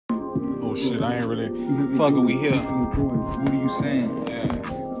Oh shit, I ain't really fucking. We here. What are you saying? Yeah.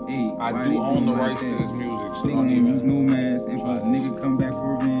 Hey, I do own the rights to this music, so don't even. No mask. If a nigga come back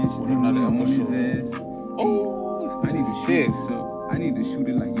for revenge, With then another we on his episode. ass. Oh, I need to shit. shoot this up. I need to shoot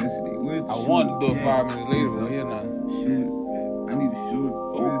it like yesterday. Where's the I shooter? wanted to do it Yeah. 5 minutes later, but we're here now. Shit. I need to shoot it.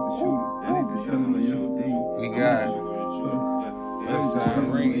 Where's the shooter? I need to shoot it like yesterday. We got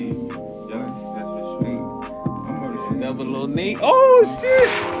Westside Ring, Hey, I'm about to Double Lil Nate. Oh shit!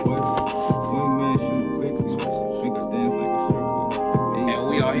 One man shoot quick. We got dance like a stripper. Hey, And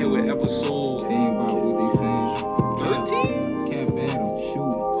we are here with episode they ain't about what they saying. 13. Can't ban them.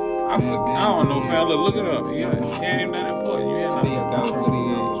 Shoot. I don't know, fam. Look it up. You ain't even that important. You ain't Stay not. out where they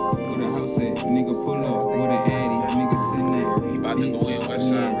at. Where the house at? Nigga pull up. Where the addy? Nigga sitting there. He about to go in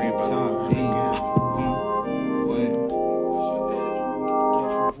Westside Ring. About to go in again. What?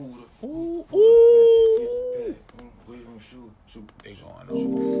 Ooh, ooh. They going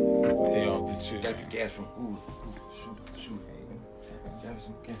on. They off the chick. Got the gas from shoot. Got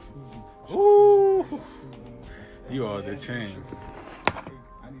some gas from Ooh. You are the chain.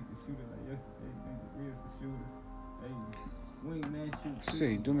 I need to shoot it like yesterday. Where's the shooter? Hey, wingman shoot quick.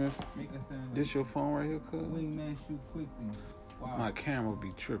 Say, do me a Make us sound this your phone right here, cuz? wingman shoot quickly. Wow. My camera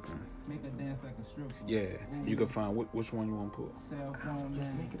be tripping. Make her dance like a stripper. Yeah, you can find which one you want to put. Cell phone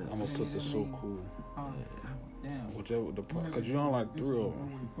man. I'm gonna put the so cool. Damn. Whichever the cause you don't like three of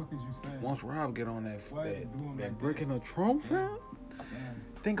them. What the fuck is you saying? Once Rob get on that Why you doing that like brick that? in the trunk, fam. Damn.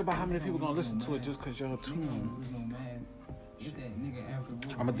 Think about how many people gonna listen to it just cause y'all tune.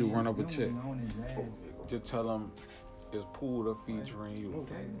 I'm I'ma do run up a check. Just tell them it's Puda featuring you.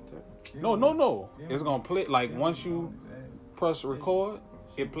 No. It's gonna play like once you press record,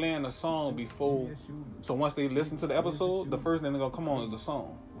 it playing the song before. So once they listen to the episode, the first thing they're gonna come on is the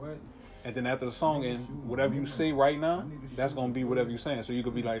song. What? And then after the song and whatever you say right now, that's gonna be whatever you're saying. So you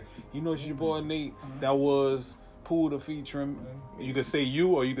could be like, you know, it's your boy Nate. That was Puda featuring. You could say you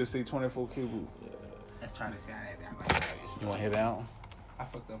or you could say 24 Kibu. Let's try to see how that. You wanna hit out? I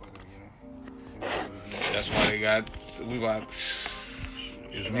fucked up at the beginning. That's why they got. We about.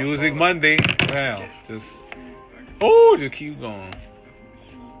 It's Music Monday. Wow, just keep going.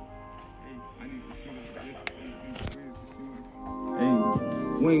 Hey,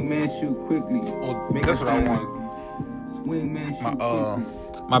 wingman shoot quickly. Oh, Make that's it what I sound want. Wingman shoot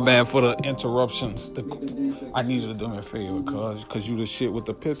quickly. My bad for the interruptions. I need you to do me a favor, cause you the shit with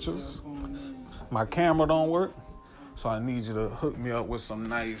the pictures. My camera don't work, so I need you to hook me up with some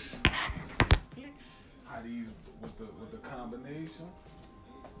nice. How do you with the combination?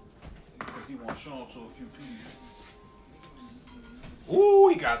 Cause he want to show them to a few people. Ooh,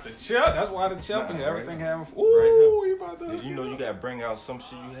 he got the chip. That's why the chip and everything having. Ooh, he about to. You know you gotta bring out some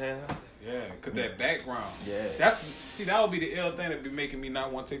shit you have. Yeah, cause that background. Yeah. That would be the ill thing that be making me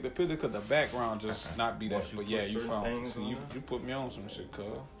not want to take the picture, cause the background just not be that. Once you But put yeah, you certain found. things See, on you there. put me on some shit, cuz.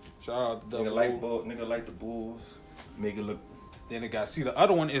 Shout out to Double. Nigga like the Bulls. Make it look. Then it got. See, the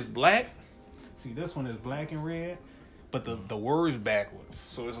other one is black. See, this one is black and red, but the words backwards.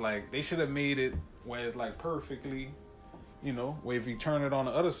 So it's like they should have made it where it's like perfectly, where if you turn it on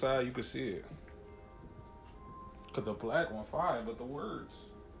the other side, you could see it. Cause the black one fire, but the words.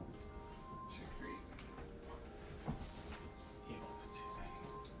 Shit great. He wants to see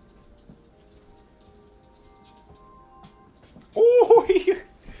that. Ooh,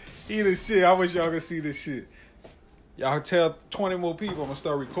 he the shit. I wish y'all could see this shit. Y'all tell 20 more people I'm gonna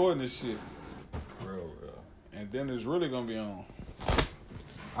start recording this shit. Real. And then it's really gonna be on.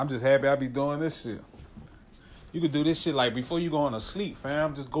 I'm just happy I be doing this shit. You could do this shit like before you go on to sleep,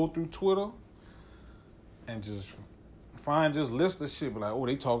 fam. Just go through Twitter and just find just list of shit. Be like, oh,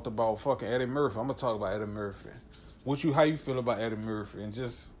 they talked about fucking Eddie Murphy. I'm gonna talk about Eddie Murphy. How you feel about Eddie Murphy? And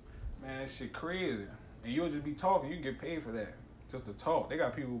just, man, that shit crazy. And you'll just be talking. You get paid for that. Just to talk. They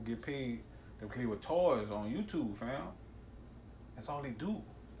got people who get paid to play with toys on YouTube, fam. That's all they do.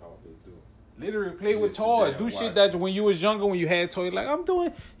 Literally play with toys. Do shit that when you was younger, when you had toys, like I'm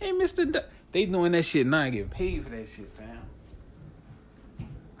doing, hey, Mr. They doing that shit now and getting paid for that shit, fam.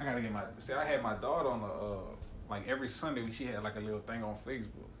 I gotta get I had my daughter on like every Sunday she had like a little thing on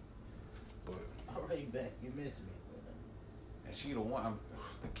Facebook. But All right, back. You miss me. and she the one,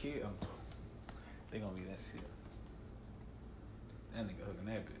 the kid, they gonna be that shit. That nigga hooking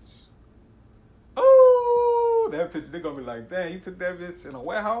that bitch. Oh, that picture, they gonna be like, dang, you took that bitch in a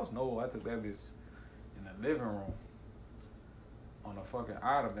warehouse? No, I took that bitch in the living room on a fucking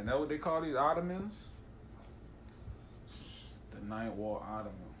ottoman. That what they call these ottomans? The ninth wall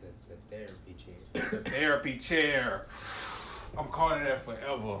ottoman. The therapy chair. The therapy chair. I'm calling it that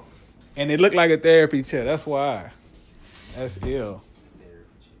forever. And it looked like a therapy chair. That's why. That's ill.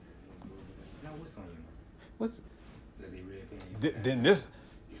 what's on you? What's Like they red pen. then this?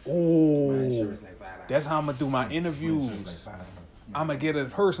 My Ooh, insurance like $5. that's how I'm gonna do my interviews. I'm gonna get a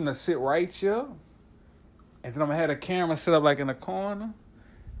person to sit right here, and then I'm gonna have a camera set up like in the corner,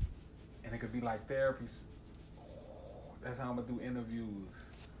 and it could be like therapy. That's how I'm gonna do interviews.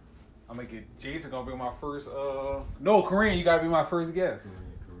 I'm gonna get Jason gonna be my first. No, Kareem, you gotta be my first guest.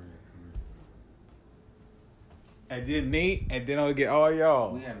 And then Nate, and then I'll get all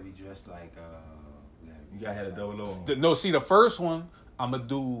y'all. We gotta be dressed like You gotta have a double O. No, see the first one, I'm gonna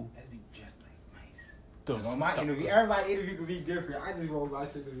do. Gotta be dressed like nice. The, On my interview, everybody's interview could be different. I just want my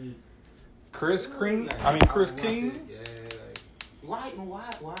shit to be. Chris King. Like, I mean Chris want my King. shit, yeah, like, Why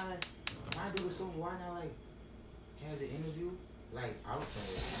do it so? Why not like have the interview like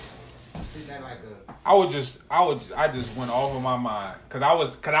outside? Sitting there like a. I just went off of my mind cause I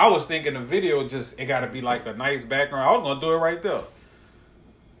was thinking the video it got to be like a nice background. I was gonna do it right there,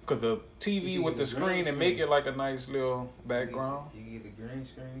 cause the TV with the screen and make it like a nice little background. You get the green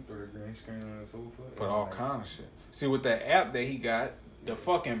screen, throw the green screen on the sofa. Put all kind of shit. See with that app that he got, the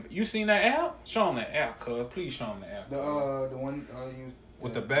fucking you seen that app? Show him the app, cuz please show him the app. The one you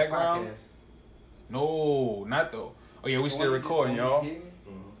With the background? podcast. No, not though. Oh yeah, we still recording, y'all. Yeah.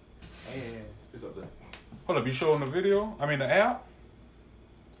 It's up there. Hold up, you showing the video? I mean the app?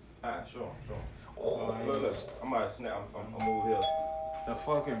 Alright, sure. Look. I'm out of snap. I'm over here. The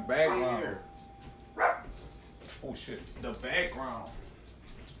fucking background. Oh shit. The background.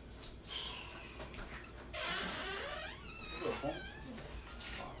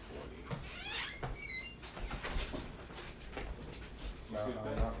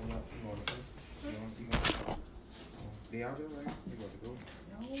 They out there, right? You about to go?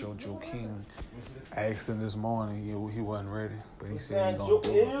 Jojo King asked him this morning. He wasn't ready, but he said he Damn, gonna Joe do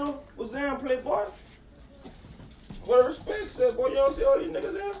it. Hill. What's down, playboy? What respect, said boy. You don't see all these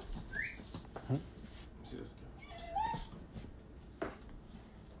niggas here? See this?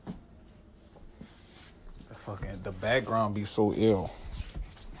 The background be so ill.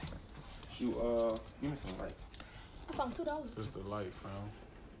 Shoot, give me some light. I found $2. It's the light, fam.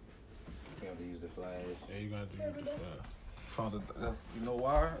 You have to use the flash. Yeah, you gotta do the flash. Found it. You know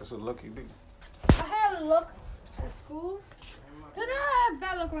why? It's a lucky day. I had a look at school. Then I had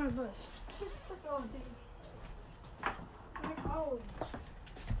bad luck on the bus. All day. Like always.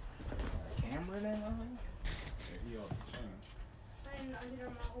 Camera then? He off the chain. I did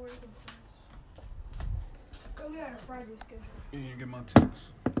on my Oregon class. Cause we had a Friday schedule. You didn't get my text.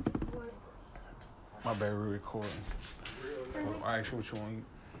 What? My bad, we're recording. Oh, I asked you what you want to eat.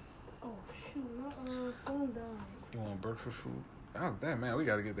 Oh shoot, my phone died. You want breakfast food? Oh, damn, man, we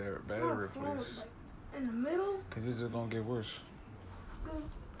gotta get that battery My phone was replaced. like in the middle. Cause it's just gonna get worse.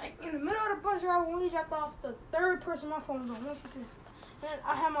 Like in the middle of the bus drive, when we dropped off the third person, my phone was on 1%. And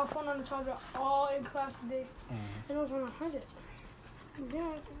I had my phone on the charger all in class today, and it was on 100. Then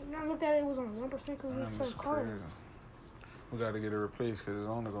I looked at it, it was on 1% because we Man, was this playing is cards. crazy. We gotta get it replaced because it's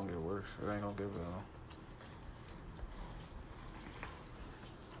only gonna get worse. It ain't gonna get better.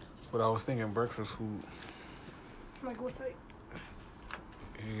 But I was thinking breakfast food, Like what type?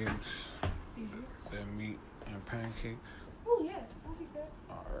 eggs, Easy. that meat, and pancakes. Oh yeah, I'll take that.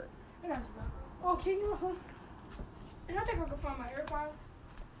 All right. I got you, bro. Oh, can you? And I think I can find my AirPods.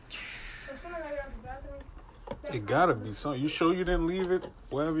 So as soon as I get out the bathroom. It gotta be something. You sure you didn't leave it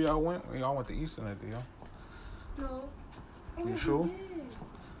wherever y'all went? Y'all went to Eastern that day, huh? No. Oh, You yeah, sure? we did.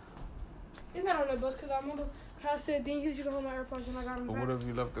 It's not on that bus because I remember how I said, then you can hold my AirPods and I got them But back. what if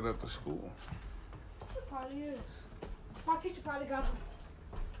you left it at the school? It probably is. My teacher probably got them.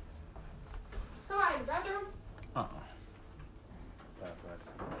 Somebody in the bathroom? Uh-uh.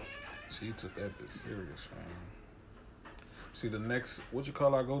 See, you took that bit serious, man. See, the next, what you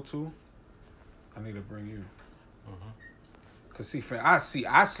call I go to, I need to bring you. Cause see, fam, I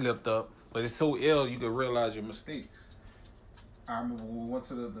slipped up, but it's so ill you can realize your mistakes. I remember when we went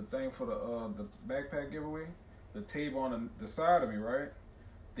to the thing for the backpack giveaway, the table on the side of me, right?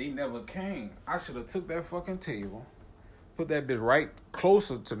 They never came. I should have took that fucking table, put that bitch right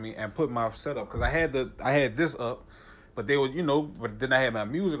closer to me, and put my setup. Cause I had this up, but they were, but then I had my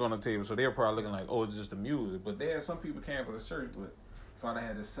music on the table, so they were probably looking like, oh, it's just the music. But there, some people came for the church, but if I'd have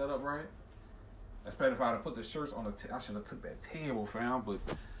had this set up right, especially if I'd have put the shirts on I should have took that table, fam. But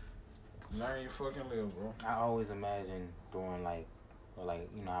learn your fucking live, bro. I always imagine doing like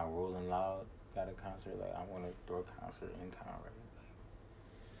how Rolling Loud got a concert. Like I want to throw a concert in Conrad.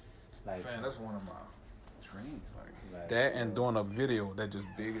 Like Man, that's one of my dreams. Like Like, that and doing a video that just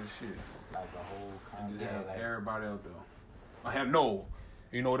big as shit. like the whole And concert. just have Like everybody out there.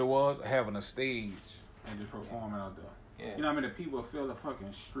 You know what it was? Having a stage and just performing out there. yeah. You know how many people fill the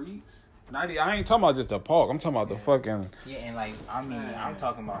fucking streets? I ain't talking about just the park. I'm talking about the fucking. Yeah, and like I mean, I'm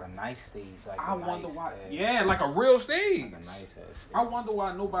talking about a nice stage. Like I wonder nice, why. Yeah, like a real stage. Like a nice ass stage. I wonder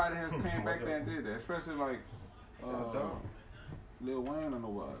why nobody has came back there and did that, especially like Lil Wayne and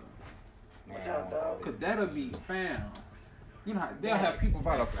nobody. Cause that'll be fam. You know, they'll have people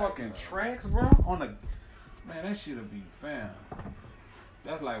by the fucking tracks, bro. On the man, that shit'll be fam.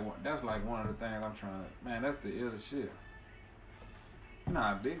 That's like one of the things I'm trying to. Man, that's the illest shit. You know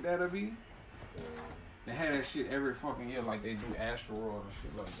how big that'll be? They had that shit every fucking year, like they do Astroworld and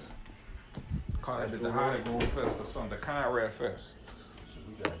shit like that. Call that the Hollywood Fest or something, the Conrad Fest.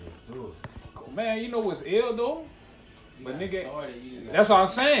 We gotta just do it. Man, you know what's ill though? But nigga, that's what I'm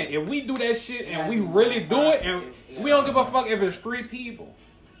saying. If we do that shit and we really do it, and we don't give a fuck if it's 3 people,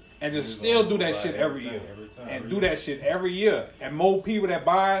 and just still do that shit every year, and do that shit every year, and more people that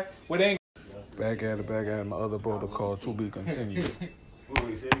buy, well, they ain't. Back at it. My other brother called to be continued.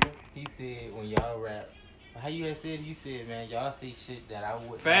 He said when y'all rap, how you had said? You said, man, y'all say shit that I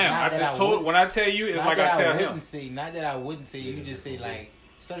wouldn't. Fam, I just told. When I tell you, it's like I tell him. Not that I wouldn't say. You just say like.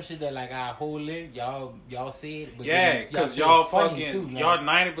 Some shit that like I hold it, y'all said, but yeah, because y'all fucking too, y'all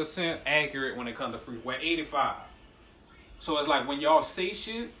 90% accurate when it comes to free. We're 85, so it's like when y'all say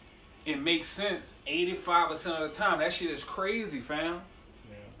shit, it makes sense 85% of the time. That shit is crazy, fam.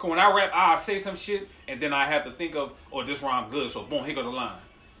 Yeah. Cause when I rap, I say some shit and then I have to think of, oh, this rhyme good, so boom, here go the line.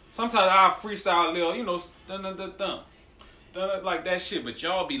 Sometimes I freestyle a little, you know, like that shit, but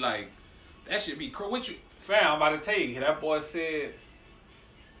y'all be like, that shit be crazy. What you, fam? I'm about to tell you, that boy said.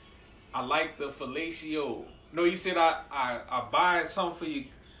 I like the fellatio. No, you said I buy something for you.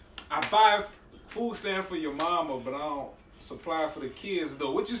 I buy food stamp for your mama, but I don't supply for the kids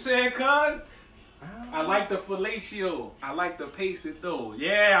though. What you saying, cuz? I like the fellatio. I like the pace it though.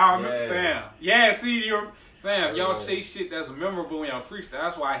 Yeah, I remember, fam. Yeah, see, fam, y'all say shit that's memorable when y'all freestyle.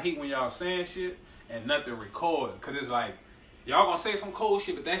 That's why I hate when y'all saying shit and nothing recorded. Cause it's like, y'all gonna say some cold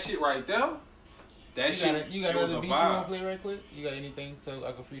shit, but that shit right there, you got another beat you want to play right quick? You got anything so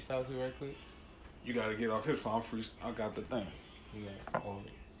I can freestyle to right quick? You got to get off his phone. I got the thing. You got,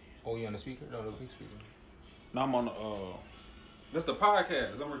 oh, you on the speaker? No, the big speaker. No, I'm on the, this the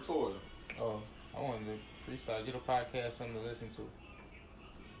podcast. I'm recording. Oh, I wanted to freestyle. Get a podcast, something to listen to.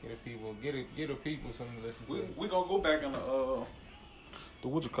 Get the people something to listen to. We gonna go back in the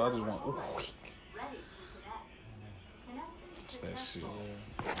what you call this one. Ooh. It's that shit.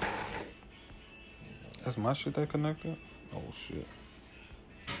 Yeah. That's my shit that connected? Oh, shit.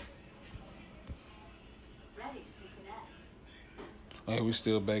 Hey, we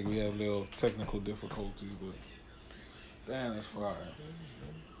still back. We have little technical difficulties, but damn, that's fire.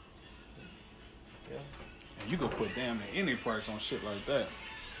 Yeah. And you could put damn near any price on shit like that.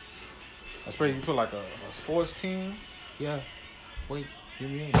 Especially you put like a sports team. Yeah. Wait, give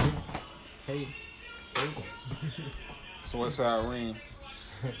me Hey. So what's Irene?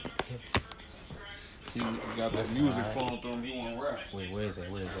 He got that music flowing through him. He want to rap. Wait, where is that?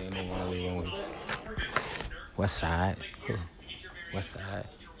 Wait. West Side. West Side.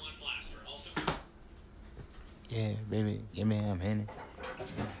 Yeah, baby. Give me a minute.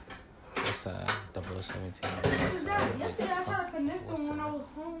 West Side. 0017. Yesterday I tried to connect them when I was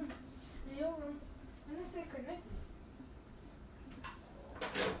home in your room. And it said connected.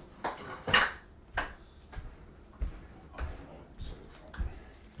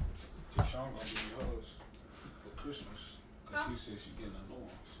 Sean gonna give me hers for Christmas, cause she said she getting the new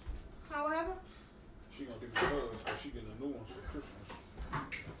ones. How what happened? She gonna give me hers, cause she getting the new ones for Christmas.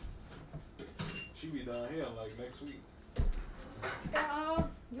 She be down here like next week. Yeah,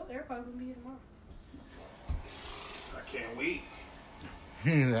 your AirPods will be here tomorrow. I can't wait.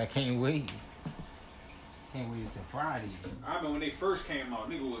 I can't wait. Can't wait until Friday. I remember when they first came out,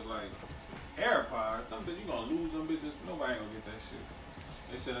 nigga was like, AirPods, them bitches, you gonna lose them bitches. Nobody gonna get that shit.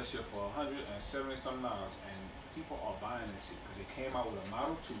 They said that shit for $170-something, and people are buying that shit because they came out with a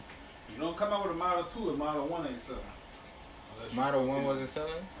Model 2. You don't come out with a Model 2 if Model 1 ain't selling. Model 1 wasn't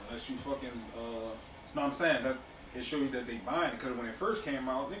selling? Unless you fucking, no, I'm saying that it showed you that they buying it, because when it first came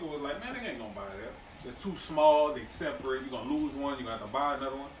out, nigga was like, man, they ain't gonna buy that. It's too small, they separate, you gonna lose one, you gotta buy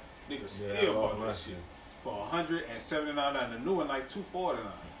another one. Nigga still bought that shit for $179, and the new one like $249.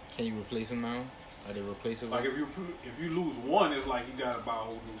 Can you replace them now? Are they replaceable? Like if you lose one, it's like you gotta buy a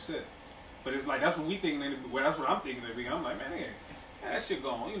whole new set. But it's like that's what we thinking. Well, that's what I'm thinking. I'm like, man, that shit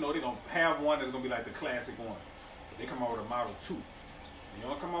gone. You know, they gonna have one that's gonna be like the classic one. But they come out with a Model 2. You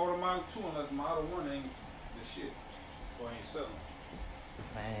don't come out with a Model 2 unless Model 1 ain't the shit or ain't selling.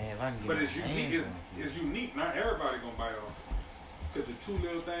 Man, if I can get but it's unique. Not everybody gonna buy it off. Cause the two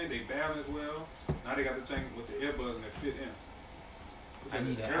little things they balance well. Now they got the thing with the earbuds and they fit in. I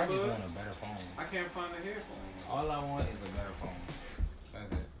just want a better phone. I can't find the headphones. All I want is a better phone.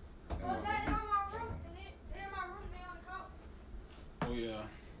 That's it. Oh, that in my room. They're in my room. They on the couch. Oh yeah.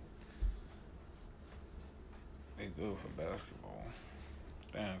 They good for basketball.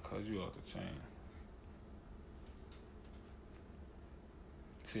 Damn, cuz you off the chain.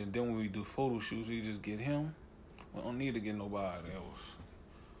 See, and then when we do photo shoots, we just get him. We don't need to get nobody else.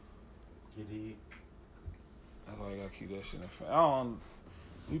 Get it. That's why I gotta keep that shit in front. I don't.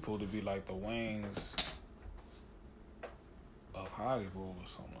 We supposed to be like the Waynes of Hollywood or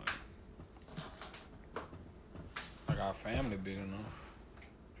something like our family big enough.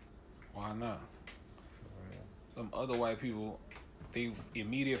 Why not? Some other white people, they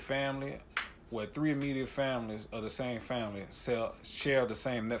immediate family, where 3 immediate families of the same family share the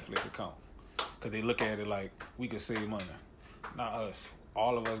same Netflix account. Because they look at it like we could save money. Not us.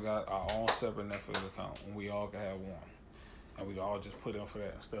 All of us got our own separate Netflix account, and we all can have one. And we can all just put in for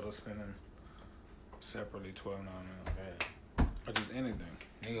that instead of spending separately $12.99. Or just anything.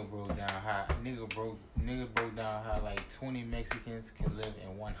 Nigga broke down how like 20 Mexicans can live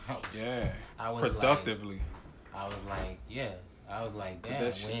in one house. Yeah. I was productively. I was like, damn.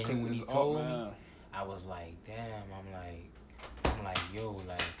 When he all, told me, man. I was like, damn. I'm like, yo,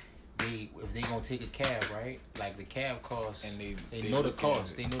 like, if they gonna take a cab, right? Like the cab costs, And they know the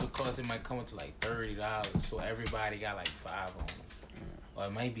cost. They know the cost. It might come up to like $30, so everybody got like 5 on them, or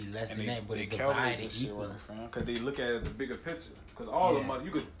it might be less than that, but it's divided equal. Because they look at it the bigger picture. Because all the money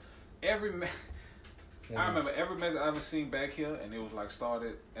you could, I remember every message I ever seen back here, and it was like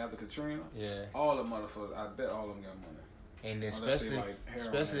started after Katrina. Yeah. All the motherfuckers, I bet all of them got money. And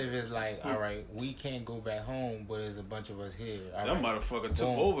especially if it's like, all right, we can't go back home, but there's a bunch of us here. Them motherfucker took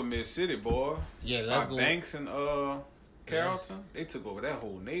over Mid-City, boy. Yeah, let's go. Banks and Carrollton, they took over that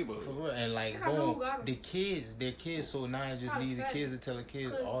whole neighborhood. For real. And like, boom, their kids, so now it just leaves the kids to tell the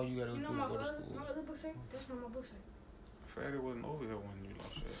kids, all you gotta do is go to school. My other book safe? That's not my book safe. Freddie wasn't over here when you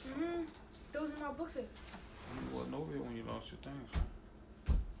lost your Those are my book safe. You wasn't over here when you lost your things.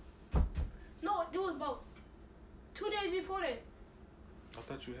 No, it was about 2 days before that. I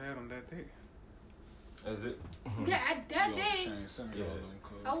thought you had them that day. That's it. Yeah, that day,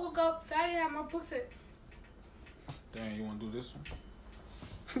 I woke up, Fatty had my book safe. Damn, you want to do this one?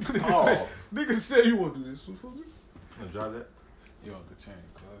 Nigga say you want to do this one for me? Wanna drive that? You off the chain,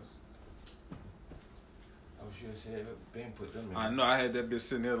 cuz. I should have said, Ben put them in. I know, I had that bitch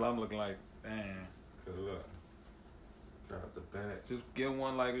sitting there, I'm looking like, damn. Cause look, drop the back. Just get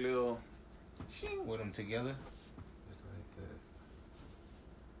one like little... With them together? Just like that.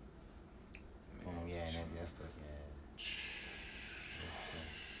 Oh, yeah, that's stuff, yeah.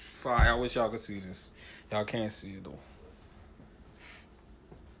 Fire, I wish y'all could see this. Y'all can't see it, though.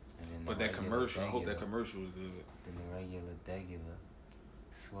 But that commercial, I hope that commercial was good. Then the regular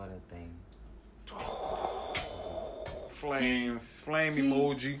sweater thing. Flames, flame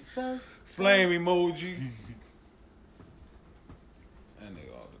emoji. Flame emoji. And they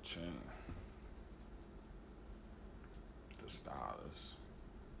all the chain. The stylist.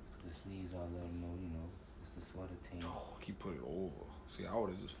 The sleeves, I'll let them know, it's the sweater team. Oh, he put it over. See, I would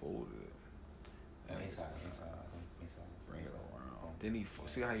have just folded it. And Inside. Bring it around. Then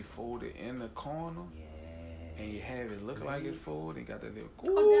see how he folded in the corner? Yeah. And you have it look like it's folded. He got that little.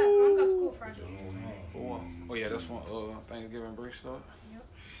 Oh, Dad, I got school Friday. Oh yeah, that's one. Thanksgiving break stuff. Yep.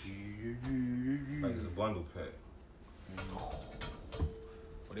 Like it's a bundle pack.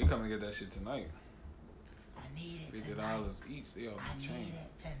 Well, they coming to get that shit tonight. I need it. $50 each. They all I the need chain.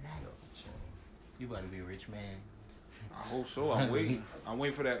 it tonight. You about to be a rich man. I hope so. I'm waiting. I'm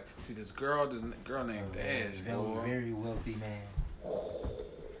waiting for that. See, this girl named Dash, boy. Very wealthy man.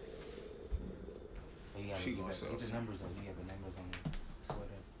 She gonna sell get the some. numbers on. You have the numbers on the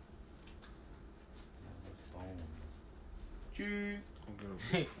sweater. Boom. I'm gonna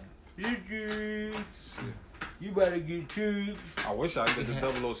get a book from. Shit. You better get cheeks. I wish I could get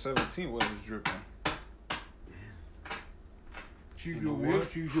the 0017 where it was dripping. Cheeks over here,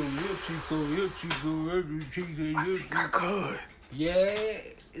 cheeks over here, cheeks over here, cheeks over here, cheeks over here. I could. Yeah,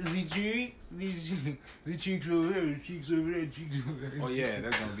 the cheeks, the cheeks over here, cheeks over there, cheeks over there. Oh yeah,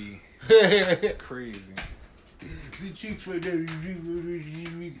 that's gonna be crazy. The cheeks right there,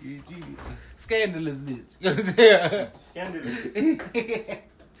 scandalous bitch. You know what I'm saying? Scandalous.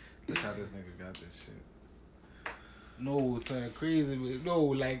 Look how this nigga got this shit. No, son, crazy. No,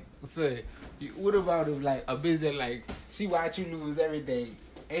 like, son, what about if, like, a bitch that, like, she watch you lose every day,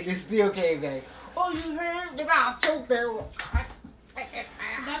 and it still came back? Oh, you heard? Because I'll choke that one.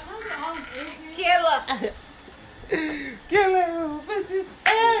 Killer. Killer, bitch, you,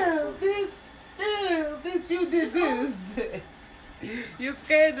 bitch, you did this. You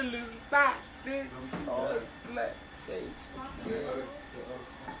scandalous. Stop, bitch. Oh, let's stay. Yeah.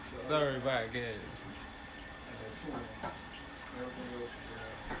 Sorry about that.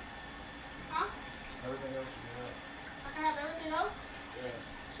 Huh? Everything else you have. I can have everything else? Yeah,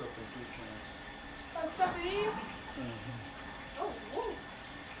 except for 3 cans. Oh, except for these? Oh, whoa.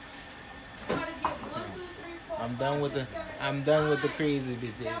 I'm gonna get 1, 2, 3, 4, I'm 5, done with 6, the 7, 8, I'm done with the 9. crazy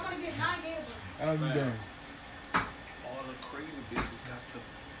bitches. Yeah, I'm gonna get 9 Gator Birds. I'm done. All the crazy bitches got the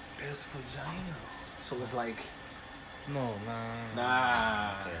best vaginas. So it's like, No,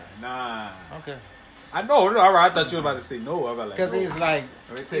 nah. nah. Okay. I know, no, all right. I thought you were about to say no. I was like, Cause no. it's like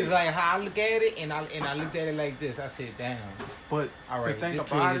Let me tell you. it's like how I look at it, and I looked at it like this. I said, damn. But All right, the thing this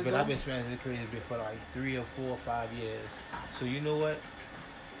about crazy, it, but though, I've been smashing this crazy bit for like 3 or 4 or 5 years. So you know what?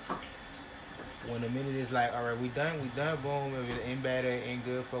 When the minute is like, all right, we done, boom. If it ain't bad, it ain't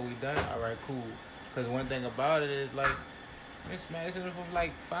good, for we done. All right, cool. Cause one thing about it is like, been smashing it for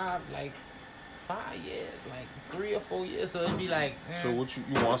like 5 years, like 3 or 4 years. So it'd be like, so what you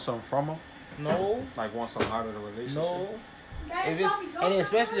want something from her? no, Like want something out of the relationship? no. That If is it's, how we and joke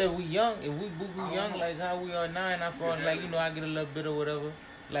especially about if we young, if we boo young like how we are now, and I feel like, you know, I get a little bit or whatever.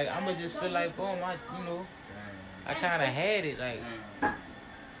 Like I'ma just feel like, boom, I kind of had it. Like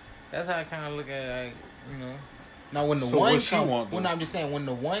that's how I kind of look at it. Like, you know. Now when the So one what she come, want, when though? I'm just saying when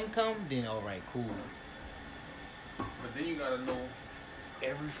the one come, then all right, cool. But then you gotta know,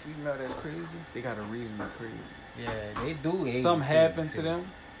 every female that's crazy, they got a reason they're crazy. Yeah, they do. They Something happened to them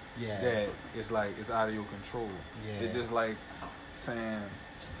Yeah. that it's like it's out of your control. Yeah. It's just like saying,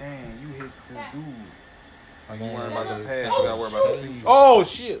 "Dang, you hit this dude." Like you Man, worry about the it's- past, you gotta worry about the shoot. future. Oh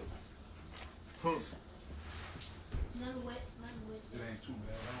shit! None wet, none wet. It ain't too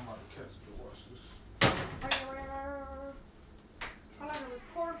bad. I'm about to catch it to watch this. All I know is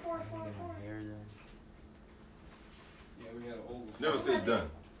pour. Yeah, we had an old. Never say done.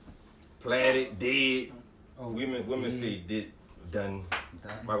 Platted, dead. Oh, Women yeah. say did, done.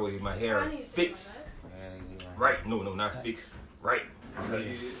 Done. My way, my hair I need to see fixed. my Yeah, Right. No, not fixed. Right. Cut.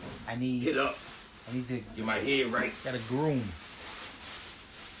 I need Hit up. I need to Get my head right. gotta groom.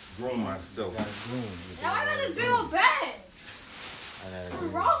 Groom myself. Gotta groom. Now I got this big old bag I gotta from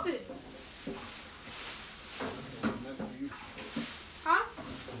groom. Ross's. Huh?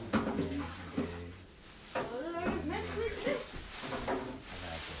 It's meant to be this.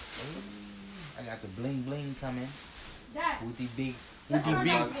 I got the bling bling coming Dad, with the big, That's what I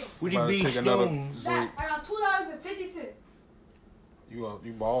got. with About the to big take another stones. Dad, I got $2.50.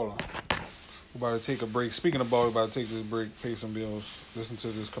 You ballin'. We about to take a break. Speaking of ball, we about to take this break, pay some bills, listen to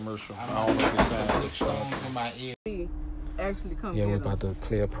this commercial. I don't know if this Big sounds stones in my ear. Actually come Yeah, we're get 'em. about to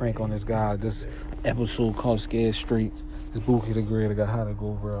play a prank on this guy. This episode called Scared Straight. This Bookie the Great. I got How to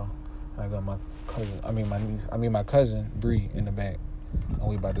Go Real. I got my cousin Bree in the back. And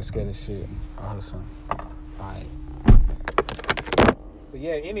we about to scare this shit out of her son. Alright. But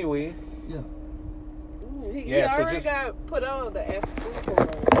yeah, anyway. He Yeah, so already just- got put on the after school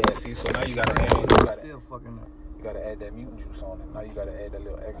program. Yeah, see, so now you gotta add Still fucking up. you gotta add that mutant juice on it. Now you gotta add that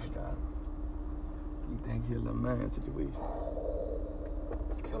little extra. You think he a little man situation?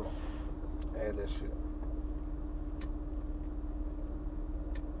 Kill him. Add that shit.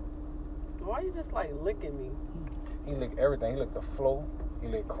 Why you just like licking me? He lick everything. He lick the floor. He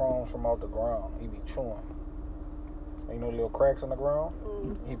lick crumbs from out the ground. He be chewing. You know, little cracks in the ground.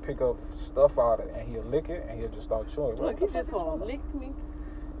 He pick up stuff out of it and he'll lick it and he'll just start chewing. Look, he just gonna lick me.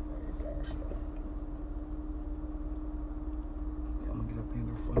 Yeah, I'm gonna get up here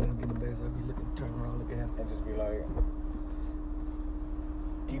in the front and get in the back so I be looking, turn around, look at him. And just be like,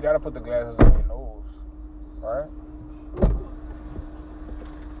 you gotta put the glasses on your nose, right?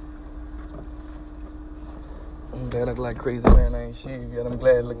 Glad look like crazy man, I ain't shaved yet. I'm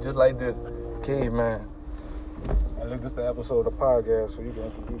glad it look just like this. Caveman. And look, this is the episode of the podcast, so you can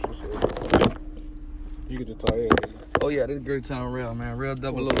introduce yourself. You can just talk everything. Oh yeah, this is Gertown Rail, man. Real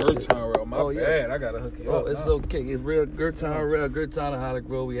double O Earth shit. Town Rail. My Oh, yeah. bad. I gotta hook you Oh, up. it's now. okay. It's real Gertown Rail, Gertown and Holly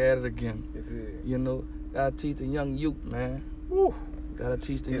Grove. We at it again. It did. You know, gotta teach the young youth, man. Woo. Gotta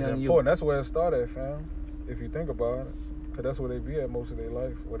teach the It's young important. That's where it started, fam. If you think about it. Because that's where they be at most of their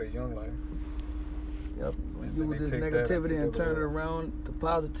life, or their young life. youth. Yep. And Use they this take that and negativity and take turn it it around to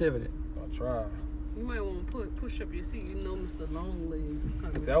positivity. I'll try. You might want to push up your seat. You know, Mr. Long Legs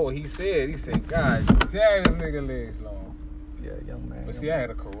coming. That's what he said. He said, God, see how this nigga legs long. Yeah, young man. But young see, I man. had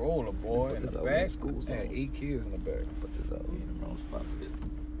a Corolla, boy, Put in this the out back. in school I had zone. 8 kids in the back. Put this out. We in the wrong spot for this.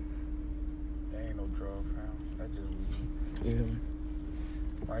 That ain't no drug, fam. That just weed. You hear me?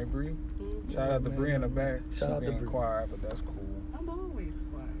 Right, Bree? Mhm. Shout out to man. Bree in the back. Shout She out to being Bree. quiet, but that's cool. I'm always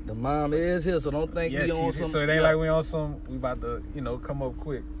quiet. The mom is here, so don't think Yeah, we on she's here. some. So it ain't like we on some. We about to, come up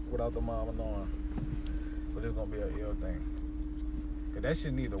quick without the mama knowing. But it's gonna be a ill thing. Cause that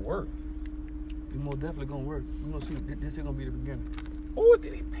shit need to work. We most definitely gonna work. We gonna see. This is gonna be the beginning. Oh,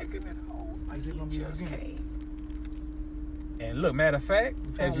 did he picking it home? This is gonna be the beginning. And look, matter of fact,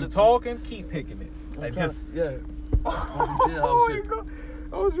 trying as to you look- talking, keep picking it. Like just. Yeah. Oh jailhouse shit. my God.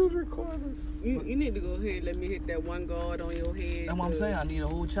 I was just recording this. You need to go ahead and let me hit that one guard on your head. That's what I'm saying. I need a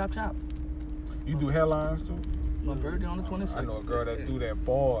whole chop. You do hairlines too? My birthday on the 26th. I know a girl that do that,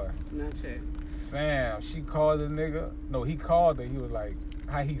 boy. Not yet. Fam, she called the nigga. No, he called her. He was like,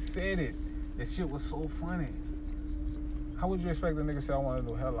 how he said it. That shit was so funny. How would you expect a nigga to say I want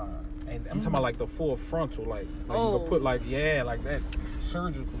to do hairline? And I'm talking about like the full frontal, like you could put like like that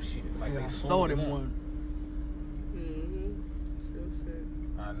surgical shit. Like Yeah, they I sewed started it in. one.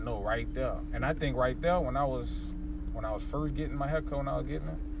 I know, right there. And I think right there when I was first getting my haircut, when I was getting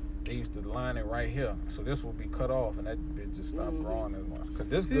it, they used to line it right here. So this would be cut off and that bitch just stopped growing as much. Cause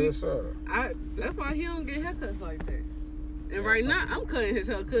this good, sir. That's why he don't get haircuts like that. And Yeah, right now, I'm cutting his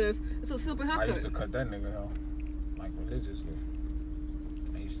hair because it's a simple I haircut. used to cut that nigga hair, like religiously.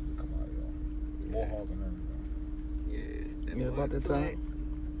 I used to come out here, mohawk and everything. Yeah. Yeah, about that time.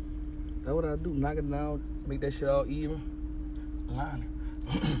 That's what I do. Knock it down, make that shit all even. Line it.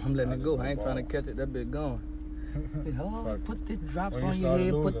 I'm letting it go. I ain't trying to catch it. That bitch gone. Put these drops When you on your started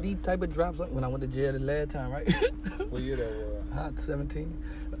head. Put losing. these type of drops on. When I went to jail the last time, right? What year that was? Hot 17.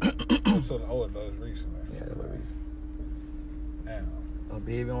 So that was recent, man. Yeah, that was recent. Damn. A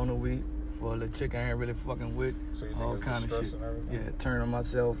baby on the way for a little chick I ain't really fucking with. So you all niggas kind of stressing shit. everything? Yeah, turning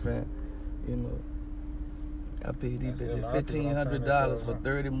myself in. I paid these That's a lot bitches of people don't turn $1,500 themselves for in.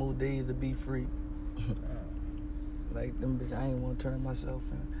 30 more days to be free. Damn. Like them bitches, I ain't want to turn myself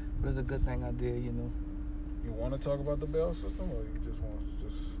in. But it's a good thing I did, You want to talk about the bail system, or you just want to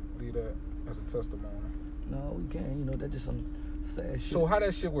just leave that as a testimony? No, we can. That's just some sad shit. So how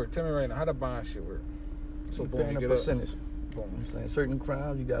that shit work? Tell me right now, how the bond shit work? So you boom, paying you a get percentage. up. Boom. I'm saying certain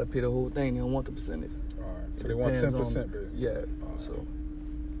crimes, you got to pay the whole thing. They don't want the percentage. All right. So It they want depends 10%, on- basically. Yeah. All right. So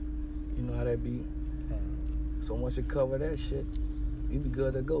you know how that be. So once you cover that shit, you be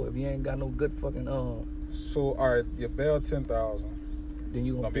good to go. If you ain't got no good fucking So all right, your bail 10,000, then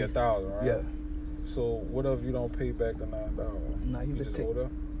you gonna gonna be pay 1,000, right? Yeah. So what if you don't pay back the $9? Nah, you can just take- hold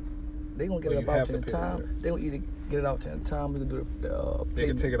up? They gonna get Or it you up out have to to in pay time. it. They gonna either get it out to in time. We can do the They can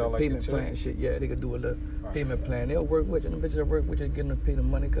payment, take it out the like payment your check? plan shit. Yeah, they could do a little Right. payment plan. They'll work with you. The bitches that work with you get them to pay the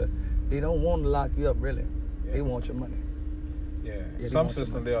money because they don't want to lock you up really. Yeah. They want your money. Yeah. they Some want your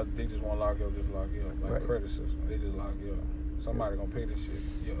system they just want to lock you up, just lock you up. Like Right. credit system, they just lock you up. Somebody gonna pay this shit.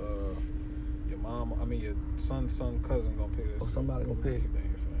 Your mom, your son, cousin gonna pay this. Or somebody gonna pay.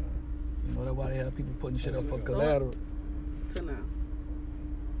 That's why they have people putting shit up for collateral. To now.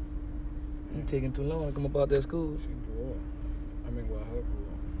 You taking too long to come up out that school. She grew up. Well, her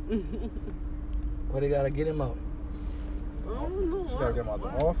grew up. Why they gotta get him out? I don't know. She gotta get him out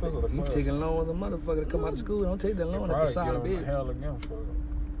the office or the You class? taking long as a motherfucker to come out of school. Don't take that They long to probably sign a give him bid. hell again for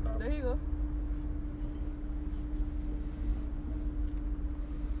it. There you go.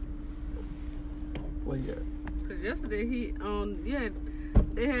 Well, yeah. Cause yesterday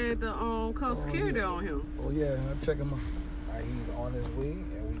they had the call security on him. Oh yeah, I'll check him out. He's on his way,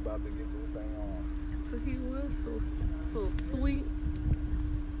 and we about to get this thing on. So he was so sweet.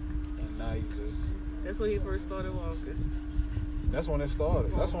 And now he's just. That's when he first started walking. That's when it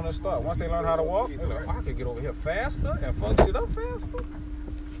started. That's when it started. Once they learn how to walk, they're like, I can get over here faster and fuck shit up faster.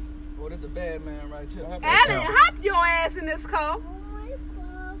 Oh, that's a bad man right here. Alan, hop your ass in this car.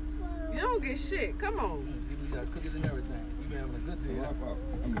 You don't get shit. Come on. You got cookies and everything. You been having a good day. Hop out.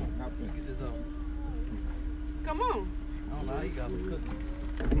 Get this up. Come on. I don't know how you got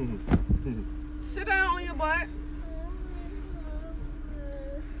some cookies. Sit down on your butt.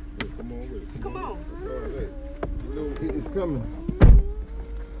 Come on with it. Come on. It's coming.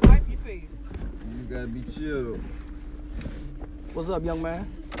 Wipe your face. You gotta be chill though. What's up, young man?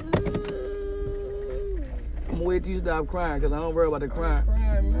 I'm gonna wait till you stop crying, cause I don't worry about the crying.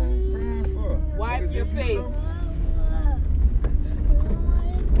 Crying, man. Crying for? Wipe your face.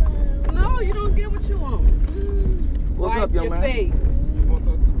 No, you don't get what you want. What's Wipe up, young your man? face. You wanna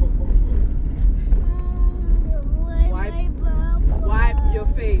talk to the Wipe your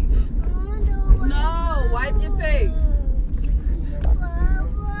face. No, wipe your face.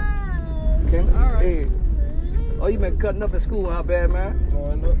 Kim? All right. Hey. Oh, you been cutting up at school, huh, bad man?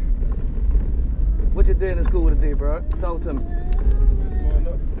 Going up. What you did in school today, bro? Talk to me. Going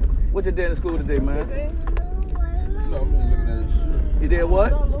up. What you did in school today, man? No, I'm just looking at his shit. You did what?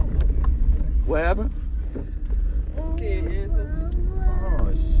 Don't look. What happened? Can't answer.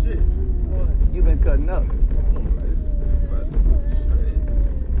 Oh, You been cutting up.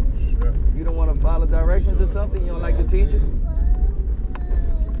 Shit. You don't want to follow directions or something? You don't like the teacher?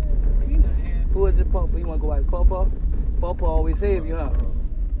 Who is it, Papa? You want to go ask Papa? Papa always save you, huh?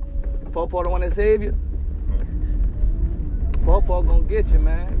 Papa the one that save you? Papa gonna get you,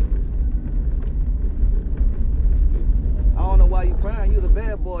 man. I don't know why you crying. You the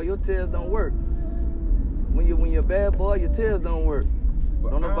bad boy. Your tears don't work. When you're a bad boy, your tears don't work.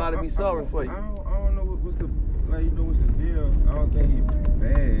 Don't nobody be sorry for you. I don't know what's the what's the deal. I don't think he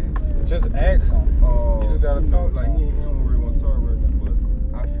bad. Just ask him. You just gotta talk. Like he don't really want to talk right now, but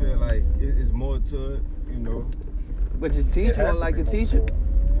I feel like it's more to it, you know. But your teacher don't like your teacher.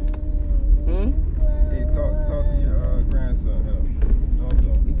 Hey, talk to your grandson. Talk to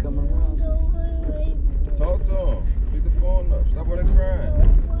him. He coming around too. Talk to him. Pick the phone up. Stop all that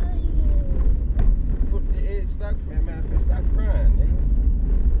crying. Stop, man, stop crying, nigga.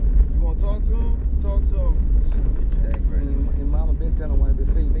 You want to talk to him? Talk to him. Get your head right. Your mama been telling him wipe his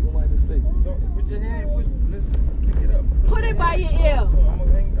face. Make him wipe his face. Put your hand, listen, pick it up. Put it by your ear. I'm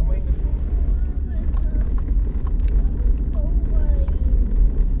gonna hang the phone.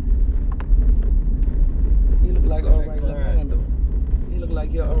 You look like an alright little man, though. You look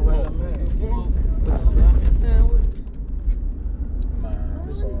like you're alright little man.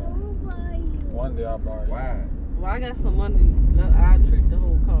 Nah, so one day I'll buy you. Why? Well, I got some money. I'll treat the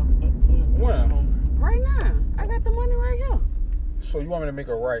whole car. When? Right now. I got the money right here. So you want me to make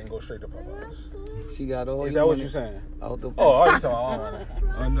a right and go straight to Popeyes? She got all Is your that what money you saying? out the Oh, you talking about?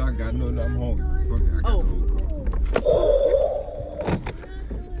 Oh, no, I got no, I'm hungry. Fuck it, I got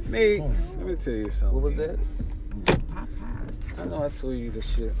Nate, let me tell you something. What was that? I know I told you this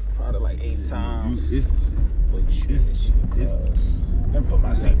shit probably like 8 times. It's But you this shit, cuz. Let me put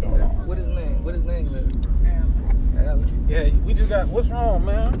my seatbelt on. What his name? What his name is? Alan. Yeah, we just got, what's wrong,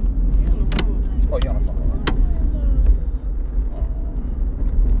 man? Oh, you on the phone.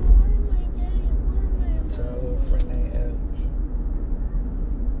 Childhood friend named Allie.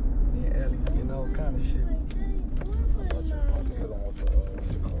 Me and Allie, you know, kind of shit.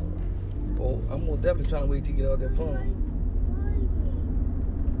 Oh, I'm more definitely trying to wait till you get out that phone.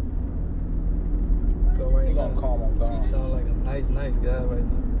 Go right You now. gonna calm him down. He sound like a nice guy right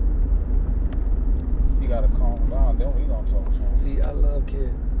now. You gotta calm him down, then we gonna talk to him. See, I love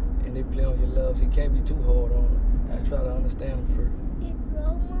kids, and they play on your love, so you can't be too hard on them. I try to understand them first.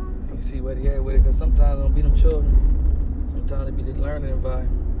 And see where they at with it, because sometimes they don't be them children. Sometimes they be the learning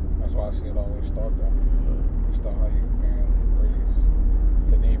environment. That's why I say it always start there. Start how you being raised.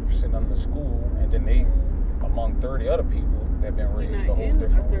 Because they sitting under the school, and then they among 30 other people that been raised a whole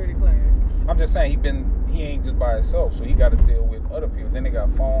different way. 30 class. I'm just saying he ain't just by himself, so he got to deal with other people. Then they got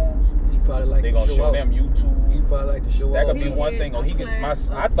phones. He probably like They to gonna show off. them YouTube. He probably like to show That off. could be He one in thing. Or a he could. class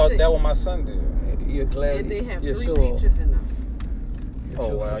I of thought that 6. what my son did. He a class. And they have he a 3 show off. teachers in them.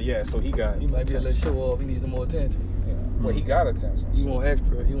 Oh well, yeah. So he got. He might be a little show off. He needs some more attention. Yeah. Well, he got attention. He want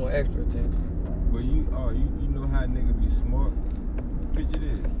extra attention. But you know how nigga be smart? Picture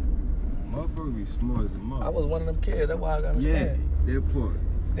this. Motherfucker be smart as a mother. I was one of them kids. That's why I got to Yeah, understand. that part.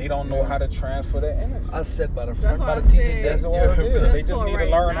 They don't know how to transfer that energy. I sat by the That's front, what by I the teacher said. That's desk. what it is. That's They just for need to right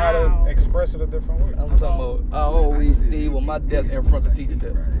learn how now. to express it a different way. I'm talking about, I always stayed with my desk in front of the teacher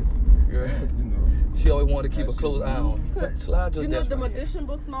desk. Yeah. You know. She always wanted to keep a close eye on me. Slide your You know desk the right here. addition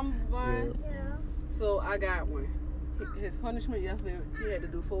books Mama buying? So I got one. His punishment yesterday, he had to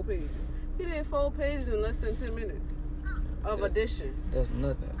do 4 pages. He did 4 pages in less than 10 minutes of addition. That's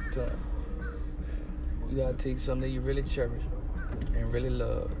nothing at the time. You gotta take something that you really cherish and really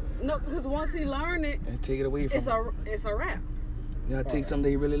love No, because once he learned it, and take it away from him. it's a wrap. You gotta take something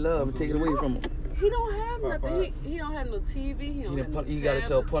that you really love and take it away from him. He don't have nothing. He don't have no TV. He don't have no He got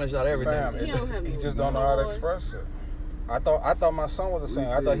himself punished out of Fam, everything. He don't have he no just don't know how to toys. express it. I thought my son was the same.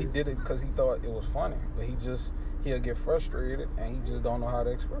 I thought he did it because he thought it was funny, but he'll get frustrated and he just don't know how to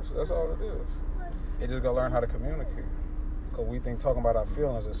express it. That's all it is. He just gotta learn how to communicate. Cause we think talking about our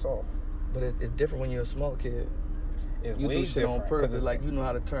feelings is soft. But it's different when you're a small kid. It's You way do shit different. on 'cause purpose, it's like you know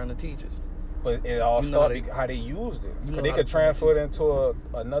how to turn the teachers. But it all You know started how how they used it. you know Cause they how could to turn transfer it into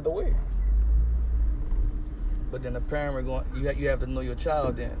another way. But then the parent going, you have to know your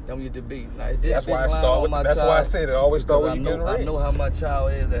child. Then when you debate. Now, if That's this why I bitch lying start on with. my That's child, why I said it always start because with you getting I raised. know how my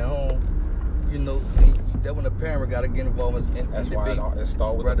child is at home. You know that when the parent got to get involved in That's in why debate. it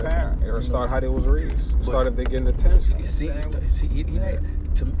start with Rather, the parent. you It'll know. start how they was raised. Start if they getting attention. You see, he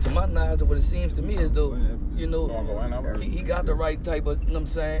to my knowledge, what it seems to me is though, you know, You wanna go in there? he got the right type of, you know what I'm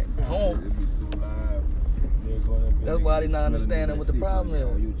saying, home. It be so live. They're gonna be- That's why they not smelling understanding that what the cigarette problem on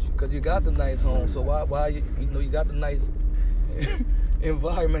is. YouTube. Because you got the nice home, so why you know you got the nice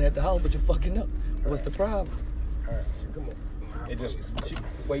environment at the house, but you're fucking up. What's the problem? All right, so come on. It just.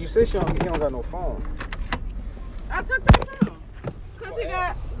 Well, you said he don't got no phone. I took that down. Because he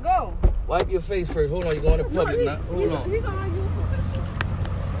got go. Wipe your face first. Hold on, you're going to public now. Hold on. He gonna use it.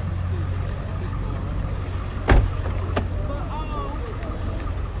 But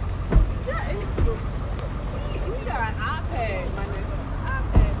yeah, he got an iPad, my nigga.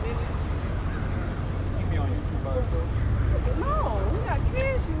 iPad, baby. You be on YouTube by yourself? No, we got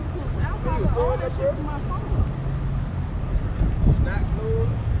kids YouTube. I'll probably all that shit from my phone. Not cool.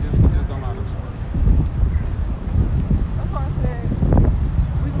 Just don't know how to explain. That's why I said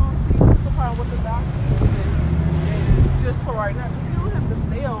we gonna see what's the problem with the doctor and just for right now. He don't have to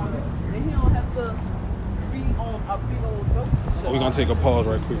stay on it, and he don't have to be on a big old dose. We're gonna take a pause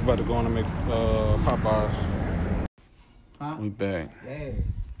right quick. About to go on and make Popeyes. Huh? We back Yeah.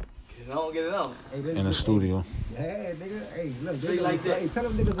 I don't get it out. in the studio. Hey, nigga. Hey, look. Straight like that. Hey, tell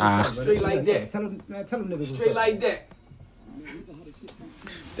them niggas Ah. what's up, Straight like that. Tell them niggas what's Straight up. like that.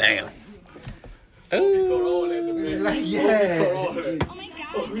 Damn. Like, yeah.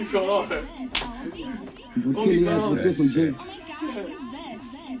 We got all that. We'll kill your ass with this one, Jay.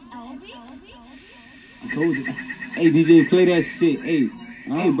 I told you. Hey, DJ, play that shit.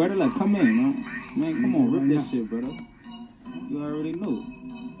 Hey, brother, like, come in, man. Man, come on, rip that shit, brother. You already know.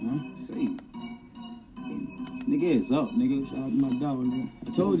 Huh? Say. Hey, nigga, it's up, nigga. Shout out to my dog, nigga. I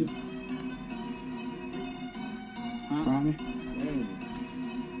told you. Huh? Promise? Hey,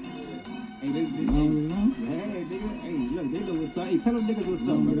 hey, nigga. Hey, look, they know what's up. Hey, tell them niggas what's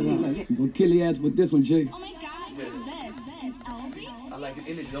up, brother. Like, we'll kill your ass with this one, Jay. I like the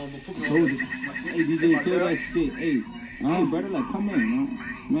energy zone, but put me Told you. Hey, DJ, play that shit. Hey, brother, like, come in, man.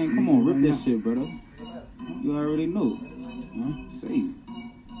 Man, come on, rip that shit, brother. You already know. Huh? Say.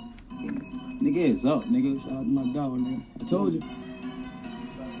 Hey, nigga, it's up, nigga. Shout out to my dog, nigga. I told you.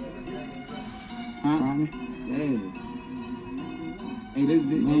 Huh? Yeah. Hey, this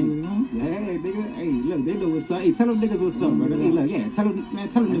bitch. Hey, nigga. Hey, look, they know what's up. Hey, tell them niggas what's up, brother. Hey, look, yeah, tell them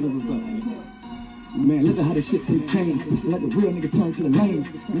niggas what's up. Man, look at how this shit can change. Like a real nigga turn to the lame.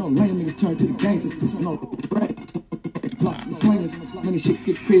 You know, lame niggas turn to the gangsters. You know, right? Blocks and swingers. Many shit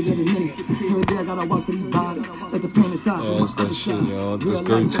get crazy every minute. Every day I gotta walk through these bodies. Like the pain inside. Yeah, it's that shit, y'all. This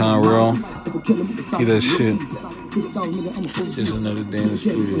great time, real. Keep that shit. Just another day in the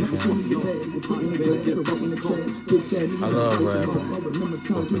studio, fam. I love rapping.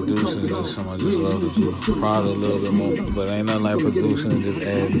 But producing is just something I just love to do. Probably a little bit more, but ain't nothing like producing and just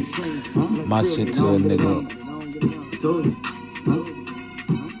adding my shit to a nigga.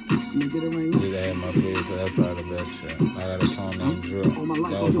 Just add my favorite, so that's probably the best shit. I got a song named Drill.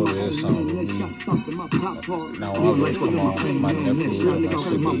 That was what it is, song with me. Now when I first come on, my nephew and my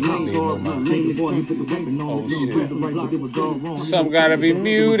shit, they know my oh shit. Some gotta be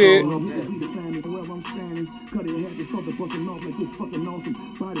muted. Hold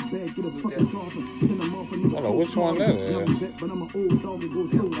on, which one that is?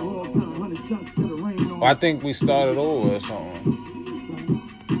 Well, I think we started over or something.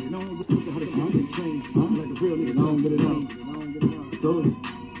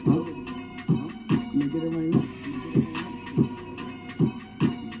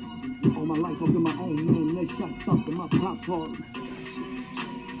 All my life I've been my own man. That shot stopped in my pop heart.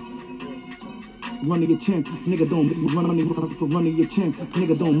 Running your chin, nigga don't running your chin,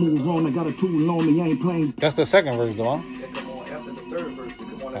 nigga don't move wrong. I got a tool on me, I ain't playing. That's the second verse, though. They come on after the third verse. They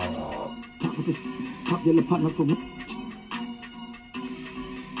come on after the Pop yellow partner for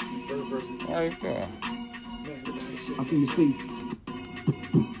third verse. Right there. I see your face.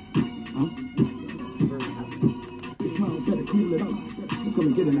 Huh? Better cool it out. Come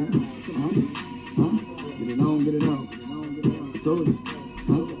and get it now. Huh? Get it on, get it out. Told you.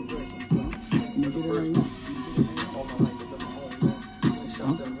 Huh? Get it right now.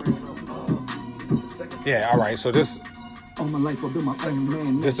 Yeah, all right. So this All my life I've been my own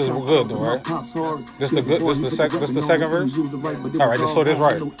man. This is good though, right? This the second verse? All right, so this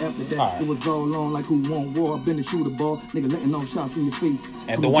right. All right. It was all on like who won war. I've been a shooter ball, nigga letting off shots in your face.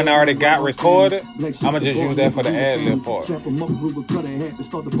 And the one I already got recorded, I'ma just use that for the ad-lib part.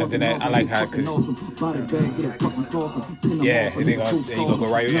 And then I like how, cause yeah, they gonna go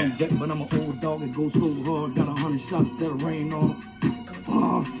right in. But I'm an old dog, it goes so hard. Got 100 shots that rain on.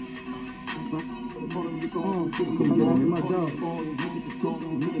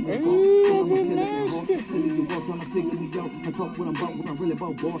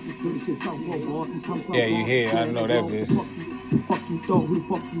 Yeah, you hear, I know that bitch. Fuck you thought, who the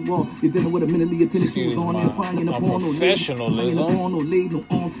fuck you are? You're dealing with a mentally attended Excuse on there, finding a porno professionalism. no laid, no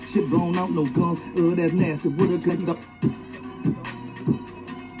arm, shit blown out, no guns. That's nasty. What a cut up.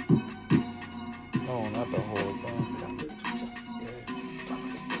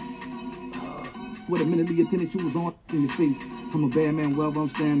 with a mentally attended shoes on in your face. I'm a bad man wherever I'm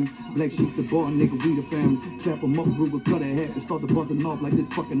standing. Black sheep, the bar, nigga, we the family. Clap them up, Ruger, cut a hat, and start to busting off like this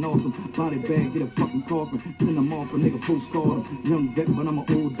fucking awesome. Body bag, get a fucking coffin. Send them off, a nigga postcard. Young vet, but I'm an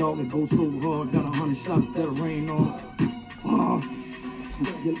old dog that goes so hard. Got 100 shots that'll rain on.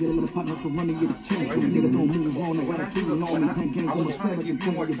 Get a little partner for running, get a chance. Nigga don't move on. I got a two and on. I can't gain so much power. You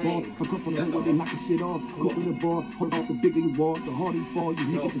can't get the ball. I come from the hood, they knock the shit off. Go to the bar, hold off the bigger you walk, the harder you fall. You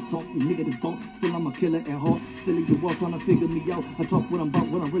niggas to talk, you niggas to talk. Still I'm a killer at heart. Still you walk trying to figure me out. I talk what I'm about,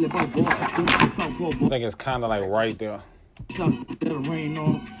 what I'm really about. Ball. I think it's kind of like right there. Shot that'll rain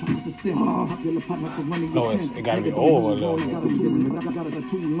on. No, it gotta be over a little bit. I got a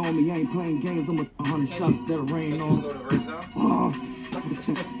tool on me. I ain't playing games. I'm 100 shots that'll rain on.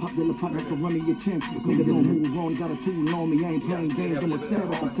 Popular partner for running your chin. Nigga don't move on, got a tool on me. I ain't playing games. I'm a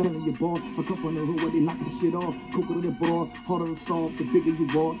stab. I'm telling your boss. I come from the hood where they knock the shit off. Cook to the bar, harder to solve. The bigger you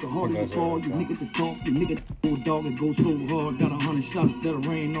walk, the harder you fall. You niggas to talk. You niggas old dog that goes so hard. Got 100 shots that'll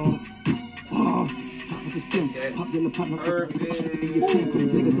rain on. Popular partner for your chin.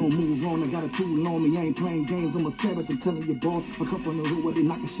 Nigga don't move on. I got a tool on me. I ain't playing games. I'm a stab. I'm telling your boss. I come from the hood where they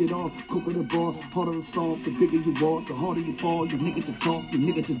knock the shit off. Cook to the bar, harder to solve. The bigger you walk, the harder you fall. You niggas to talk. You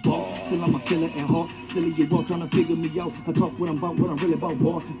niggas to talk. Still I'm a killer at heart. Still you walk trying to figure me out. I talk what I'm about, what I'm really about,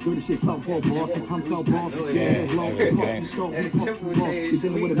 boy. Dirty shit, Southpaw, boy. I'm Southpaw. Yeah, long you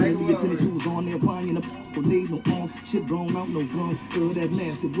dealing with a man with tennis shoes on there, buying up for days, no arms, shit blown out, no guns. That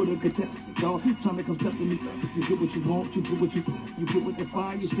nasty with a contestant, dog. Trying to come step to me. You get what you want, you get what you get with that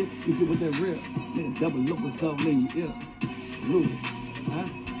fire shit, you get with that real. Nigga, double look what's up, in your ear. Rude, huh?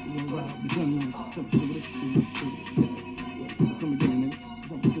 You gonna ride the gun, some shit with it. Come again, nigga.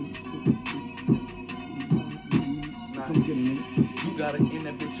 You gotta end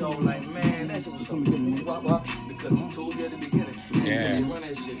that bitch all like, man, that shit was so good. Because he told you at the beginning. Yeah. You run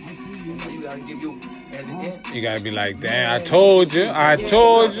that shit. You gotta give you at the end. You gotta be like, damn, I told you.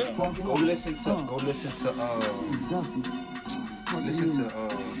 Go listen to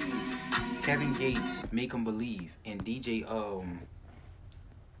Kevin Gates, Make 'Em Believe, and DJ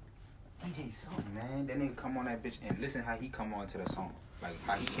something, man. That nigga come on that bitch and listen how he come on to the song. Like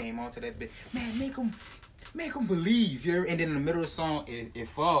how he came on to that bitch. Man, make 'em believe. And then in the middle of the song, it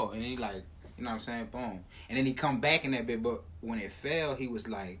fall. And he like, you know what I'm saying? Boom. And then he come back in that bit, but when it fell, he was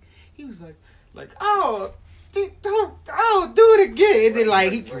like, oh, do it again. And then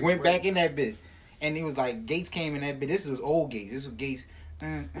like he went back in that bit. And he was like, Gates came in that bit. This was old Gates. This was Gates.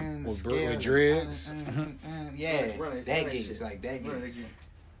 With dreads. Yeah, that Gates. Like that Gates.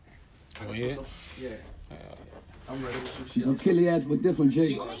 Oh, yeah? Yeah. I'm ready to shoot. You gonna kill your ass with this one,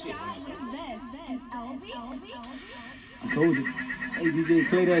 Jay. I told you. Hey, DJ,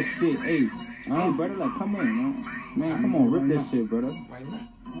 play that shit. Hey, brother, like, come on, man. Come on, rip that shit, brother. Right now.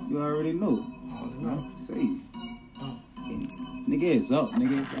 You already know. Say, nigga, it's up.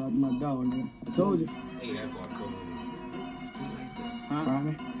 Nigga, it's up my dog, nigga. I told you. Hey, that boy cool. Huh?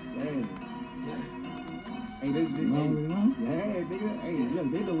 Promise? Yeah. Hey, this yeah, nigga. Hey, look,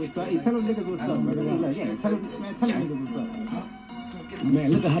 they know what's up. Hey, tell them niggas what's up, brother. Like, yeah, tell them niggas what's up.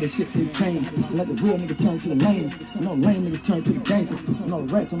 Man, look at how this shit can change. Let the real nigga turn to the lame. No lame niggas turn to the gangsters. No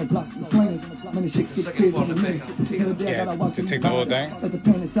rats on the blocks and slings. Many shit get crazy on the minute. Yeah, to take the whole thing. Let the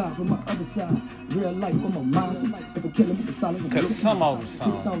pain inside from my other side. Real life from my mind. If a killer with the solid. Because some of them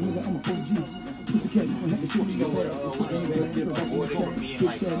sound. Nigga, I'm a OG.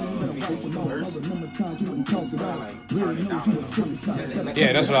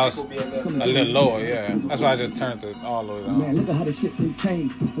 Yeah, that's what I was a little lower, yeah. That's why I just turned it all the way down. Man, look at how this shit can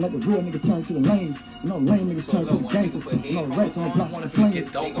change. Let the real niggas turn to the lane. No lame niggas turn to the gangsters. No rats on the blocks and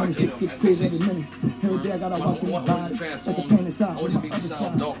slings. When shit get crazy every minute. Every day I gotta walk in the body. Let the pain inside from my other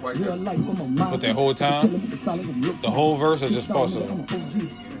side. Real life from my mind. But that whole time, the whole verse is just possible.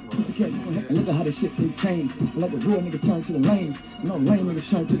 And look at how this shit can change. Let the real nigga turn to the lane. No lame niggas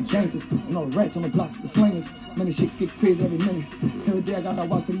turn to the gangsters. No rats on the blocks, the slingers. Many shit get crazy every minute. Every day I gotta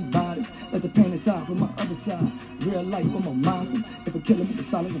walk through these bodies. Let the pain inside from my other side. Real life from my mind. If a killer with the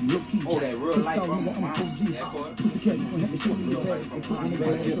solid, I'm low key. Oh, that real life from my mind.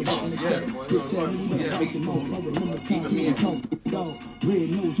 Red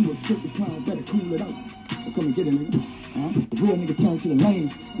knows you a triple clown, better cool it out. Come and get it, nigga. Real nigga turn to the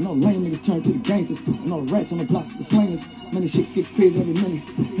lane. No lame niggas turn to the gangsters. No rats on the blocks, the slingers. Many shit get crazy every minute.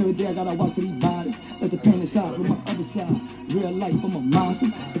 Every day I gotta walk through these bodies. Let the pain inside from my other side. Real life from my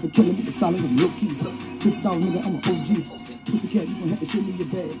mind. If a killer with the solid, I'm low key. Big dog nigga, I'm a OG. Pussycat, you gon' have to show me your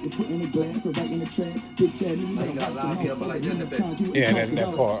bag. You put in a glass, put right in the trash. Big fat nigga, yeah, that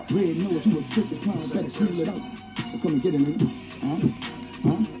part. Red knows you a triple clown, better cool it out. Come and get it, nigga.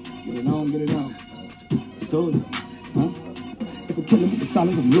 Get it on, get it on. told you. Huh? If I kill him with the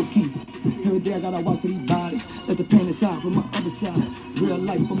silence, I'm low key. Every day I gotta walk for these bodies. Let the pain inside from my other side. Real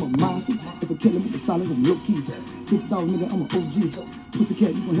life, I'm a monster. If I kill him with the silence, I'm low key. Big dog nigga, I'm an OG.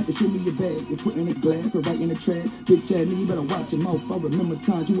 Pussycat, you gon' have to show me your bag. You put in a glass, put right in the trash. Bitch ass nigga, you better watch your mouth. I remember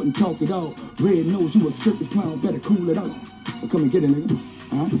times you wouldn't talk at all. Red nose, you a circus clown, better cool it out. So come and get it, nigga.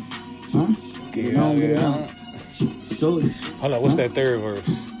 Huh? Get it on, get it on. Hold on, what's that third verse?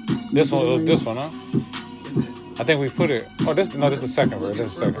 This one, huh? I think we put it. Oh, this is the second verse. This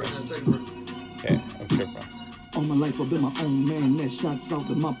is the second verse. Yeah, I'm tripping. All my life I've been my own man. That shots out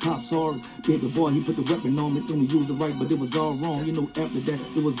to my pops hard. Baby boy, he put the weapon on me. Then he used it right, but it was all wrong. You know, after that,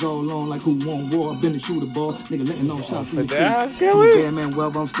 it was all on like who won war. I've been the shooter ball. Nigga letting off shots in the face. Yeah, man,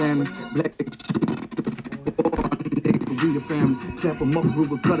 well, I'm standing. Black we the family, clap them up,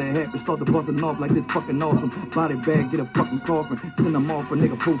 Ruger, cut a hat, and start the busting off like this fucking awesome. Body bag, get a fucking coffin, send them off a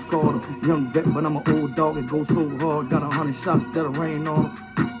nigga postcard. Young vet, but I'm an old dog, it goes so hard. Got 100 shots that'll rain on them.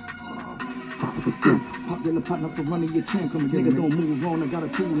 Popular partner for running your champ. Come niggas don't move on. I got a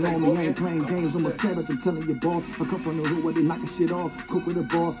tool on me. I ain't playing games. I'm a setup and telling you, boss. I come from the hood where they knocking shit off. Cook with a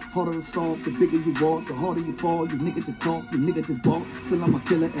bar, harder to solve. The bigger you walk, the harder you fall. You niggas just talk, you niggas just walk. Still I'm a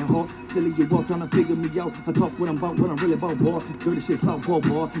killer at heart. Still you walk trying to figure me out. I talk what I'm about, what I'm really about, boy. Dirty shit, Southpaw,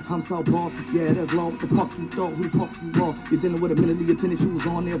 boy. I'm Southpaw. Yeah, that's law. What the fuck you thought? Who the fuck you are? You're dealing with a minute of your tennis shoes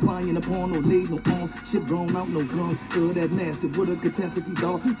on there. Flying the porn, no lead, no arms. Shit blown out, no guns. That's nasty. What a catastrophe,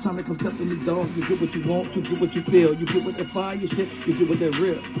 dog. Trying to come step in me, dog. You get what you want, you get what you feel. You get with that fire shit, you get with that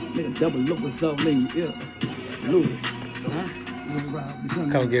real. Nigga, double look what's up, nigga. Yeah. Lose. Huh?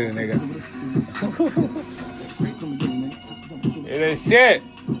 Come get it, nigga. It ain't shit.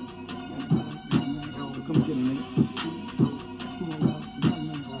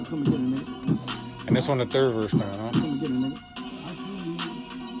 And this one the third verse now, huh?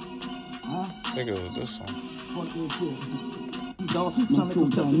 I think it was this one. Dog,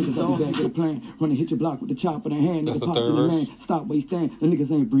 running hit your block with the chop in the hand. That's nigga, the pop third in the verse? man. Stop where you stand. The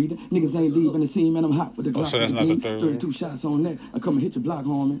niggas ain't breathing. Niggas ain't leaving the scene, man. I'm hot with the Glock. So that's not the third 32 shots on that. I come and hit your block,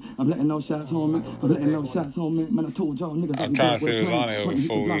 homie. I'm letting no shots, homie. I'm letting no shots, homie. Man, I told y'all niggas. I'm trying to see what's on there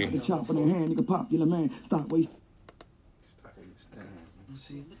before we. The chop in the hand, nigga, popular man. Stop where you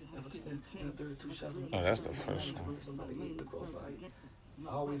Oh, that's the first one.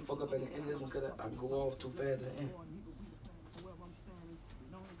 I always fuck up at the end of this one because I go off too fast at the end.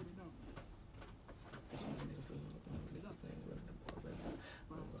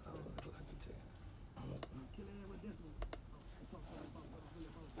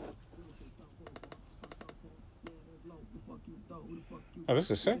 Oh, this is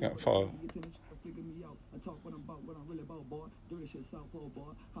the second part.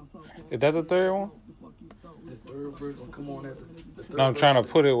 Is that the third one? The third verse will come on after. No, I'm trying to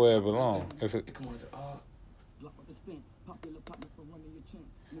put it where it belongs. If it. Come on after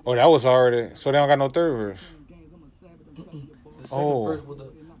Oh, that was already. So they don't got no third verse. The second verse was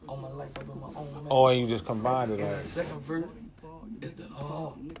the On My Life I've Been My Own Man. Oh, and you just combined it. And Like. the second verse is the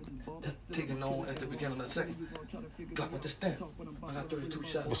that's taken on at the beginning of the second. Glock with the stamp. I got 32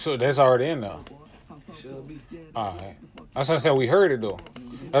 shots. So that's already in there. Should be. Alright. That's what I said. We heard it though.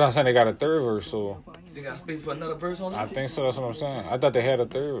 That's what I'm saying. They got a third verse, so. They got space for another verse on it? I think so. That's what I'm saying. I thought they had a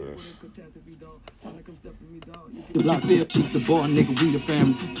third verse. The block there, keep the bar, nigga, we the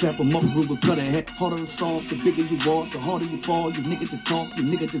family. Clap them up, Ruger, cut a hat. Harder to solve, the bigger you walk, the harder you fall. You niggas just talk, you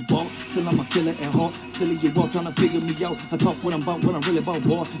niggas just walk. Still I'm a killer at heart. Still you walk, trying to figure me out. I talk what I'm about, what I'm really about,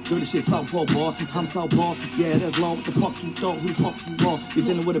 boy. Dirty shit, Southpaw, boy. I'm Southpaw. Yeah, that's law. What the fuck you thought? Who the fuck you are? You're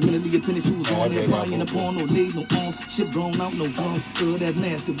dealing with a minute of your tennis shoes on there. Flying the porn, no lead, no arms. Shit blown out, no guns. That's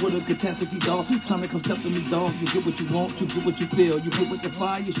nasty. What a catastrophe, dog. Trying to come step to me, dog. You get what you want, you get what you feel. You get with the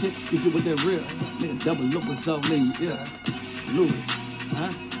fire shit, you get with that real. Nigga, double look what's up, nigga. Yeah. Lose. Huh?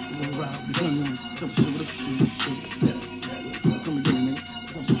 Come again, nigga.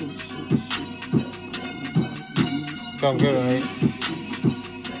 Come get it,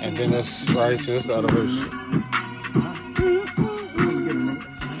 nigga. And then this right here, this the other verse.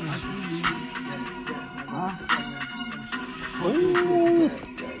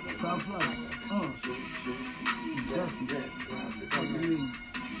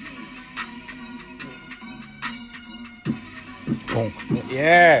 Boom.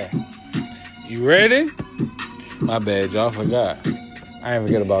 Yeah. You ready? My bad, y'all. Forgot. I ain't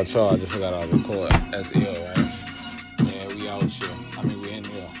forget about y'all. I just forgot I record. That's ill, right? Yeah, we out here. I mean, we in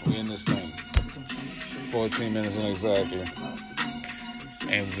here. We in this thing. 14 minutes in exactly.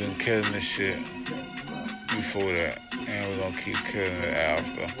 And we've been killing this shit before that. And we're gonna keep killing it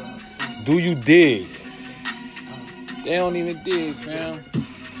after. Do you dig? They don't even dig, fam.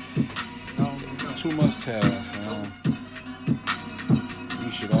 two must-haves, man.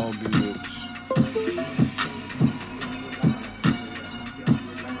 We should all be rich.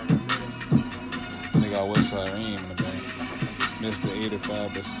 They got Westside Ream in the bank. Mr.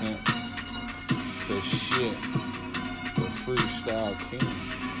 85%. The shit. The freestyle king.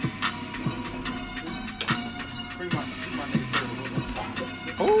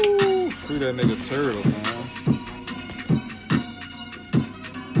 Oh, free that nigga Turtle, man.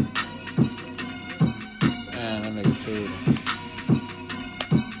 Man, that nigga Turtle.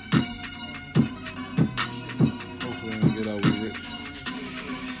 Hopefully we get out with rich.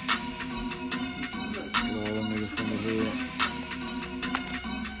 Get all them niggas from the hood.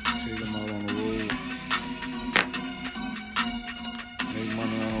 Take them out on the road. Make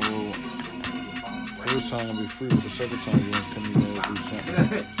money on the road. First time gonna be free, but the second time you want to come in there and do something.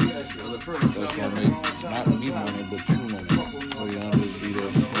 That's gonna make not me money, but you money. So you don't just be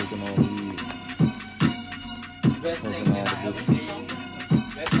there smoking all the weed. Best thing that I ever did.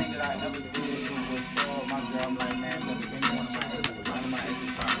 Best thing that I ever did was tell my girl, I'm like, man, look, if anyone of my exes, one of my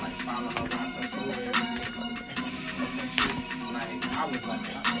exes trying to like follow her around some store every day or some shit, like, I was like,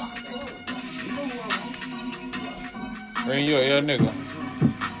 man, fuck that. Bring your air nigga.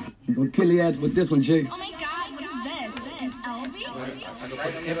 I'm gonna kill your ass with this one, Jay. Oh my god, what is this? This is Elvie?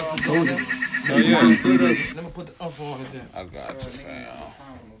 Oh yeah. Let me put the up on it then. I got you, fam.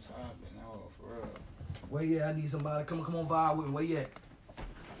 Where you at? I need somebody. Come on, vibe with me. Where you at?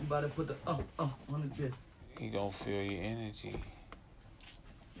 You about to put the on the bit. He gonna feel your energy.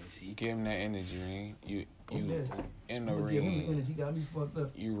 Give him that energy, Reem. You in the Give him the ring. energy. Got me fucked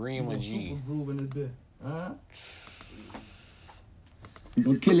up. You Reem a G. Super groove in this bit. Huh? I'm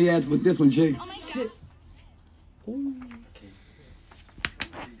gonna kill your ass with this one, Jay. Oh my god.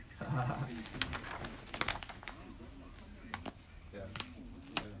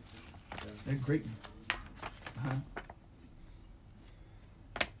 That's great.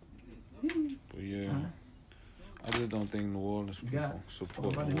 But yeah, I just don't think New Orleans What people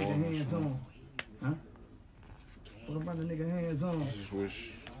support about the New nigga Orleans. hands on? Huh? What about the nigga hands on? I just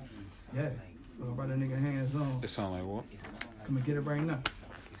wish Yeah. What about the nigga hands on? it sound like what? Come and get it right now.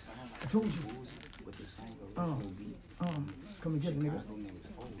 I told you. Come and get it, nigga.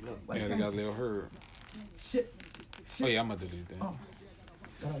 Yeah, they got Lil Herb. Shit. Oh yeah, I'ma delete that. Got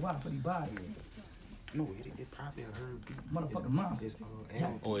a wife for the body. No, it probably heard beat. Motherfucking mom.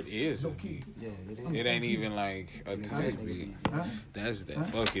 Oh, it is a beat. Yeah, it is. It ain't even like a tight beat. Huh? That's that.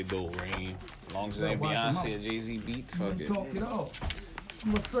 Fuck it though, Reem. As long as it ain't Beyonce or Jay-Z beats, fuck You it. talk it off.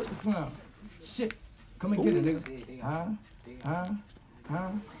 You a certain clown. Shit. Come and get it, nigga. Huh?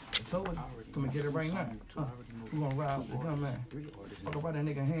 I told you. Come and get it right now. We gonna ride with the gun, man. Talk about that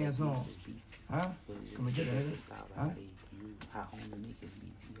nigga hands on. Huh? Come and get it, nigga. Huh?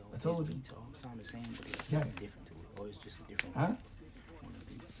 I told you. Yeah. Huh?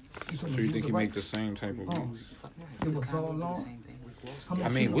 So you think he make the same type of beats? It was all long. I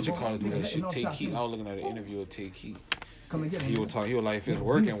mean, what you call it? Do that shit? Take Heat. I was looking at an interview of Take Heat. Come and get it. He would talk. He was like, if it's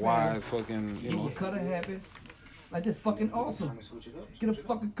working, why fucking you You know? would cut a habit. Like this fucking awesome. Get a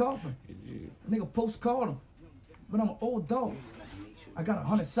fucking coffin. Nigga postcard him. But I'm an old dog. I got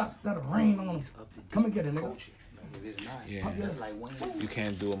 100 shots that'll rain on him. Come and get it, nigga. Yeah, you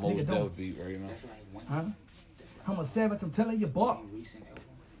can't do a most Def beat right now. Huh? I'm a savage, I'm telling you, boy.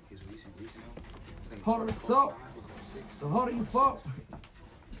 Harder the salt, the harder you fall.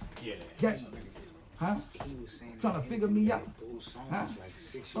 Yeah. Huh? Trying to figure me out. Huh?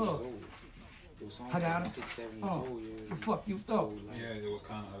 I got it. The fuck you thought? Yeah, it was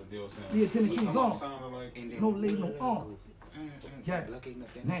kind of a deal saying. The attention was on. Sounded like No lead, no on. Yeah.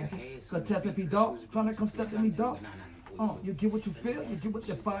 Nasty. Cause test if he dog. Trying to come step to me, dog. You get what you feel. You get what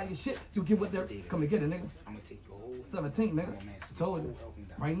they fire your shit. You get what they're. Come and get it, nigga. 17, nigga. I told you.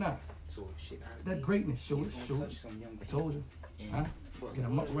 Right now. That greatness. Show it. Show it. I told you. Huh? Get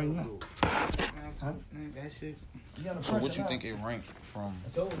him up right now. Huh? That shit. So what you think it ranked from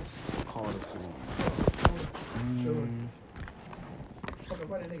Carter to? Fucking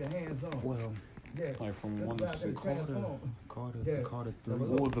right that nigga hands on. Well, Yeah. Like from 1 to 6. Carter Yeah. 3.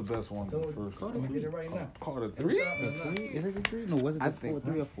 What was the best one? The first. Come and get it right now. Carter 3? Is it the 3? No, was it the 4,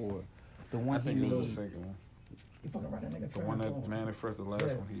 3 or 4? The I one he think it was made. the second one. You fucking right that nigga. The one that Manifest, the last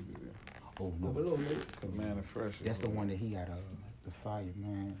Yeah. one he did. Oh no, Below, nigga. Cause Manifest. that's the one that he got. The fire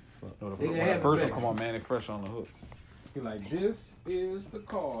man. Fuck. No, the They first, had the first it one come on Manifest on the hook. He like, this is the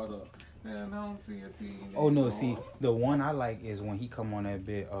Carter. And on TNT. Oh no, see the one I like is when he come on that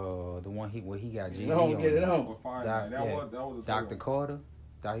bit. The one where he got Jay-Z No, get it on. on. Fire Doc, Night. That yeah. was the Dr. one. Carter.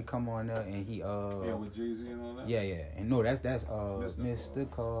 That he come on there and he Yeah, with Jay-Z and all that. Yeah, and no, that's Mr.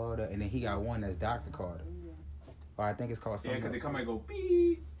 Carter, and then he got one that's Dr. Carter. Or I think it's called something. Yeah, because they come and go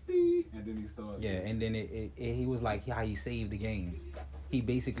beep, beep, and then he starts. Yeah, and then he was like how he saved the game. He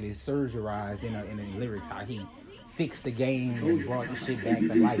basically surgerized in the lyrics how he fixed the game and brought the shit back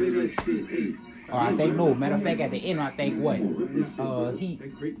to life. Or I think no, matter of fact, at the end I think what he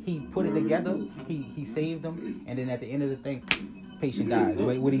put it together. He saved them, and then at the end of the thing, patient dies.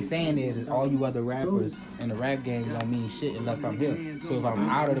 But what he's saying is all you other rappers in the rap game don't mean shit unless I'm here. So if I'm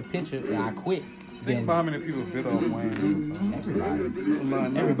out of the picture and I quit. Think about how many people bit on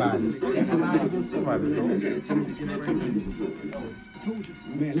Wayne. Everybody.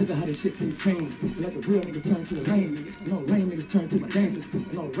 Man, look at how this shit can change. Like a real nigga turn to a lame nigga. And all lame niggas turn to my gangsters.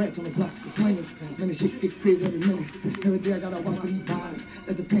 And all rats on the block to slangers. Man, this shit gets crazy every minute. Every day I gotta watch what he buys.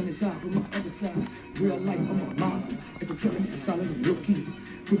 That's the pain inside from my other side. Real life, I'm a monster. If a killer nigga solid, I'm real key.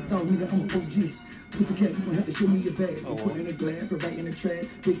 Big dog nigga, I'm a OG. Put the cat, you gon' have to show me your bag. Put in a glass, put right in the trash.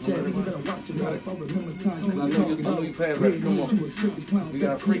 Big Chad, you better watch your life. I remember times when you talking about. I know you passed right. Come on. We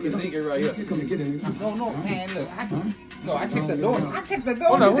got a freaking Zeke right here. Come and get it. No, man, look. I checked the door. I checked the door.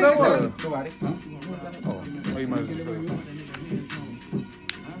 Hold on, who that was? Nobody. Oh, you might as well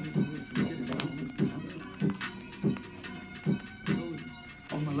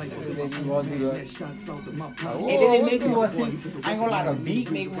say something. And then it make me want to see, I ain't gonna lie, the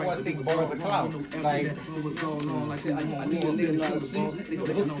beat make me want to sing Bars of Clout. Like, I need a nigga not to see the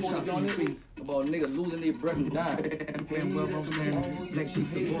hook supposed to be on it about niggas losing their breath and dying.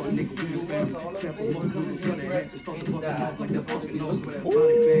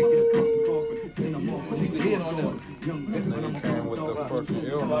 What you can hit on them? Came with the fucking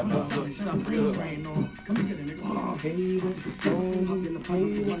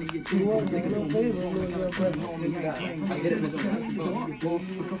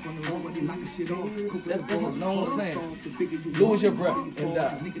That's a known saying. Lose your breath and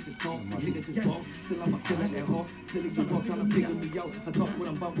die.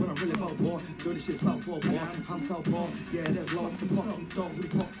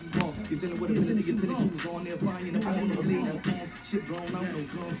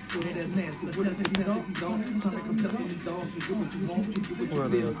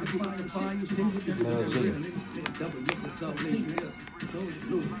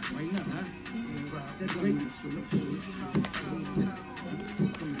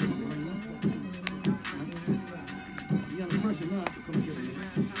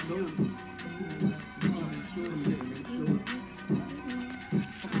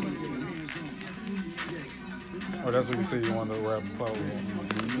 Oh, that's what you say you want to rap about.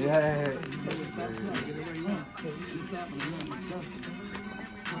 yeah.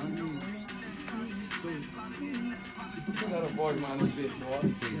 You got a voice man this bitch, boy.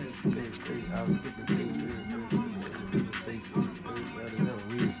 I was skipping state.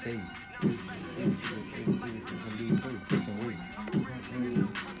 Real state.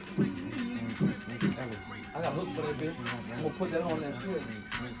 I got hooked for that bitch. I'm gonna put that on that shit.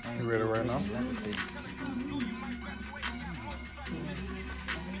 You ready right now?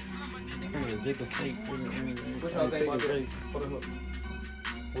 What y'all think about that for the hook?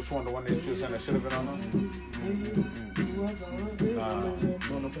 Which one? The one that you saying that should have been on there? Nah, You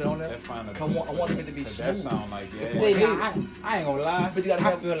wanna put it on there? that's fine. I want it to be That smooth. sound like, yeah. See, now, I ain't gonna lie. But you gotta I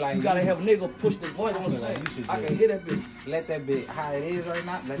have, feel like you gotta have a nigga push the voice on the feel like same. you should I just- can hear that bitch. let that bit how it is right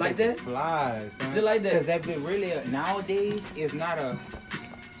now. Let Like that? that? Fly, son. Just like that. Cause that bit really nowadays is not a.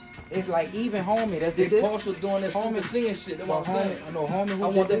 It's like even homie that They did this. partial doing that stupid singing shit. That's what I'm saying. No homie. Who I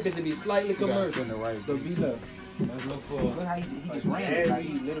want did that bitch to be slightly You gotta commercial. send it right. The beat up. Let's look for. Look how he just ran it. Like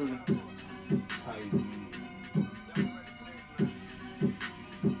he literally.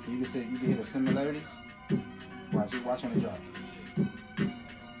 You can hear the similarities. Watch on the drop.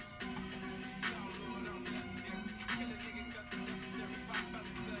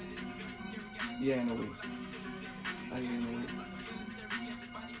 Yeah, ain't no way. I ain't no way.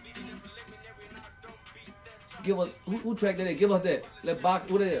 Give us who tracked that? Give us that. Let box.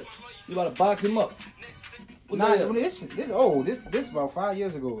 What is it? You about to box him up? What Nah, that is? this about 5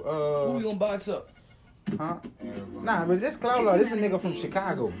 years ago. Who we gonna box up? Huh? Nah, but this Cloud Law, this is a nigga from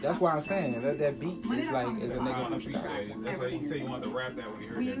Chicago. That's why I'm saying that beat is like is a nigga from Chicago. That's why he said he wanted to rap that when he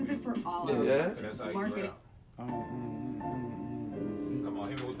heard We that use beat. it for all Yeah. of Yeah. it. That's how you Market it. rap. Come on,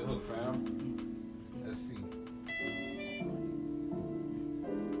 hit me with the hook, fam. Let's see.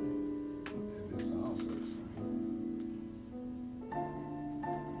 This sounds sexy.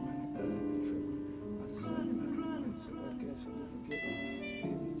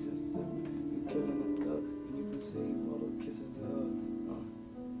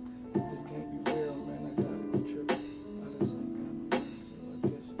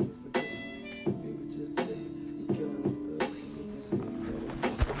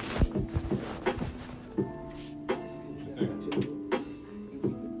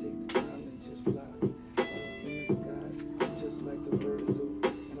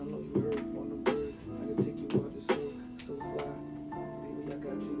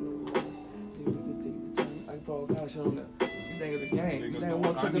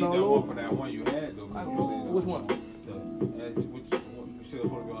 want to I check need it all that one over. for that one you had though. Which one? You said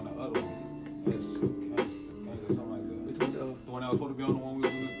supposed to be on the other one. That's or something like that. Between The one that was supposed to be on the one we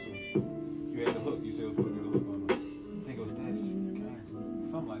was listening to. You had the hook. You said it was supposed to be the hook on the. I think it was Dash.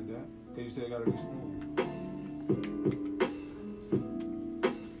 Something like that. Cause you said it gotta be smooth.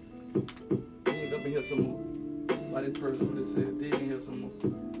 He ain't up in here some more. By this person who just said, dig in here some more.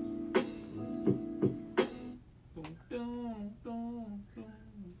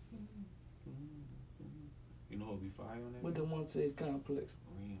 You know who'll be fire on that? What the one said complex?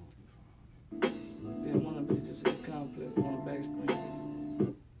 Green will be fire. Then one of them just said complex on the back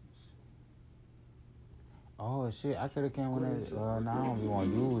screen. Oh shit! I could have came when it. Now I don't even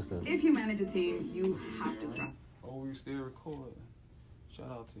want to use the. If you manage a team, you have to try. Oh, we still recording. Shout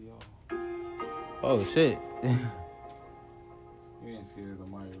out to y'all. Oh shit! You ain't scared of the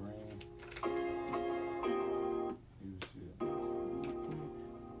mighty rain. You shit.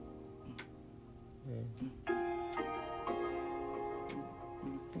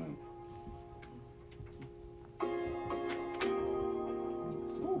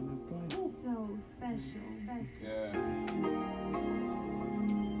 So special. Yeah.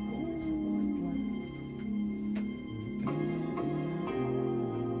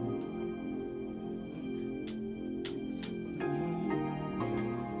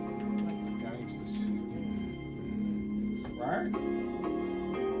 Right?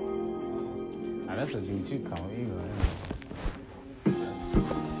 Now that's a beat you come with.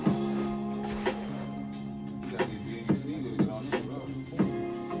 You gotta get BNC to get on this road.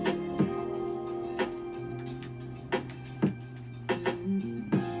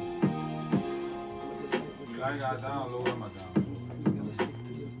 I got download on my download.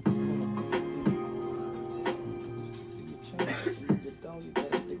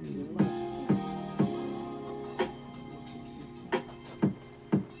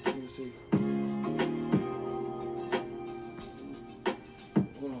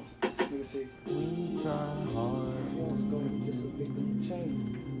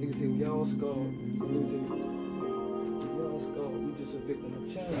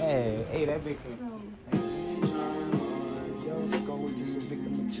 Hey, that big thing. Y'all scared, just a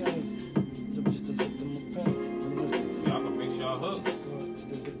victim of change. Just a victim of pain. Y'all can fix y'all hooks.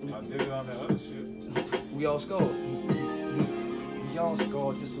 I did it on that other shit. We all scared. Y'all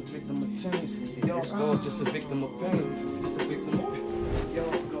scared, just a victim of change. Y'all scared, just a victim of pain. Just a victim of pain.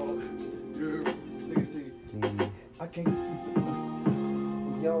 Y'all scared. Nigga see, I can't.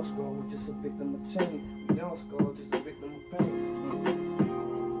 Y'all scared, just a victim of change. Y'all scared, just a victim of pain.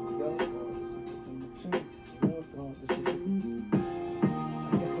 Y'all scared, just a victim of change. Y'all scared, just a victim of pain.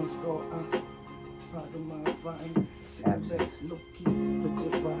 I guess I'm scared. I'm proud of my vine. Absence. Low key, but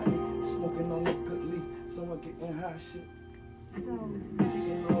just riding. Smoking on a good leaf. Someone getting high shit.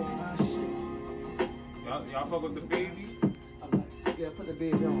 Taking off high shit. Y'all fuck with the baby? I'm like, yeah, put the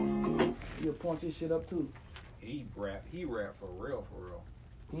baby on. You'll punch your shit up too. He rap for real, for real.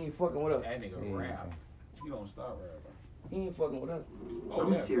 He ain't fucking with us. That nigga rap. He don't stop rapping. He ain't fucking with us. Oh,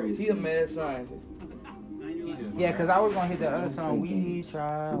 yeah. Serious. He a mad scientist. Yeah, cause I was gonna hit the other song. We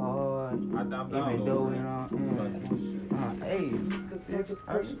try hard. I'm Even down though you know. Hey.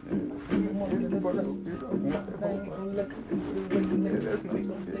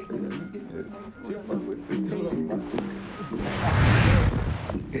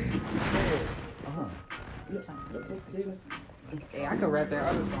 Hey, I could rap that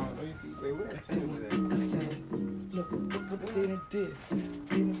other song. Let me see. Wait, where?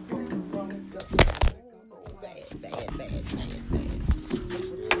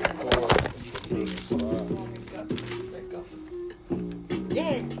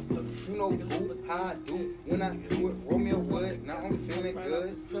 Yeah, you know who, how I do. When I do it, roll me a wood. Now I'm feeling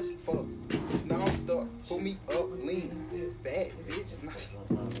good. Fuck. Now I'm stuck. Pull me up, lean. Bad bitch.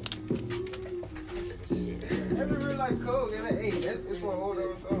 Every real life code, yeah, like, hey, that's it for a whole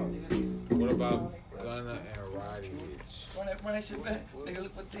other song. What about Gunna and Roddy Rich? Run that shit back. Nigga,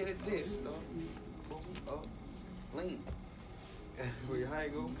 look what they did. Pull me up, lean. Wait, how you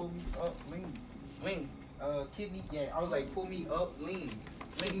go? Pull me up, lean. Lean. Kidney, yeah, I was like, pull me up, lean.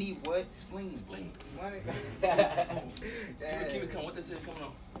 Lean me what? Spleen. Spleen. Keep it coming. What this is coming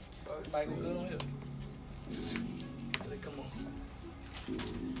on? Might go good on here. Let it come on.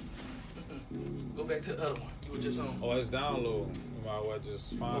 Go back to the other one. You were just on. Oh, it's down low. You might well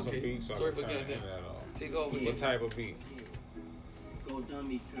just find some beats so I can turn that off. Take over. What type of beat? Go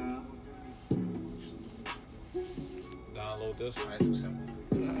dummy, Kyle. Download this one. That's too simple.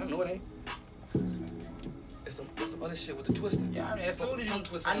 I know it ain't. Too simple. It's a Oh, this shit with the twister. Yeah, I mean, as soon as tongue you,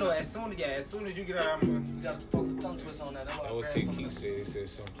 twister I on know, that. as soon as you get out, I'm You gotta fuck with the tongue twist on that. That's why That I what grabbed some T. of said. He said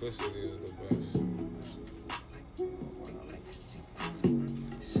simplicity is the best.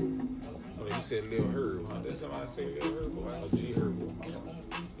 Oh, he said Lil Herb. Huh? Did somebody say Lil Herb or G Herbo?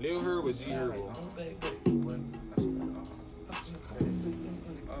 Lil Herb or G Herbo?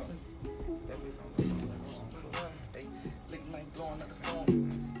 Blowing up the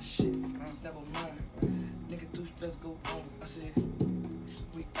phone. Shit, never mind. Nigga, let's go on. I said,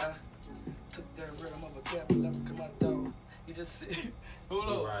 I took that rhythm of a Cadillac with my dog. He just said, hold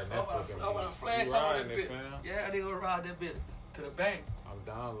You on. riding that fucking I'm gonna bitch. flash You out riding that it, bit. fam? Yeah, they gonna ride that bit to the bank. I'm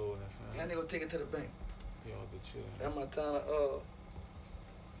downloading it, fam. Yeah, they gonna take it to the bank. Y'all the chill. That's my time to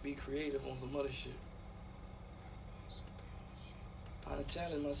be creative on some other shit. I done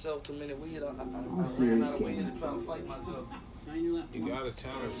challenged myself too many weed. I ran out of weed to try to fight myself. You gotta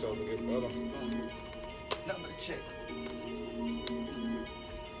challenge yourself to get better. Nothing but a check.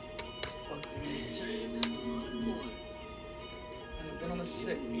 Fuck and I've been on a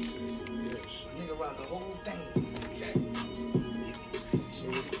set. Nigga rock the whole thing.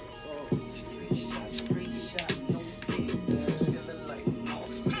 Straight shot, no fear. Feeling like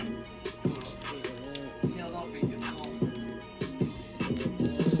Mossman. Yell off in your coffin.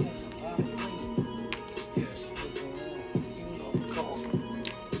 Smoking a lot of green. Yeah, you know the coffin.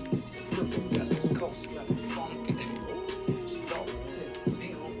 Triple got the cost, got the funky. Dog tip,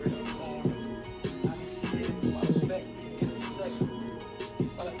 they don't really corner. I can slip my back to get a second.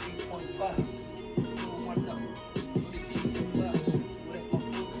 But I 3.5. Do one up. They keep the fly. Whatever my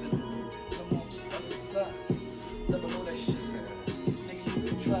books in. Come on the other side. Never know that shit. Nigga, you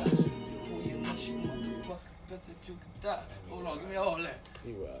can try. Who you miss, you motherfucker. Best that you can die. Hold on, give me all that.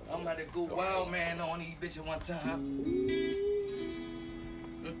 I'm about to go wild man on these bitches one time.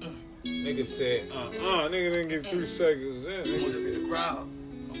 Nigga said, nigga didn't get 3 seconds in. I'm Nigga gonna hit said, the crowd.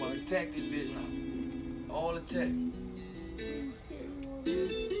 I'm gonna attack this bitch now. All attack.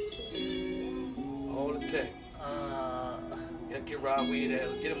 All attack. Yeah, get Rob Weed ass.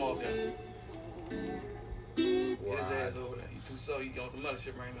 Get him off there. Get his ass over there. You too so you on some other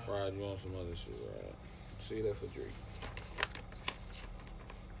shit right now. Rod, you on some other shit, right? See that for Drake.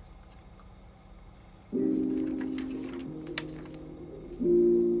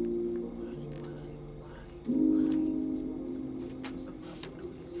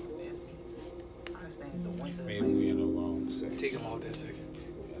 Maybe we in the wrong section. Take him off that second.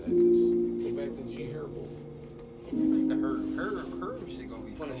 Yeah, that just go back to G Herbo. the herb shit gonna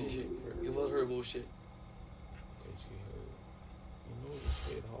be Punish cool. shit. Give us her bullshit. You know this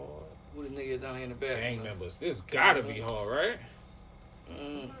shit hard. Who the nigga down here in the back? Gang members. This gotta be hard, right?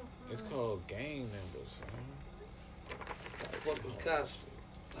 Mm. It's called gang members, man. Fuck with cops.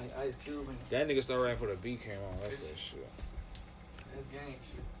 Like Ice Cube and That nigga started rapping for the beat came on. That's that shit. that's gang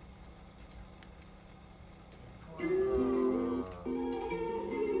shit.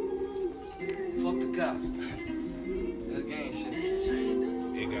 Fuck the cops. That's gang shit.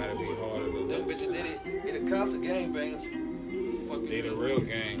 It gotta be harder than Them this. bitches, they the cops, the gangbangers. Fuck They the real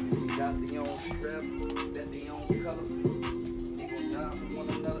gang. Got their own strap, that their own color. They gon' die for one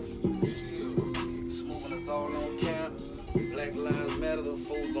another. Smoking us all on camera. Black Lives Matter, the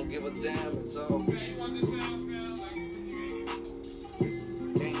fools don't give a damn. It's all gang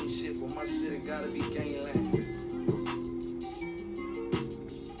shit, but my city gotta be gangland.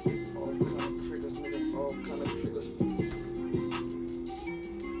 All kind of triggers, nigga, all kind of triggers.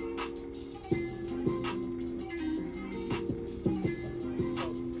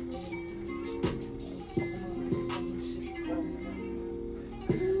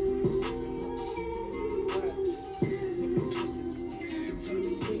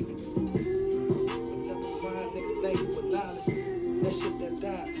 That shit that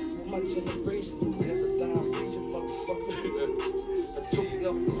died with my generation. Never die, preaching motherfucker. I choke you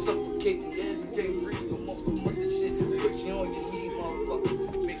up and suffocating. Yes, you can't breathe no more from other shit. Put you on your knees, motherfucker.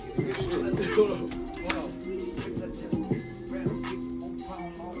 Make it. Hold on. Hold on. Bitch, I just ran a big 4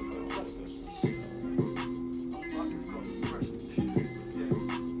 pound off for the rest of this shit. I'm fucking from the pressure.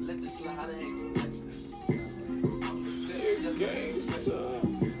 Yeah. Let this slide in.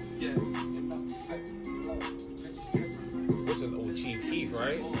 This is old Chief Keef,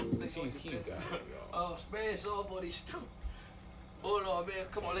 right? Chief Keef guy. Oh, smash off for these stupid. Hold on, man.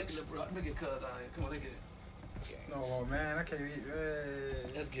 Come on, let's get the bro. Let me get cuz out here. Come on, let's get it. No, man, I can't eat.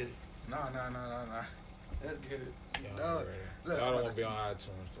 Let's get it. Nah. Let's get it. Dog, look, Y'all don't I'm want to be about on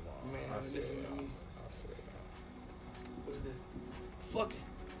iTunes tomorrow. Man, I feel listen to y'all. me. I feel y'all. What's this? Fuck it.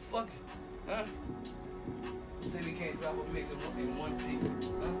 Huh? Say we can't drop a mix in one take.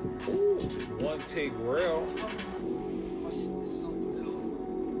 Huh? One take real.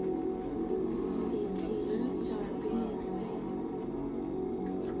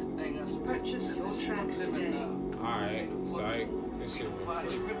 living now. Alright, psych. This shit was Body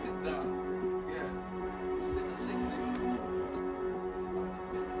free. ripped it down. Yeah. Still a sick nigga.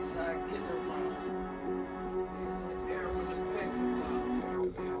 Side getting around. Air with the back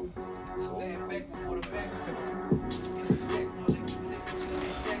down. Stand back before the back.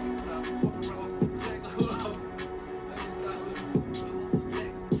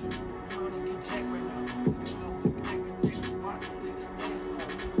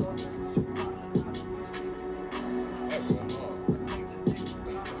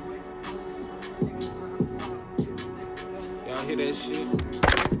 Y'all hear that shit?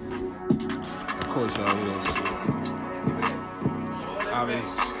 Of course y'all hear that shit.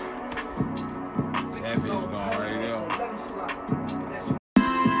 Obviously, that bitch gone right there.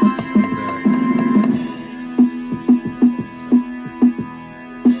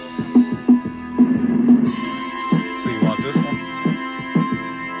 So you want this one?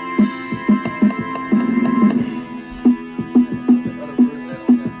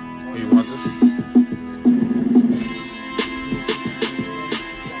 Or you want this?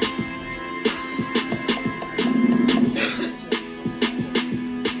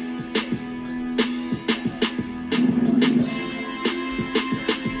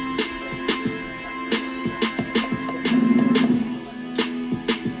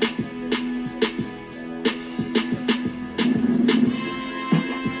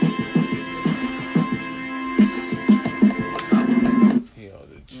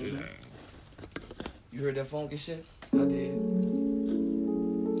 You heard that funky shit? I did.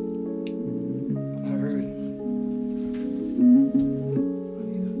 I heard it. I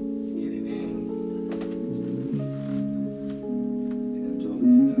need to get it in. I'm talking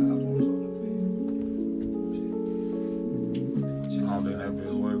to the iPhone's on I don't think that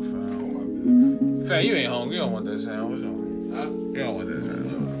bitch work, fam. Fam, you ain't hungry. You don't want that sandwich. You don't want that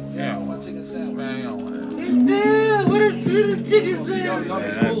sandwich. Yeah, I want chicken sandwich. Man, you don't want that. What is chicken sandwich? Y'all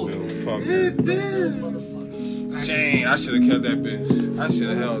exposed. Fuck that. Shane, I should have kept that bitch. I should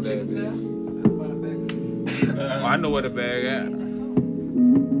have held that bitch. I know where the bag at.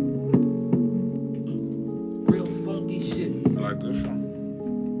 Real funky shit. I like this one.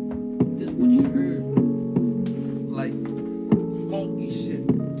 This what you heard. Like funky shit.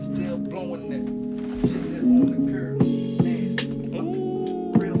 Still blowing that shit that on the curb. Nasty.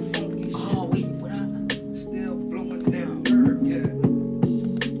 Real funky shit. Oh wait, what I still blowing down curb, yeah.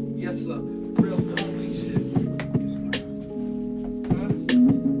 Yes sir. Real funky shit. Huh?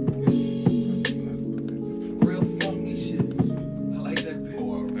 Real funky shit. I like that bit.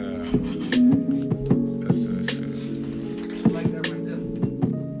 Yeah. That's good shit. I like that right there.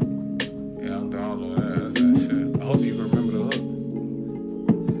 Yeah, I'm down with that. That's that shit. I hope you can remember the hook.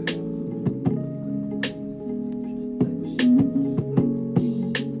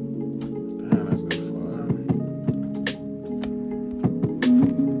 Damn, that's good fun.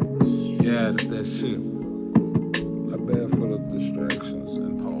 Yeah, that's that shit. A bed full of distractions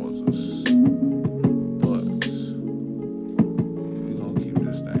and pauses. But we gonna keep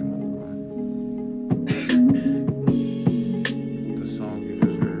this thing moving. The song you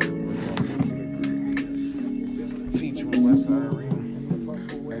just heard was featuring Westside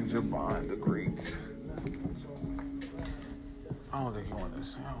Arena and Javon the Great. I don't think you want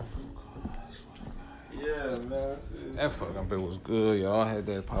this. Yeah, man. That fucking bit was good, y'all. Had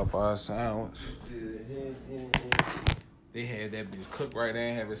that Popeye sandwich. They had that bitch cooked right there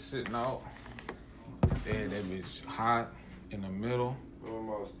and have it sitting out. They had that bitch hot in the middle. My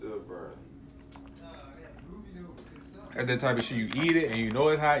mouth still burning. That's that type of shit you eat it and you know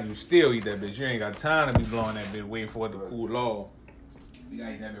it's hot, you still eat that bitch. You ain't got time to be blowing that bitch, waiting for it to cool off. You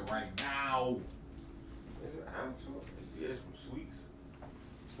gotta eat that bitch right now. Is it actual? Is he some sweets?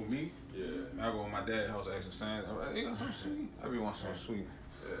 For me? Yeah. I go to my dad's house asking Santa, I'm like, you got some sweet? I be want some sweet.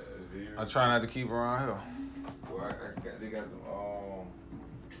 Yeah, is he? I try not to keep around here. Well, they got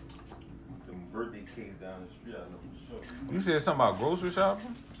them birthday cakes down the street. I know for sure. You said something about grocery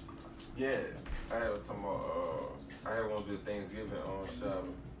shopping? Yeah, I had talking about. I had one of the Thanksgiving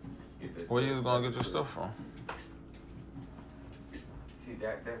shopping. Where you was gonna get your stuff from? See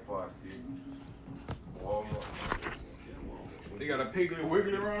that part, see Walmart. They got a Piggly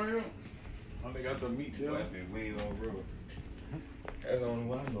Wiggly around here? Oh, they got the meat deal? Like the Wheels on River. That's the only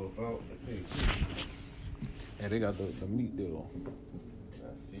one I know about. The pig. Yeah, they got the meat deal. I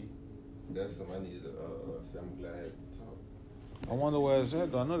see. That's something I needed to say. I'm glad I had to talk. I wonder where it's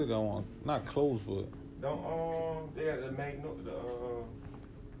at though. I know they got one, not close, but Don't they got the Magnolia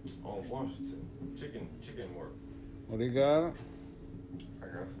on Washington chicken work. what they got it? I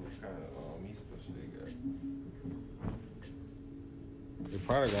got some kind of meat special they got. They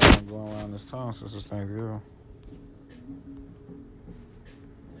probably got one going around this town since it's Thanksgiving.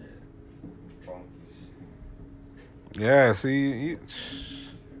 Yeah, see,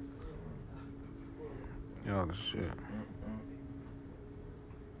 yo, the shit.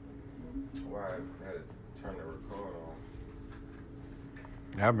 Why I had to turn the record on?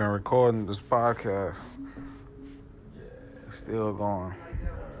 Yeah, I've been recording this podcast. It's still going.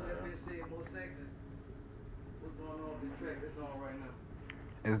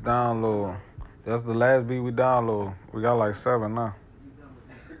 It's download. That's the last beat we download. We got like 7 now.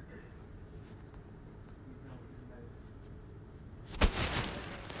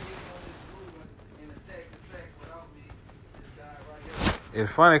 It's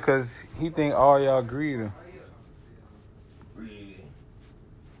funny because he think all y'all greedy.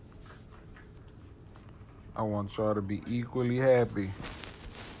 I want y'all to be equally happy.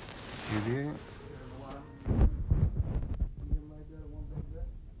 You did?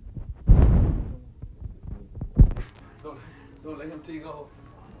 Don't let him take off.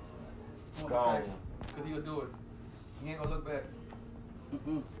 Gone. Because he'll do it. He ain't gonna look back. You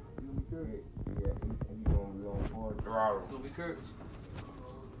gonna be courteous. Yeah, he gonna be on full throttle. Gonna be courteous.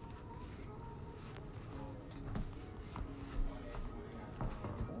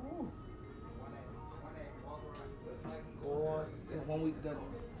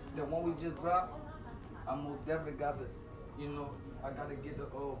 The one we just dropped, I most definitely got to, I gotta get the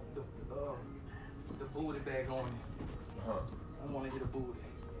booty bag on it. I want to hit a booty.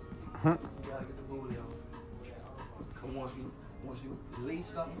 You gotta get the booty on. And once you lace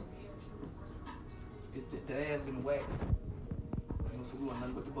something, the ass been whacked. So we want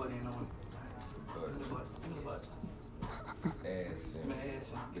nothing but the butt end on it. Give me the butt. Give me the butt. Ass in. My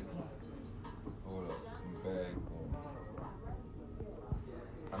ass in. Get the Hold up. Bag on.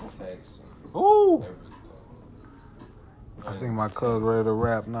 I'm texting. Ooh! Everything. I think my cuz ready to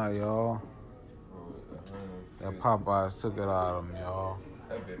rap now, y'all. That Popeyes took it out of him, y'all.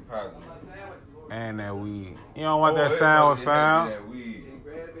 That been positive. And that weed. You don't want that sandwich, fam? That weed.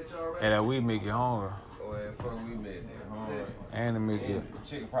 And that weed make you hungry. Oh, yeah, fuck, we made it hungry. And it make it.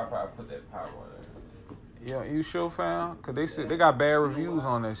 Chicken Popeye, put that pop on it. Yeah, you sure, fam? Cause they got bad reviews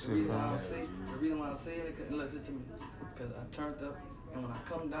on that shit, fam. The reason why I say it, listen to me, because I turned up, and when I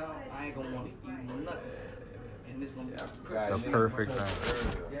come down, I ain't gonna want to eat nothing. And this gonna be The perfect thing.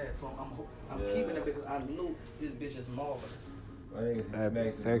 Yeah, so I'm keeping it because I know this bitch is marvelous. That bitch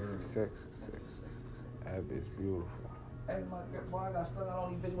sexy. That bitch beautiful. Hey, my boy, I got stuck out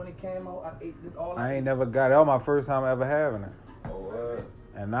on these bitches when it came out. I ate this all. I ain't never got it. That was my first time ever having it. Oh,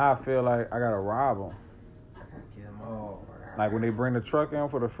 and now I feel like I gotta rob them. Get them all. Like when they bring the truck in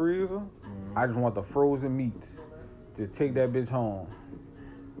for the freezer, I just want the frozen meats. Just take that bitch home.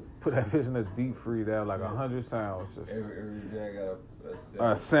 Put that bitch in the deep freeze. They have like 100 sandwiches. Every day I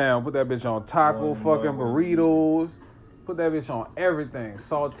got a sandwich. Put that bitch on taco, fucking burritos. Put that bitch on everything.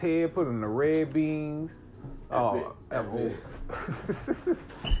 Sauteed. Put in the red beans. They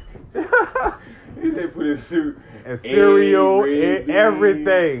put in soup. And cereal and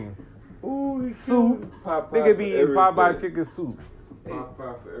everything. Ooh, soup. Nigga be eating Popeye chicken soup.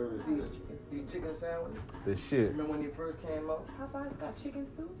 Popeye for everything. These chicken sandwiches. The shit. Remember when they first came out? Popeye's got chicken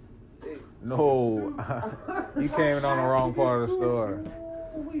soup? No. You came in on the wrong part of the story.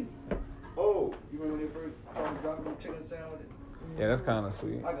 Oh. You remember when they first started dropping them chicken sandwiches? Yeah, that's kind of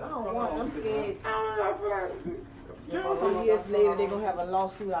sweet. I don't want them scared. I feel like 2 years later, they're going to have a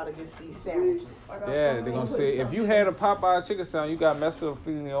lawsuit out against these sandwiches. Yeah, they're going to say, if you had a Popeye chicken sandwich, you got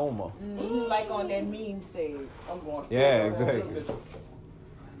mesothelioma. Like on that meme said. I'm going Yeah, exactly.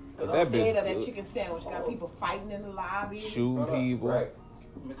 Because I'm scared of that chicken sandwich. Got people fighting in the lobby. Shooting people. Right.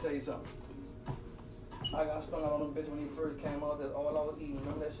 Let me tell you something. I got stung out on them bitch when he first came out. That's all I was eating.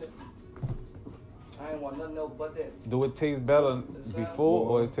 Remember that shit? I ain't want nothing else but that. Do it taste better before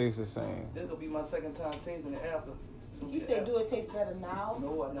or it tastes the same? This will be my second time tasting it after. You said do it taste better now?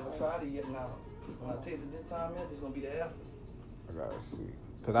 No, I never tried it yet now. When I taste it this time, this is going to be the after. I gotta see.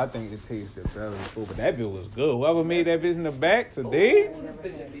 Because I think it tasted better before. But that bitch was good. Whoever made that bitch in the back today,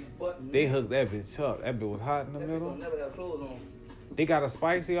 they hooked that bitch up. That bitch was hot in the middle. Never have clothes on. They got a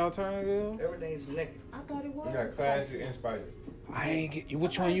spicy alternative? Everything's naked. I thought it was. You got classic and spicy. I ain't get.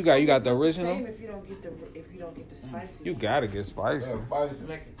 Which one you got? You got the original? Same if you don't get the spicy. You gotta get spicy.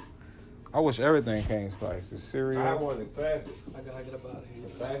 I wish everything came spicy. Cereal. I want the classic. I gotta get up out of here. The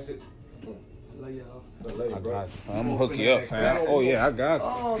classic. Love y'all. I got you. I'm gonna hook you up, fam. Oh yeah, I got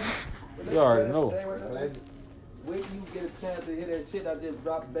you. You already know. Wait till you get a chance to hear that shit I just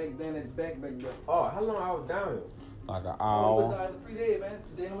dropped back then at back there. Oh, how long I was down here? Like an Oh, hour. it's 3 days, man.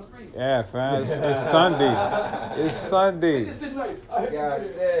 Damn was 3. Yeah, fam. It's Sunday. It's Sunday. 56 nights. I God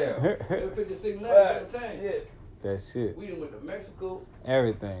heard damn. 56 nights. Fuck, That time. shit. That shit. We done went to Mexico.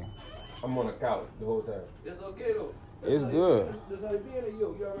 Everything. I'm on the couch the whole time. It's okay though. It's good. That's how you be in it,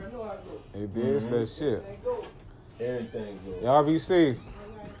 yo. You already know how it goes. It is that shit. Everything go. Everything good. Y'all be safe.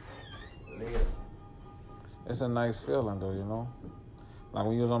 Nigga. It's a nice feeling though, you know? Like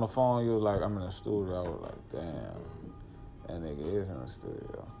when you was on the phone, you was like, I'm in the studio. I was like, damn, that nigga is in the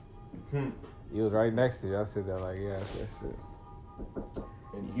studio. You was right next to you. I said that like, yeah, that's it.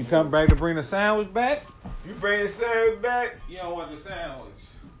 You come back to bring the sandwich back? You bring the sandwich back? You don't want the sandwich.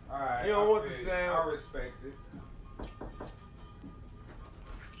 All right. You don't want the sandwich. I respect it.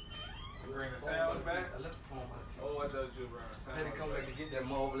 You bring the sandwich back? I left the phone by the Oh, I thought you bring the I had to sandwich come back to get that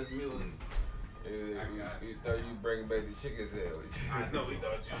marvelous music. You thought you bring back the chicken sandwich. I know he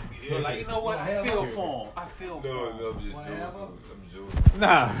thought you were like, you know what? I feel for him. I feel for him. No, I'm just joking. I'm joking.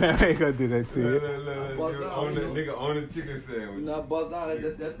 Nah, man, I ain't gonna do that to you. Look, on the nigga on the chicken sandwich. Nah, buzz down.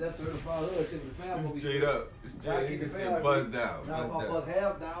 That's certified hood shit. The family. Straight up. Straight. He said buzz down. Now if I buzz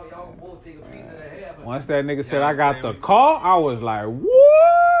half down, y'all can both take a piece of that half. Once that nigga said I got the call, I was like, What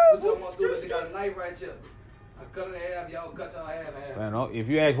what? y'all want to do? They got a knife right here. I cut it in half. Y'all cut y'all half and half. Man, if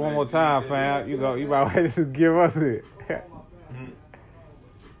you ask one more time, fam, you about to just give us it. Man,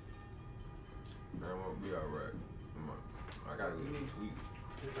 we'll be alright. I gotta get these tweets.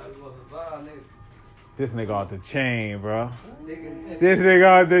 This nigga off the chain, bro. This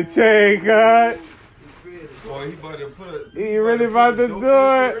nigga off the chain, God. Boy, he about to put a... He really about to do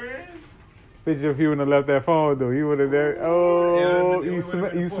it. Picture if he wouldn't have left that phone, though. He would have there. Oh, you smell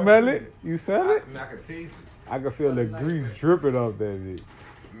it? You smell it? I can taste it. I can feel the grease dripping off that bitch.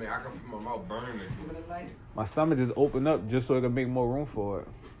 Man, I can feel my mouth burning. My stomach just opened up just so it can make more room for it.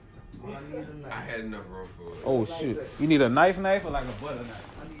 I had enough room for it. Oh, shit. You need a knife or like a butter knife?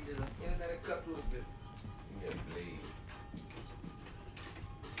 I need to cut through a bit. Yeah, blade.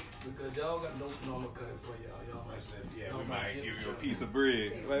 Because y'all got no I'm gonna cut it for y'all. Y'all might Yeah, we might give you a piece of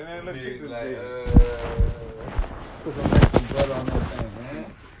bread. Like, man, let's take this like, put some extra butter on that thing, man.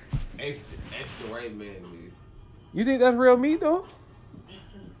 Extra white man, dude. You think that's real meat, though?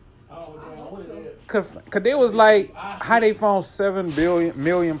 Cause they was like, how they found 7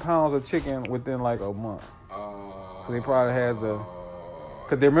 million pounds of chicken within like a month. So they probably had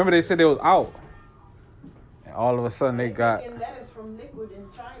cause they remember they said they was out, and all of a sudden they got. That is from liquid in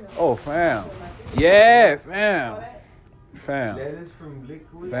China. Oh, fam. Yeah, fam. Fam. That is from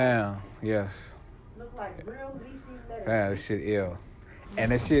liquid. Fam. Yes. Look like real leafy lettuce. Fam, that shit ill.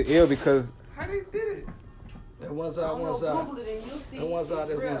 And that shit ill because. How they did it? That one side, one side. Google it and you'll see That one side, it's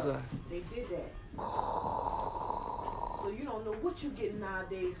that's one real. side. They did that. So you don't know what you get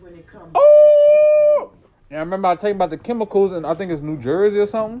nowadays when it comes. Oh! Yeah, I remember I told you about the chemicals, and I think it's New Jersey or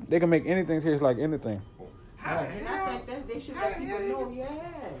something. They can make anything taste like anything. And I think that they should let people know. Yeah,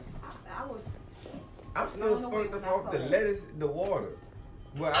 I was. I'm still fucked up off the lettuce, the water.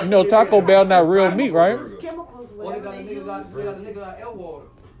 Well, You know Taco Bell not real meat, right? Chemicals, Or they got a whatever nigga got they a nigga got air water.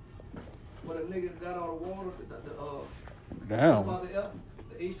 But a nigga got all the water, Damn. about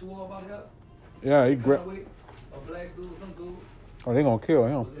the H2O about the Yeah, he A grabbed. black dude, some dude Oh, they gonna kill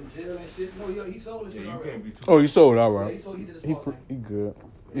him. was in jail and shit. No, he sold the shit you already. can't be too. Oh, you sold it, all Yeah, right. he sold, he did the He small thing. he good.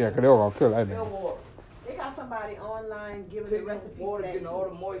 Yeah, cause they were gonna kill that Air nigga. water. They got somebody online giving Taking the recipe water, for that getting all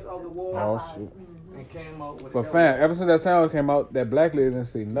the moist out of the water. Oh shit. And came out with But it. fam, ever since that sound came out, that black lady didn't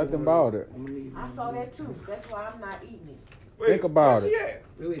see nothing about it. I saw that too. That's why I'm not eating it. Think about where's it.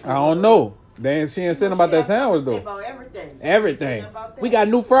 she at? I don't know. She ain't saying about that sandwich Say though. about everything. Everything. Say about that. We got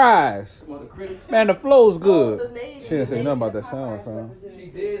new fries. Man, the flow's Oh, the good. lady- She didn't say the nothing about lady that sandwich, fam. She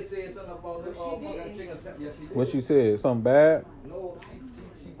did say something about the fucking chicken. Yeah, she did. What she said? Something bad? No,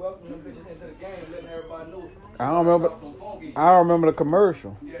 she welcomed them bitches into the game, letting everybody know. I don't remember. Drop some funky shit. I don't remember the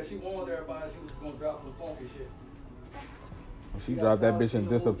commercial. Yeah, she warned everybody she was gonna drop some funky shit. She dropped that bitch and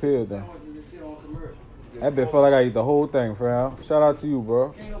disappeared then. Sandwiches and shit on commercial. That bitch felt like I eat the whole thing, fam. Shout out to you, bro.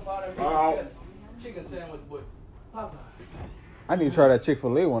 Can't nobody make the best chicken sandwich, but Popeye. I need to try that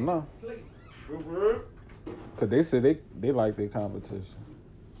Chick-fil-A one now. Please. Cause they said they like their competition.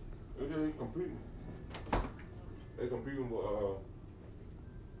 They competing. They competing with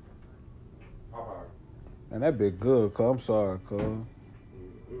Popeye. And that bitch good, cuz. I'm sorry, cuz.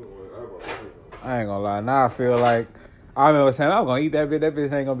 I ain't gonna lie. Now I feel like I remember saying I'm gonna eat that bitch. That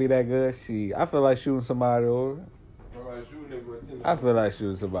bitch ain't gonna be that good. Shit, I feel like shooting somebody over. I feel like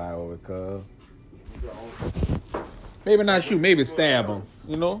shooting somebody over, cuz. Maybe not shoot, maybe stab him.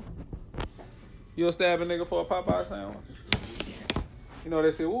 You know? You'll stab a nigga for a Popeye sandwich? You know,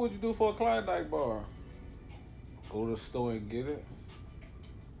 they say, what would you do for a Klondike bar? Go to the store and get it.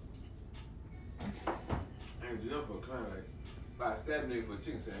 I ain't do nothing for a client like. Buy a stab nigga for a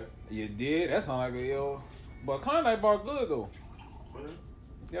chicken sandwich. You did? That sound like a ill. But Klondike bar good though.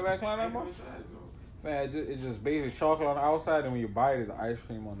 You ever had Klondike bar? Man, it's just basic chocolate on the outside, and when you bite it, the ice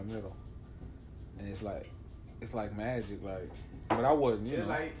cream on the middle. And it's like magic, like. But I wasn't, you know.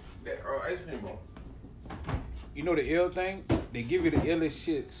 Like that ice cream bar. You know the ill thing? They give you the illest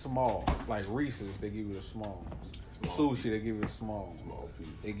shit small. Like Reese's, they give you the small. Sushi, they give you the small. Small piece.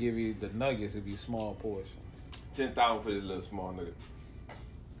 They give you the nuggets, it be small portions. 10,000 for this little small nugget.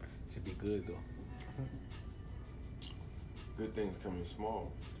 Should be good though. Good things come in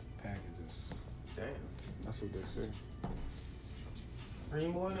small packages. Damn. That's what they say.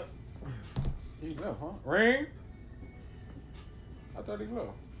 Ring boy up. He left, huh? Ring? I thought he left.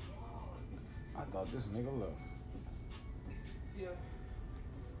 I thought this nigga left. Yeah.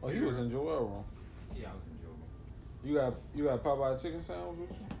 Oh, he was in Joel room. Yeah, I was in Joel. You got Popeye chicken sandwich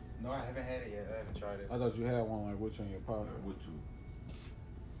with you? No, I haven't had it yet. I haven't tried it. I thought you had one like with you in your pocket. With you.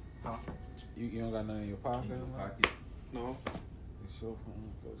 Huh? You don't got nothing in your pocket? In your pocket? No. You sure?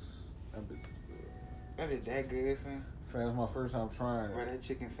 Because that bitch is good. That bitch that good, son? Fam, it's my first time trying it. Bro, that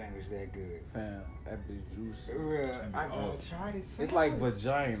chicken sandwich that good. Fam, that bitch juicy. I gotta try this. It's like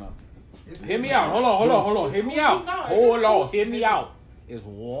vagina. It's Hear me out. Hold on. Hear me out. Hold on. Hear me out. It's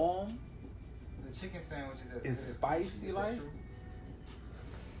warm. The chicken sandwich is It's spicy, like.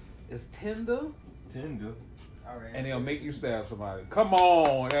 It's tender. Tender. All right. And it'll make you stab somebody. Come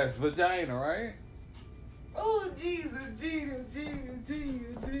on. That's vagina, right? Oh, Jesus.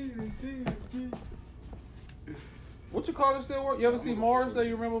 What you call it still work? You ever see Morris there?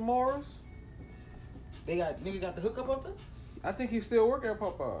 You remember Morris? Nigga got the hookup up there? I think he still work at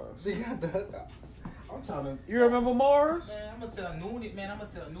Popeyes. They got the hookup. I'm trying to. You remember Morris? Man, I'm gonna tell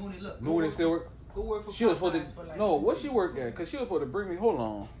Noonie, look. Noonie still work. Go work for She was supposed Popeyes to. for like No, 2 what she worked at? Cause she was supposed to bring me. Hold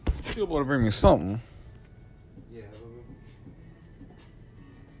on. She was supposed to bring me something. Yeah.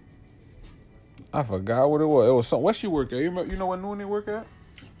 I forgot what it was. It was something. What she worked at? You know what Noonie work at?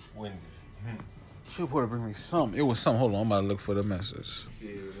 Wendy's. She was supposed to bring me something. It was something. Hold on, I'm about to look for the message.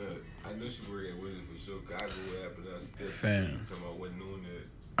 Yeah, I know she worked at Wendy's for sure. Cause I go after that. Still Fam. talking about what noon is.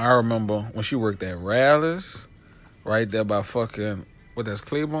 I remember when she worked at Rally's, right there by fucking what? That's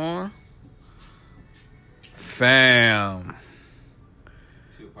Claiborne. Fam.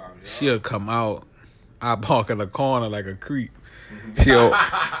 She'll come out. I park in the corner like a creep. She'll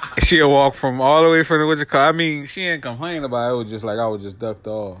walk from all the way from what you call. I mean, she ain't complaining about it. It was just like I was just ducked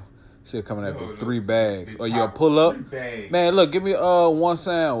off. She'll come in at the 3 bags. Or you'll pull up. Man, look, give me 1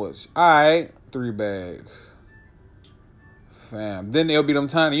 sandwich. All right, 3 bags. Fam. Then there'll be them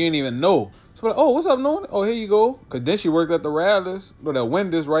times you ain't even know. So like, oh, what's up, Noonie? Oh, here you go. Cause then she worked at the Rallies. No, that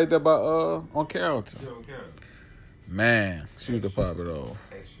Wendy's right there by on Carrollton. Man, she was the pop it off.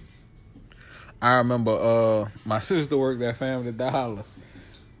 I remember my sister worked at Family Dollar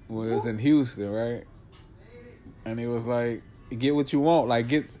when it was in Houston, right? And it was like, get what you want. Like,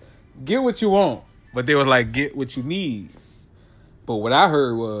 get what you want. But they was like, get what you need. But what I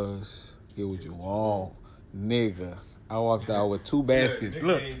heard was, get what you want, nigga. I walked out with 2 baskets. Yeah,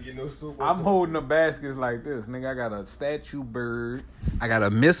 Look, ain't get no soup I'm holding the baskets like this. Nigga, I got a statue bird. I got a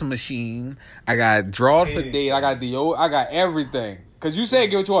miss machine. I got draws for date. I got I got everything. Cause you said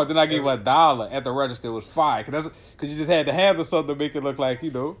get what you want. Then I gave her $1 at the register. It was $5. Cause you just had to have the something to make it look like,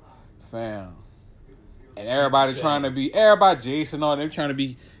 fam. And everybody Jason, all them trying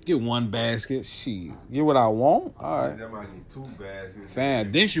to get 1 basket. Shit. Get what I want? All right. That might get 2 baskets.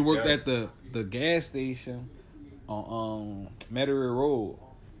 Fam. Then she worked at the gas station on Metairie Road.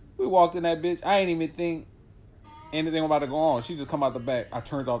 We walked in that bitch. I ain't even think anything about to go on. She just come out the back. I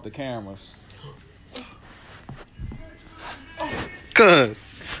turned off the cameras. Cause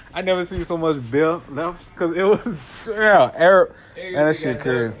I never seen so much bill left. Cause it was Arab. And that shit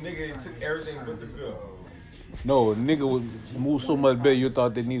crazy. Nigga took everything but the bill. No, nigga would move so much bill you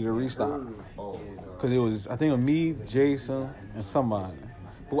thought they needed a restock. Cause it was, I think it was me, Jason, and somebody.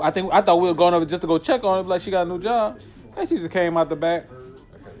 But I thought we were going over just to go check on it, like she got a new job. And she just came out the back.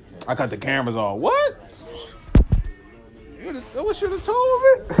 I cut the cameras off. What? You should have told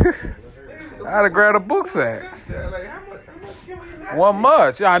me. I had to grab a book sack. Like, how much can we not One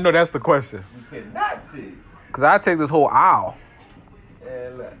much? Yeah, I know that's the question. You cannot take. Cause I take this whole aisle.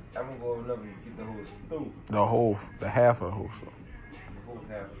 And look, I'm gonna go over and get the whole stew. The half of the whole stuff. The whole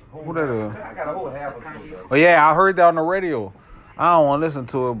half. What that is? I got a whole half of stew. Oh yeah, I heard that on the radio. I don't want to listen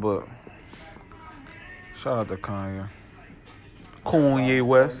to it, but shout out to Kanye. Kanye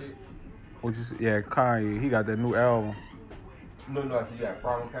West. What you say? Yeah, Kanye. He got that new album. No, I said you got a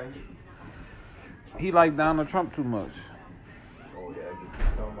problem, Kanye? he like Donald Trump too much. Oh yeah,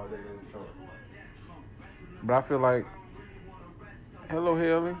 just talking about that in Trump. But I feel like, hello,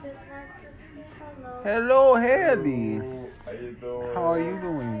 Haley. Just like to say hello. Hello, Haley. How you doing? How are you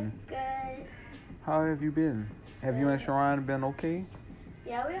doing? Good. How have you been? Have you and Sharon been okay?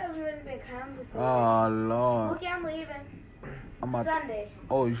 Yeah, we haven't really been conversing. Oh, Lord. Okay, I'm leaving. I'm about Sunday.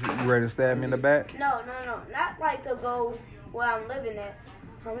 Oh, you ready to stab me in the back? No. Not like to go where I'm living at.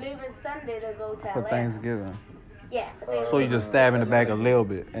 I'm leaving Sunday to go to For Atlanta. Thanksgiving. Yeah, for Thanksgiving. So you just stab in the back a little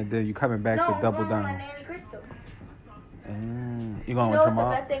bit, and then you coming back to double No, down. I'm going with Nanny Crystal. You going You with know your what's the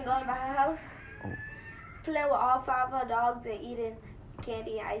mom? best thing going by her house? Oh. Playing with all 5 of her dogs and eating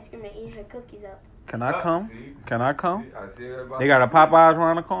candy and ice cream and eating her cookies up. Can I come? Can I come? I see everybody. They got a Popeyes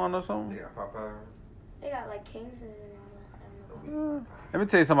around the corner or something? They got Popeye. They got like Kings and all that. Let me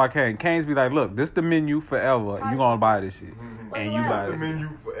tell you something about Kane. Kane's be like, look, this the menu forever. You gonna buy this shit. And you buy the it. menu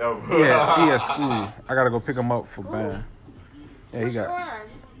forever. Yeah, he at school. I gotta go pick him up for band. Yeah, he got.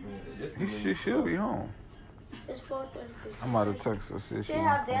 He should be home. It's 4:36. I'm about to text her. See if She she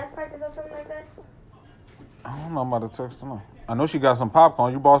have dance practice or something like that? I don't know. I'm about to text her now. I know she got some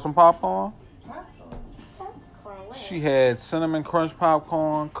popcorn. You bought some popcorn? She had cinnamon crunch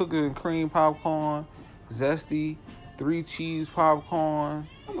popcorn, cookies and cream popcorn, zesty, 3 cheese popcorn.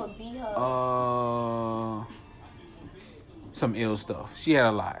 I'm gonna beat her. Some ill stuff. She had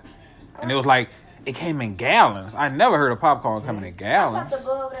a lot. And it was like, it came in gallons. I never heard of popcorn coming in I'm gallons. about to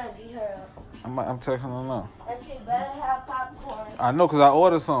go over there and beat her up. I'm texting her now. And she better have popcorn. I know, because I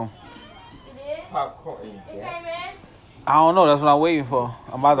ordered some. You did? Popcorn. It came in? I don't know. That's what I'm waiting for.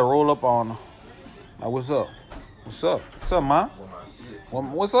 I'm about to roll up on her. Like, what's up? What's up? What's up, ma?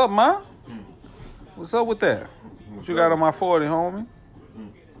 What's up, ma? What's up with that? What you got on my 40, homie?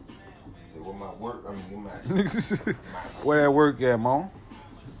 Say, what my work? I mean, my Where that work at, mom?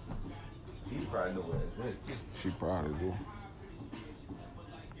 She probably know where it's at. She probably do.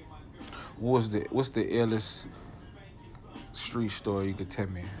 What's the illest street story you could tell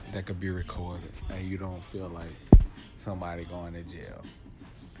me that could be recorded and you don't feel like somebody going to jail?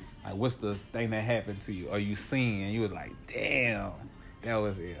 Like, what's the thing that happened to you? Or you seen and you was like, damn, that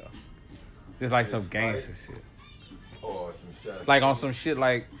was ill. Just like some gangster shit. Or some shit. Like on some shit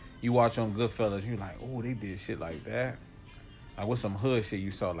like you watch on Goodfellas, you like, oh, they did shit like that. Like with some hood shit you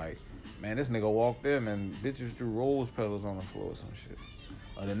saw, like, man, this nigga walked in and bitches threw rose petals on the floor or some shit.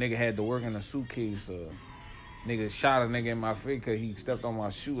 Or the nigga had to work in a suitcase, or nigga shot a nigga in my face because he stepped on my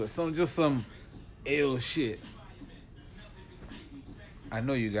shoe, or some ill shit. I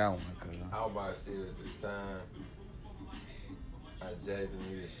know you got one, cuz. I was about to say at the time, I jagged a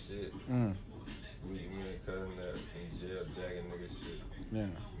nigga shit. Me and cousin that in jail jagging nigga shit. Yeah.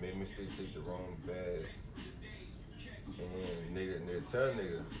 Made mistake, take the wrong bag. And nigga tell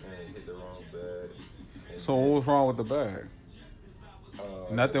nigga, man, hit the wrong bag. And So what was wrong with the bag?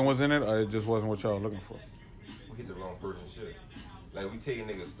 Nothing was in it, or it just wasn't what y'all looking for? We hit the wrong person shit. Like, we take a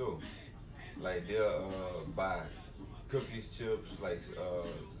nigga store. Like, they'll buy cookies, chips, like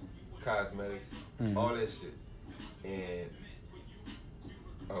cosmetics, all that shit. And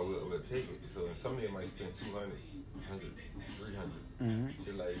we'll take it. So some nigga might spend 200, 100, 300,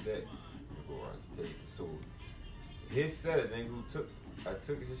 shit like that. We'll go around to take it. So his setup, nigga I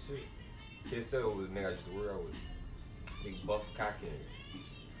took his shit. His setup was a nigga I used to work out with. Big buff cocky nigga.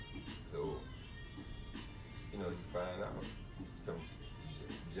 So, you know, you find out. Come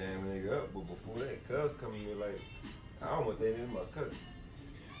jam nigga up. But before that, cuz come in like, I almost ain't in my cousin.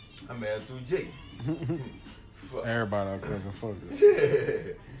 I'm mad through Jay. Everybody out cousin, fuck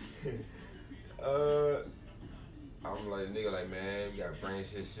it. I'm like, nigga, like, man, we gotta bring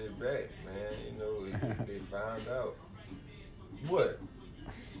shit back, man. You know, if they found out. What?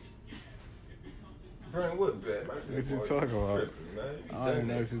 Bring what back? What you talking about? Tripping, man. I don't even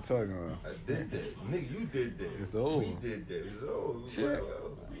know what you talking about. I did that. Nigga, you did that. It's old. We did that. It's old. Shit.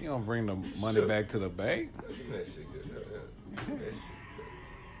 You don't bring the money back to the bank? Give me that shit good. That shit good.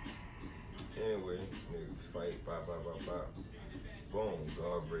 Anyway, niggas fight, bop. Boom,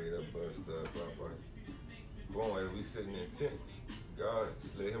 God braid up, bust up, bop. Boom, as we sitting in tents, God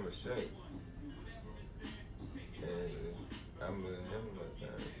slid him a shank. And I'm in him like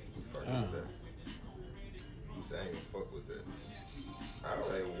that. Fuck with that. He said, I ain't gonna fuck with that. I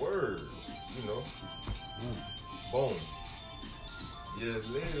don't have words, you know. Boom. Years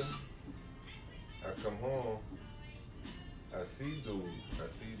later, I come home. I see dude,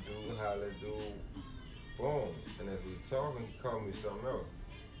 holler at dude, boom. And as we talking, he called me something else.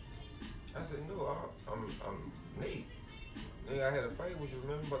 I said, no, I'm Nate. Nigga, I had a fight with you,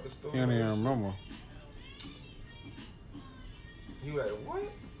 remember about the story? You don't even remember. He was like, what?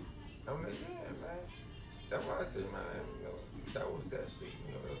 I'm like, yeah, man. That's why I said, man, you know, that was that shit.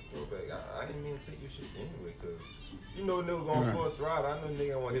 You know, that's throwback. I didn't mean to take your shit anyway, cause you know niggas going for a throttle. I know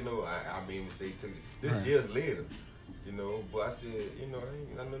nigga don't want to hear no. I made a mistake. Took it. This years later. You know, but I said, you know,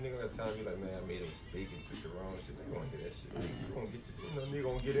 I know nigga got time to be like, man, I made a mistake and took the wrong shit. They gonna hear that shit. You gonna get, nigga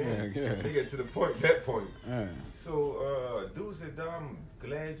gonna get in. Nigga to the point, that point. So, dude said, dog, I'm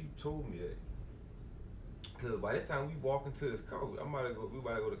glad you told me that. Cause by this time we walk into this car, we about to go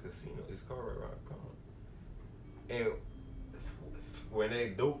to the casino. This car right around the corner. And when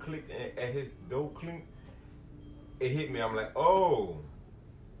that door clicked, and his door clicked, it hit me. I'm like, oh.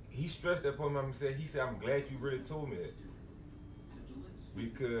 He stressed that point. He said, I'm glad you really told me that.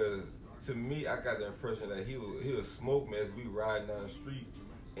 Because to me, I got the impression that he was smoke me as we riding down the street,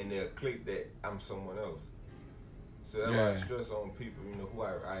 and they'll click that I'm someone else. So that's why I stress on people, you know, who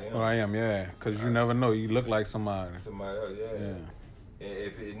I am. Oh, I am, yeah. Because you never know. You look like somebody. Somebody else, yeah. And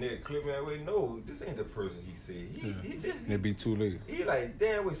if it nigga click me that way, no, this ain't the person he said. It'd be too late. He like,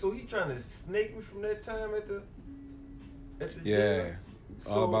 damn, wait, so he trying to snake me from that time at the yeah. jail?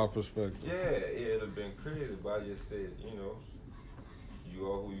 All about perspective. Yeah, it'd have been crazy, but I just said, you know, you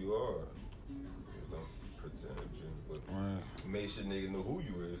are who you are. You don't pretend to be, but make sure nigga know who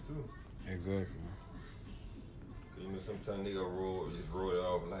you is too. Exactly. Cause you know sometimes nigga just roll it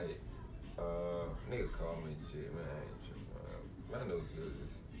off like, nigga call me Jay, man, I ain't tripping. I know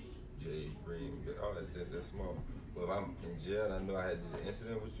it's Jay Green, but all that's small. But if I'm in jail and I know I had the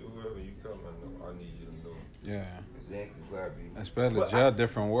incident with you or whatever, you come, I need you to know. Yeah. Exactly where I be. Especially jail,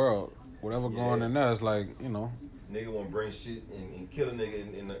 different world. Whatever going in there, it's like, you know. Nigga want to bring shit and kill a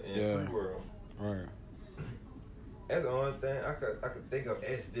nigga in the free world. Right. That's the only thing I could think of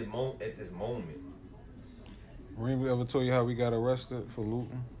at this moment. Marine, we ever told you how we got arrested for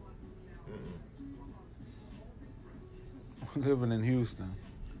looting? Living in Houston.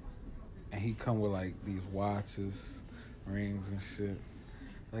 And he come with like these watches, rings and shit.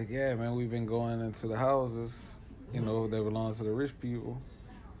 Like, yeah, man, we've been going into the houses, you know, that belong to the rich people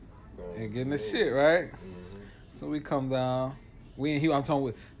and getting the shit, right? So we come down. We in Houston, I'm talking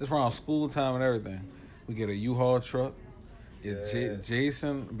with, this around school time and everything. We get a U-Haul truck. It's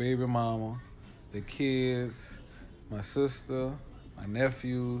Jason, baby mama, the kids, my sister, my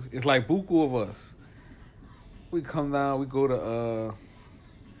nephews. It's like buku of us. We come down, we go to,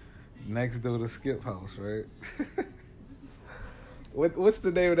 next door to Skip House, right? What's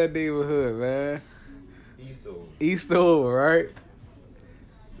the name of that neighborhood, man? Eastover, right?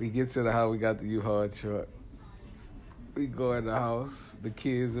 We get to the house, we got the U-Haul truck. We go in the house, the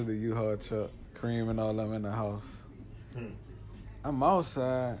kids in the U-Haul truck, Kareem and all them in the house. I'm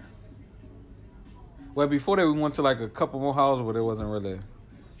outside. Well, before that, we went to like a couple more houses, but it wasn't really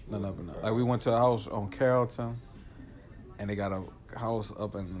none up in there. Like we went to a house on Carrollton, and they got a house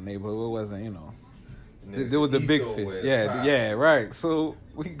up in the neighborhood. It wasn't, you know, there was the big fish. Yeah, right. So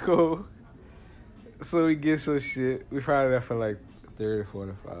we go, so we get some shit. We probably there for like 30,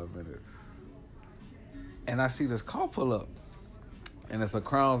 45 minutes. And I see this car pull up. And it's a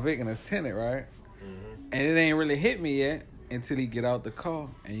Crown Vic and it's tinted, right? And it ain't really hit me yet until he get out the car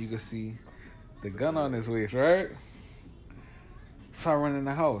and you can see the gun on his waist, right? So I run in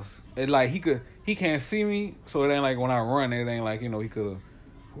the house. It like he can't see me, so it ain't like when I run, it ain't like, you know, he could've,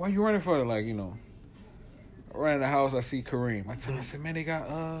 why you running for it? Like, you know. I run in the house, I see Kareem. I tell him, I said, man, they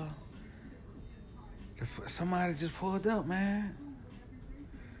got somebody just pulled up, man.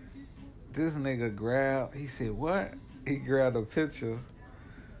 This nigga grabbed, he said, what? He grabbed a picture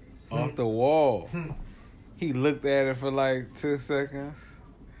off the wall. He looked at it for like 10 seconds,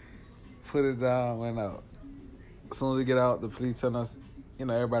 put it down, went out. As soon as we get out, the police tell us, you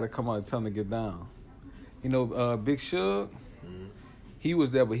know, everybody come out and tell him to get down. You know, Big Suge, he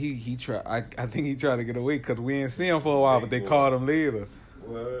was there, but he tried. I think he tried to get away because we didn't see him for a while, but they called him later.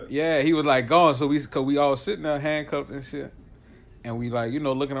 What? Yeah, he was like gone. So cause we all sitting there handcuffed and shit, and we like, you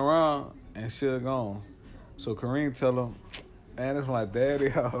know, looking around and Suge gone. So Kareem tell him, man, it's my daddy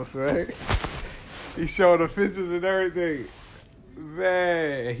house, right? He showed the pictures and everything.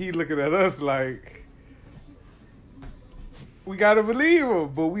 Man, he looking at us like, we gotta believe him.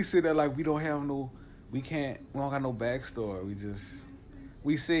 But we sit there like we don't got no backstory.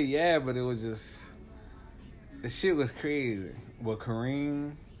 We say yeah, but it was just, the shit was crazy. But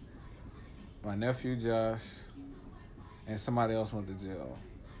Kareem, my nephew Josh, and somebody else went to jail.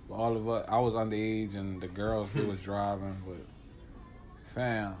 But all of us, I was underage and the girls, they was driving, but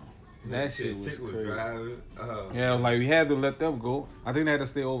fam, that shit was crazy. Yeah, like we had to let them go. I think they had to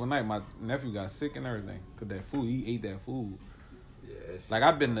stay overnight. My nephew got sick and everything. Cause that food, he ate that food. Yeah, like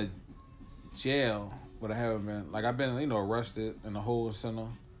I've been to jail, but I haven't been, like I've been, you know, arrested in the whole center,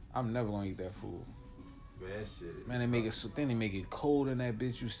 I'm never gonna eat that food. Man, shit. Man, they make it so then they make it cold in that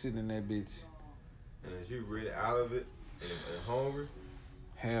bitch. You sitting in that bitch. And if you really out of it and hungry.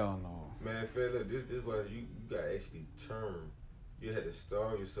 Hell no. Man, fella, this why you gotta actually turn. You had to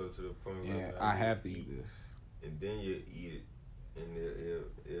starve yourself to the point where Yeah, I have to eat this. And then you eat it, and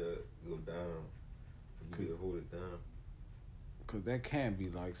it'll go down. You can hold it down. Cause that can't be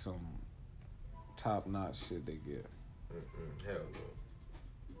like some top notch shit they get. Hell no.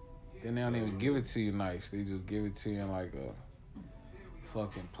 Then they don't even give it to you nice. They just give it to you in like a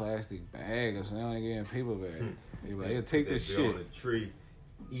fucking plastic bag or something. They don't even get in a paper bag. They like, hey, take this shit. On the tree,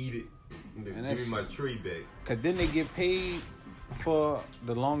 eat it. And give me my tree back. Cause then they get paid for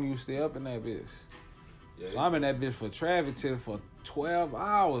the longer you stay up in that bitch. Yeah, so I'm in that bitch for traffic till for 12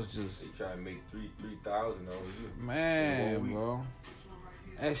 hours just. They try to make 3,000 on you. Man, bro.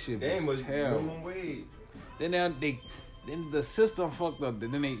 That shit was terrible. Then the system fucked up.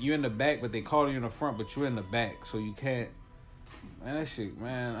 Then you in the back, but they call you in the front, but you're in the back, so you can't. Man, that shit,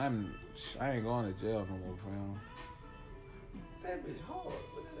 man, I ain't going to jail no more, fam. That bitch hard.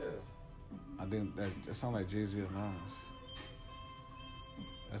 Look at that. I think that sound like Jay-Z or Nas.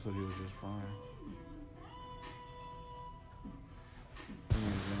 That's what he was just playing. He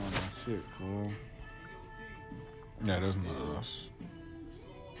ain't been on that shit, cool. Yeah, that's Nas.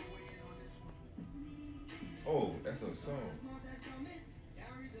 Oh, that's a song.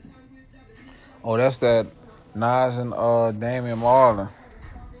 Oh, that's that Nas and Damian Marley.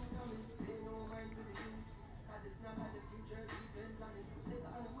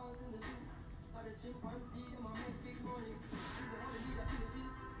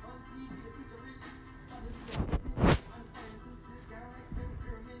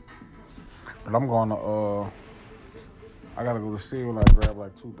 But I'm going to, I got to go to see when I grab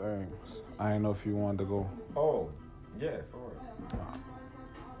like 2 things. I didn't know if you wanted to go. Oh, yeah, for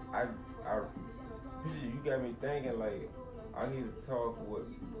it. You got me thinking, like, I need to talk with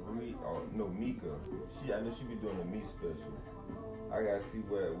Mika. I know she be doing a meat special. I got to see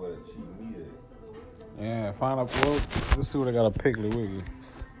where the cheap meat is. Yeah, find out, let's see what they got a Piggly Wiggly.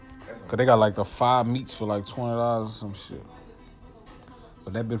 Because they got like the 5 meats for like $20 or some shit.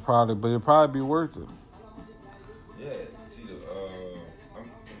 But it'd probably be worth it. Yeah, see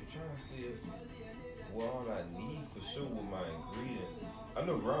I'm trying to see what all I need for sure with my ingredients. I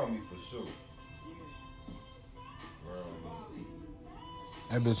know ground meat for sure. Ground meat.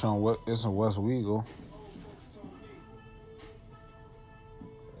 That bitch it's in West Wego.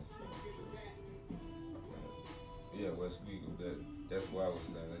 Yeah, West Wego. That's why I was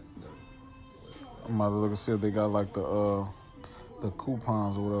saying I'm about to look and see if they got like the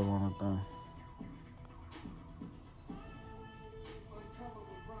coupons or whatever on the thing.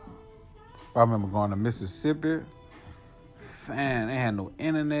 I remember going to Mississippi. Man, they had no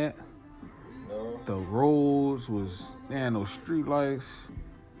internet. No. The roads they had no street lights.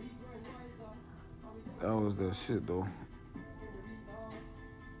 That was that shit though.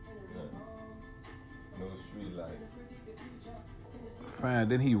 No street lights. Fan,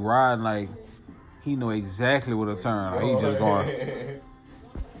 then he riding like he know exactly what to turn. Like, he just going.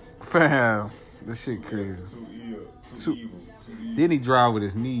 Fam, this shit crazy. Too evil. Then he drive with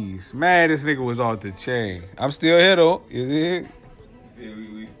his knees. Man, this nigga was off the chain. I'm still here though. You dig?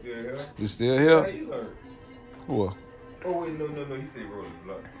 We still here? You still here? How you learn? What? Oh wait, no. He said roll the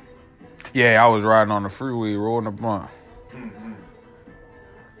blunt. Yeah, I was riding on the freeway rolling the blunt. Mm-hmm.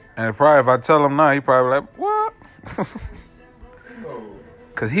 And probably if I tell him now, he probably like, what? No.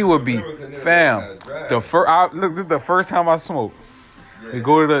 Cause he would be fam. This is the first time I smoked. Yeah. We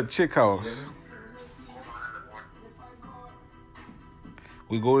go to the chick house.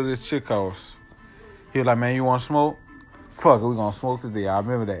 We go to this chick house. He was like, man, you want to smoke? Fuck it, we gonna smoke today. I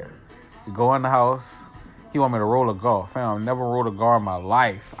remember that. We go in the house. He want me to roll a golf. Fam, I've never rolled a golf in my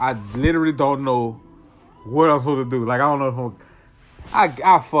life. I literally don't know what I'm supposed to do. Like, I don't know if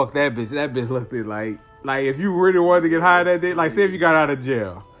I fucked that bitch. That bitch looked at like if you really wanted to get high that day, like say if you got out of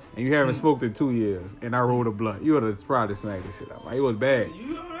jail and you haven't smoked in 2 years and I rolled a blunt, you would have probably snagged the shit out. Like, it was bad.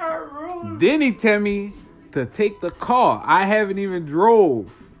 Then he tell me to take the car. I haven't even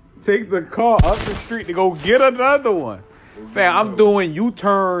drove. Take the car up the street to go get another one. Fam, I'm doing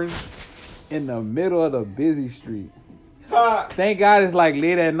U-turns in the middle of the busy street. Thank God it's like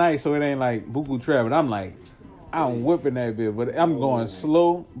late at night, so it ain't like buku traffic. I'm whipping that bit, but I'm going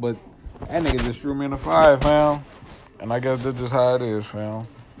slow. But that nigga just threw me in the fire, fam. And I guess that's just how it is, fam.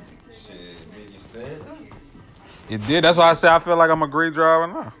 Shit, made you stand up. It did. That's why I say I feel like I'm a great driver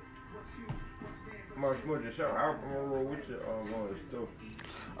now.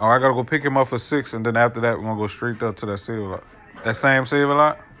 Oh, I gotta go pick him up for 6, and then after that, we're gonna go straight up to that Save-A-Lot. That same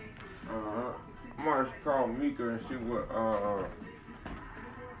Save-A-Lot? speaker and see what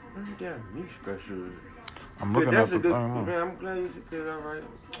damn meat special. I'm looking at the thing. Man, I'm glad you said that right.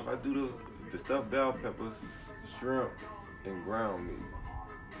 I do the stuffed bell peppers, shrimp, and ground meat.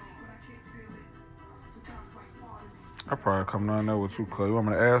 I probably come down there with you, cuz. You want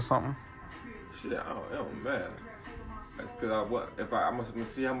me to add something? Shit, it don't matter. Cause I'm gonna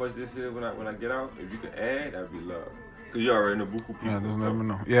see how much this is when I get out. If you can add, that'd be love. Cause you already know buku people. Yeah, just let me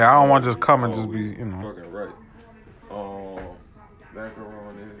know. Yeah, I don't want to just come and just be, you know. Fucking right.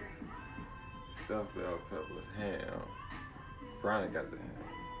 Macaroni, stuffed bell peppers, ham. Brian got the ham.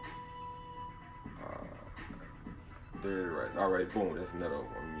 Dirty rice. All right, boom. That's another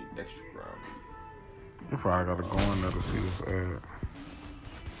one. Meat, extra ground meat. You probably gotta go in there to see this ad.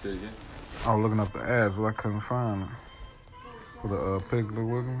 Say again? I was looking up the ads, but I couldn't find it. For the Piggly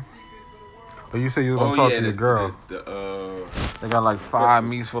Wiggly. But you said you was gonna talk to your girl. They got like 5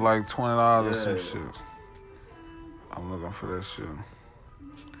 meats for like $20 or some shit. I'm looking for that shit.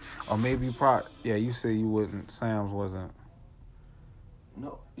 Or maybe you you said you wouldn't. Sam's wasn't.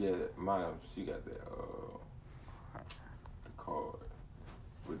 No. Yeah, mine. She got that the card.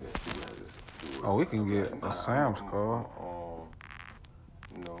 With that she got this. Oh, we can get a Sam's card.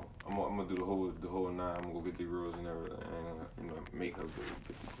 No, I'm gonna do the whole 9. I'm gonna go get the girls and everything, and make her go get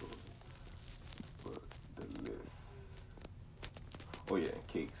the girls. But the list. Oh yeah, and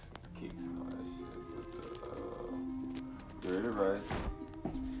cakes and all that shit. But dirty rice.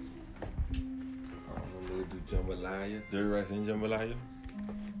 I'm gonna do jambalaya. Dirty rice and jambalaya.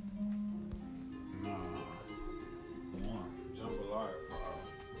 Nah. Jambalaya.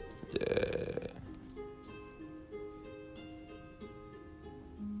 Yeah.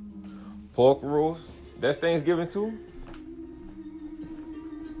 Pork roast. That's Thanksgiving too?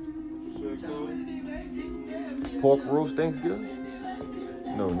 Pork roast Thanksgiving?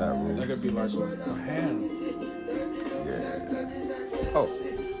 No, not roast. That could be like a ham. Yeah. Oh.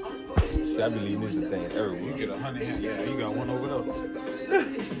 See, I be leaving this a thing every week. You get 100 ham. Yeah, you got one over there.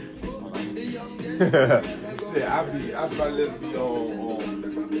 Yeah, I about to be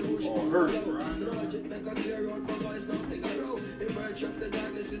on hurt.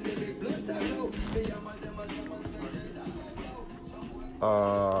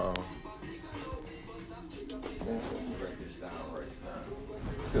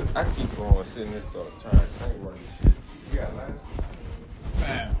 Cause I keep going sitting and start trying to sing running shit. You got live?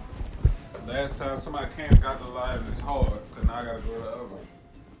 Man, last time somebody came and got the live and it's hard, cause now I gotta go to the other one.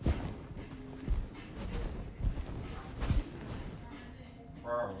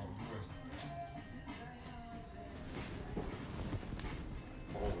 Problem.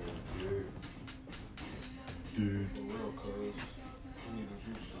 Dude. For real, cuz. We need to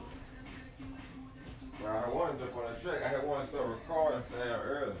do shit. Well, I wanted to jump on that track. I had wanted to start recording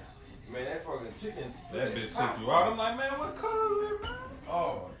earlier. Man, that fucking chicken. That bitch took you out. I'm like, man, what color, man?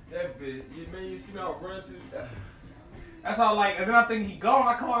 Oh, that bitch. You see me out running to. That's all like, and then I think he gone.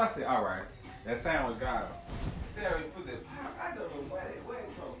 I come on, I said, all right, that sandwich got him. Sarah put that pop. I don't know where it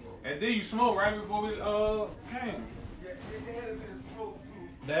come from. And then you smoked right before we came. Yeah, they had a bit of smoke too.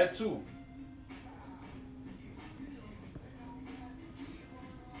 That too.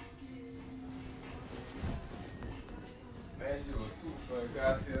 That shit was too funny.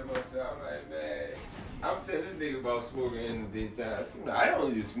 I said myself, I'm like, man, I'm telling this nigga about smoking in the daytime. I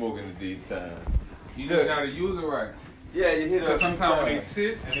don't need to smoke in the daytime. You just gotta use it right. Yeah, you hit it. Because sometimes when they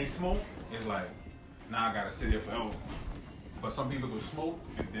sit and they smoke, it's like, now I gotta sit here forever. But some people go smoke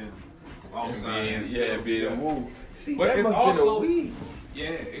and then all of a sudden, be able to move. See, but that it's must also been a weed. Yeah,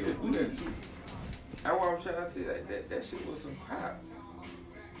 it could do that too. That's what I'm trying to say. That shit was some pop.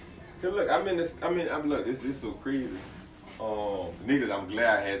 Cause look, I'm look, this is so crazy. The niggas, I'm glad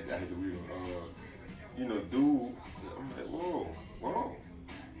I had to read them. Dude, I'm like, whoa.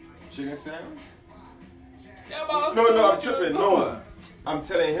 Chicken sandwich? Yeah, but no, I'm tripping. No, I'm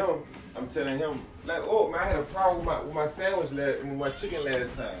telling him, like, oh man, I had a problem with my sandwich with my chicken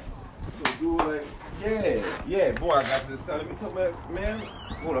last time. So dude, like, yeah, boy, I got this telling me, man,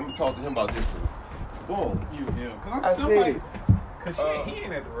 hold on, I'm gonna talk to him about this. Boom, I still said, cause he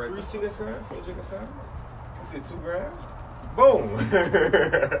ain't at the right. 3 chicken sandwich, 4 chicken sandwich. I said 2 grams. Boom.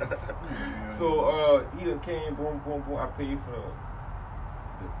 So he done came, boom. I paid for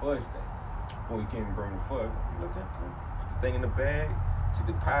the fudge thing. Boy, he came and bring the fudge. Look at put the thing in the bag, took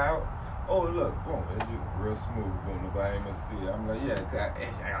the pile. Oh look, boom, it's just real smooth. Boom, nobody must see it. I'm like, yeah, cause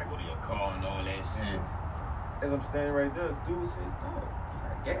I gotta go to your car and all that shit. As I'm standing right there, dude said, dog, you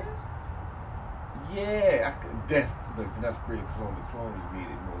got gas? Yeah, then I sprayed the cologne. The cologne just made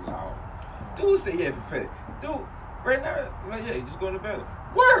it more loud. Dude said, yeah, for Dude, right now, like, yeah, just go to the bathroom.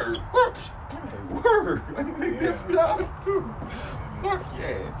 Word. Word. Let me make that $3 too. Fuck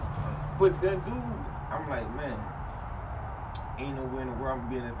yeah. But that dude, I'm like, man, ain't nowhere in the world I'm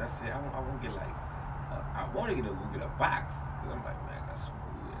being at. I said, I won't get like, I want to get a box. Because I'm like, man, I got some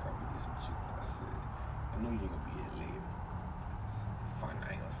weird. I'm going to get some chicken. I said, I know you ain't going to be here later. Fine, I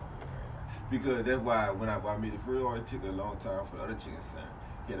ain't going to fuck with her right now. Because that's why when I made the first order, it took a long time for the other chicken sandwich.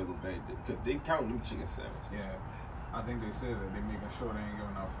 You had to go back there. Because they count them chicken sandwiches. Yeah. I think they said that they making sure they ain't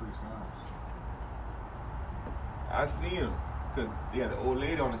giving out free sandwiches. I seen them. Because they got the old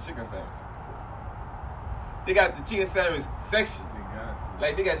lady on the chicken sandwich. They got the chicken sandwich section. They got to.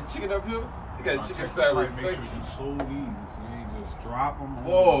 Like, they got the chicken up here. They got the chicken sandwich Make section. sure you sold these. You ain't just drop them.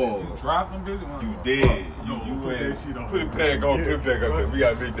 Whoa. If you drop them, bitch, You dead. No, You put that shit on. Put it back on. Put it back up there. We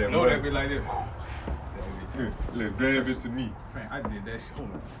got to make that No, money. that be like this. Look, bring that bitch to me. Man, I did that shit.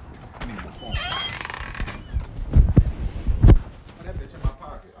 Hold on. I need my phone. That bitch in my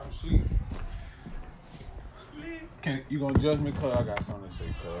pocket. I'm sleep. Can you gonna judge me? Cause I got something to say.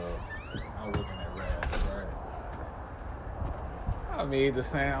 Cause I'm looking at Raz, right? I made the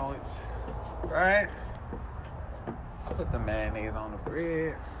sandwich, right? Put the mayonnaise on the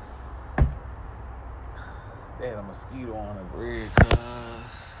bread. They had a mosquito on the bread,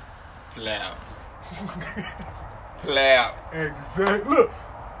 cuz. Plap. Plap. Exactly. Look,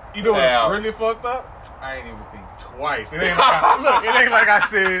 you know what's really fucked up? I ain't even think twice. It ain't like it ain't like I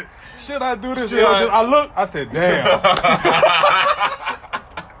said, should I do this? I looked, I said, damn.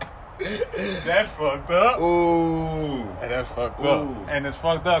 That fucked up. Ooh. And that's fucked up. And it's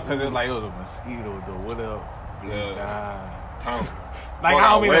fucked up because it's like, it was a mosquito, though. What up? Yeah. Like, I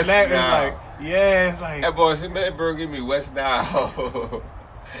don't mean to laugh. It's like, yeah, it's like. That boy, that bro give me West Nile.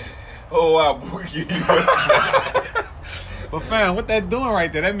 Oh, wow, Boogie. But fam, what that doing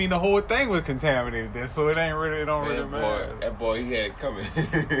right there? That mean the whole thing was contaminated there, so it ain't really, it don't really matter. That boy, he had it coming.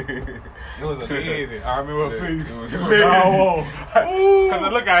 It was a minute. I remember her face. It was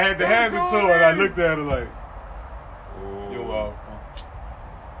because look, I had to hand it to her, and I looked at her like, you're welcome.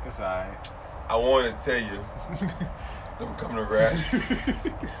 It's alright. I want to tell you, don't come to Raz.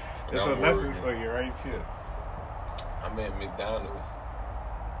 It's a lesson for you, right here. I'm at McDonald's.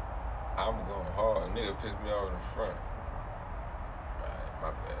 I'm going hard. A nigga pissed me off in the front. My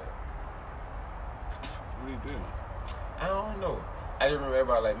bad. What do you do? I don't know. I just remember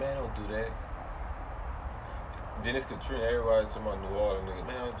everybody like, man, don't do that. Then it's Katrina. Everybody talking about New Orleans. Nigga,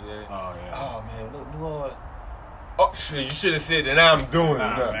 man, don't do that. Oh, yeah. Oh, man, look, New Orleans. Oh, shit, you should have said that. Now I'm doing it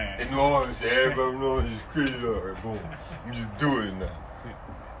now. Man. In New Orleans, shit, everybody know you just crazy up. Right, boom. You just do it now.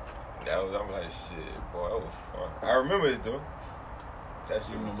 I'm like, shit, boy, that was fun. I remember it, though. That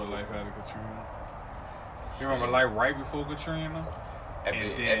shit You remember was life fun. after Katrina? You remember life right before Katrina? And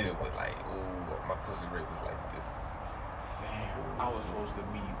then it was like, ooh, my pussy rate was like this. Fam, I was supposed to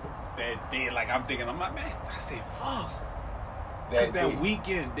meet that day. Like, I'm like, man, I said, fuck. Because that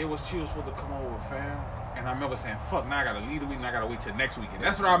weekend, she was supposed to come over, fam. And I remember saying, fuck, now I gotta leave the week, and I gotta wait till next weekend.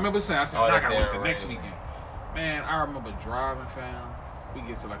 That's what I remember saying. I said, now I gotta wait till next weekend. Man, I remember driving, fam. We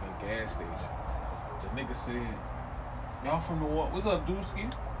get to like a gas station. The nigga said, y'all from New Orleans? What's up,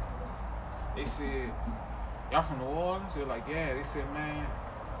 Dooski? They said, y'all from New Orleans? They're like, yeah. They said, man,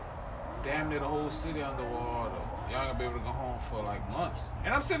 damn near the whole city underwater. Y'all gonna be able to go home for like months.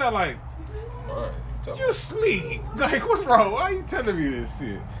 And I'm sitting there like, you sleep. Like, what's wrong? Why are you telling me this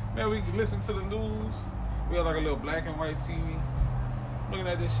shit? Man, we can listen to the news. We got like a little black and white TV. Looking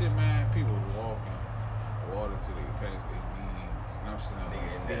at this shit, man, people walking water till they pass their knees. And I'm sitting there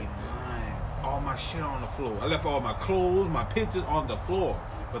like, they all my shit on the floor. I left all my clothes, my pictures on the floor.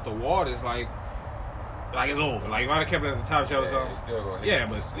 But the water's like it's over. Like, if I kept it at the top shelf or something. It's still gonna hit. Yeah,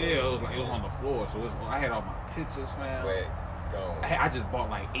 but still, it was on the floor. So I had all my pictures, fam. I just bought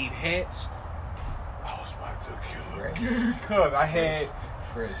like 8 hats. I was about to kill it. Because I had,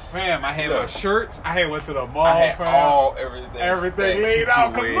 fam, I had my shirts. I went to the mall, I had fam. Everything laid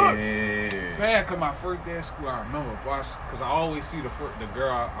out. Cause look, fam, cause my first day at school, I remember, boss, because I always see the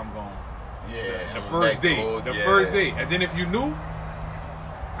girl I'm going. Yeah. The first day. First day. And then if you knew,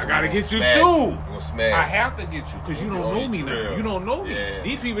 I gotta get you too. I have to get you because you don't know me now. You don't know me. Yeah.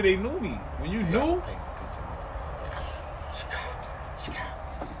 These people, they knew me. When you knew.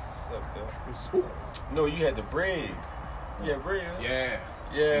 No, you had the braids. You had braids. Yeah.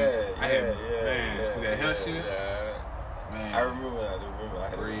 I had, man, see that hair shit? Yeah. Man. I remember. I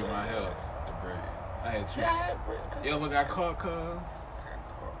had braid my hair. The braid. I had two. You ever got caught, cuz?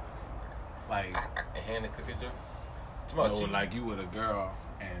 Like. I hand the cookie jar? No, like you with a girl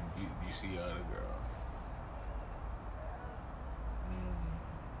and you see your other girl.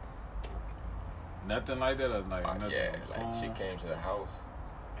 Nothing like that? Or like nothing yeah, on the like phone? she came to the house.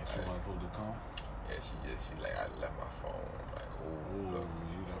 And she wasn't supposed to come? Yeah, she like, I left my phone. I'm like, oh, look.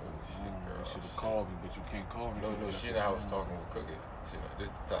 You left your shit, phone. girl. You should have called me, but you can't call me. No, she in the house talking with Cookie. This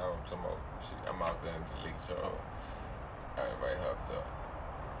the time I'm talking about. I'm out there in the Lake Charles. I invite her up there.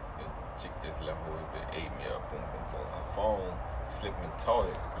 The chick just left her with it, ate me up, boom, boom, boom. Her phone slipped in the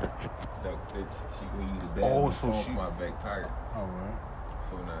toilet. That bitch, she gonna use the bag so phone from my back pocket. All right.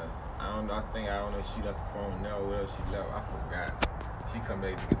 So now, I don't know if she left the phone now or where else she left. I forgot. She come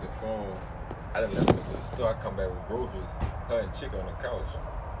back to get the phone. I done left her to the store. I come back with groceries. Her and chick on the couch.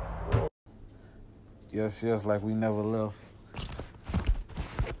 Whoa. Yes, like we never left.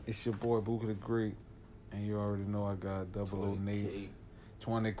 It's your boy Booker the Great, and you already know I got 00 Nate,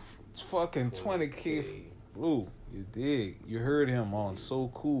 20K Blue. You dig? You heard him on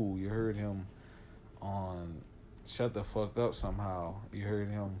So Cool. You heard him on Shut the Fuck Up Somehow. You heard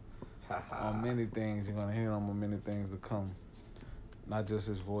him on many things. You're gonna hear him on many things to come. Not just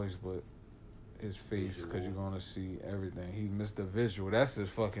his voice, but his face, because you're gonna see everything. He Mr. Visual. That's his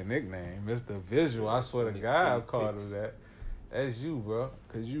fucking nickname, Mr. Visual. I swear to God, I called him that. That's you, bro.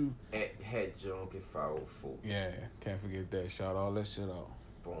 Cause you Hat Junk at 504. Yeah, can't forget that. Shout all that shit out.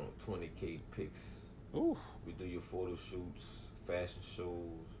 Boom, 20K pics. Oof. We do your photo shoots, fashion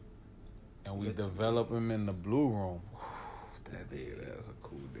shows. And we develop him in the blue room. That nigga, that's a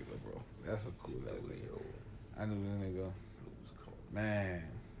cool nigga, bro. That's a cool nigga. I knew that nigga. Man,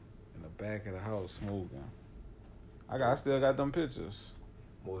 in the back of the house smoking. I still got them pictures.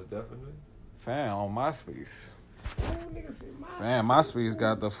 Most definitely. Fam, on MySpace. Fam, MySpace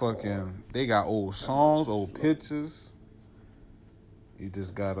got the fucking. They got old songs, old pictures. You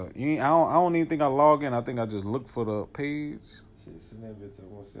just gotta. I don't even think I log in. I think I just look for the page.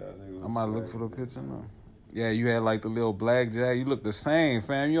 I might look for the picture now. Yeah, you had like the little blackjack. You look the same,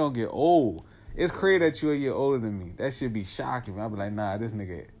 fam. You don't get old. It's crazy that you're a year older than me. That should be shocking. I'll be like, nah, this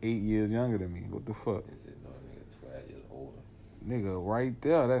nigga 8 years younger than me. What the fuck? They said, no, nigga 12 years older. Nigga, right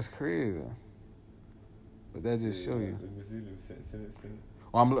there. That's crazy. But that just show you. Send it.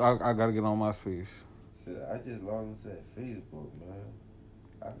 Well, I gotta get on MySpace. I just logged into that Facebook, man.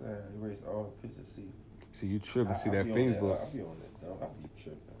 I erased all the pictures. See, you tripping. See that Facebook. I be on that, though. I be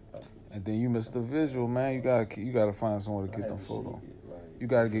tripping. And then you missed the visual, man. You gotta find somewhere to get them photos. You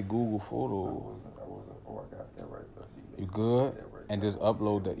gotta get Google Photos. I got that right there. You good? And just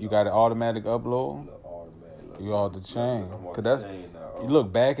upload that. You got it automatic upload? You all the chain. Cause that's, you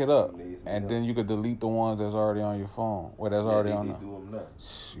look, back it up. And then you could delete the ones that's already on your phone. Well, that's already on there. Do them now.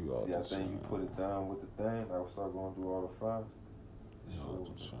 See, I think you put it down with the thing. I will start going through all the files.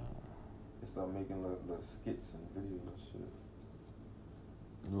 They start making the skits and videos and shit.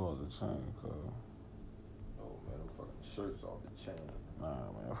 You all the chain, cuz. Oh, man, them fucking shirts off the chain. Nah,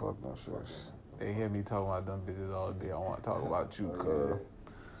 man, fuck them shirts. They hear me talking about them bitches all day. I want to talk about you, cuz.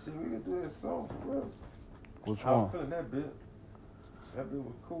 See, we can do that song for real. Which I one? was feeling that bit. That bit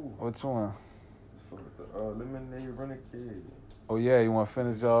was cool. Which one? For the Lemonade Renegade. Oh, yeah, you want to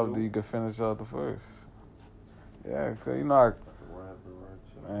finish off? You can finish off the first. Yeah, cuz, you know,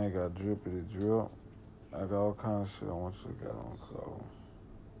 I ain't got drippity drip. I got all kinds of shit I want you to get on, cuz.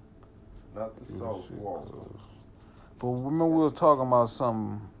 Not the sauce walk. But remember we was talking about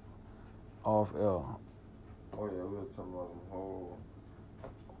something off L. Oh, yeah, we were talking about them whole...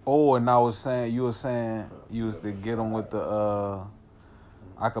 Oh, and you were saying you was to get them with the,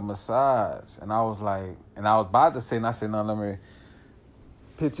 I could massage. And I was like, and I was about to say, and I said, no, let me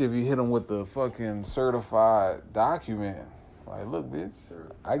picture if you hit them with the fucking certified document. Like, look, bitch,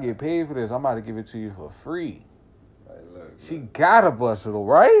 I get paid for this. I'm about to give it to you for free. Like, look, she gotta bust it open,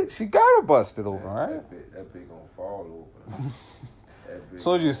 right? She gotta bust it open, right? That bitch gonna fall open.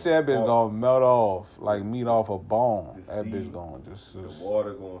 So you said that bitch gonna melt off like meat off a bone. That bitch gonna just... The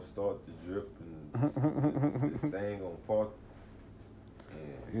water gonna start to drip and the sand gonna part.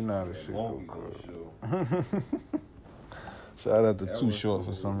 You know how this shit go, gonna show. Shout out to Too Short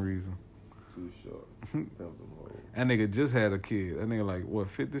for some reason. Too Short. That nigga just had a kid. That nigga like, what,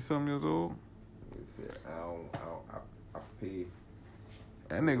 50-something years old? He said, I pay.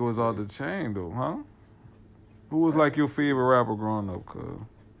 That nigga was off the chain, though, huh? Who was like your favorite rapper growing up, cuz?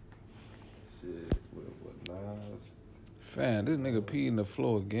 Shit, what, Nas? Fam, this nigga peed in the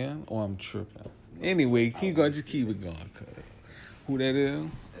floor again? Or I'm tripping. Anyway, just keep it going, cuz. Who that is?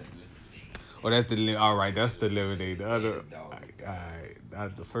 Oh, that's the... All right, that's the Lemonade. The other... All right,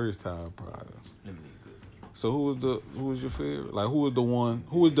 not the first time, probably. So who was your favorite? Like, who was the one...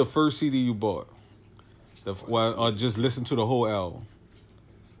 Who was the first CD you bought? Or just listen to the whole album?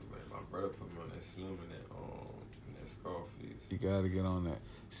 My brother put me on that Slim and that Scarface. You gotta get on that.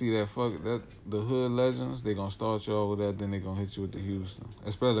 See that the Hood Legends, they gonna start you off with that, then they gonna hit you with the Houston.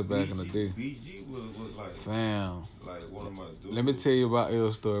 Especially back in the day. BG was like... Fam. Like one of my dudes. Let me tell you about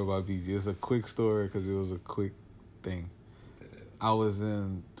L's story about BG. It's a quick story because it was a quick thing. I was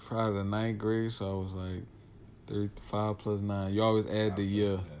in probably the 9th grade, so I was like 35 plus 9. You always add the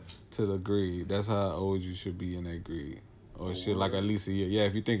year to the grade. That's how old you should be in that grade. Or shit, like at least a year. Yeah,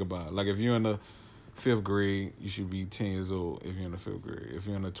 if you think about it. Like if you're in the 5th grade, you should be 10 years old if you're in the 5th grade. If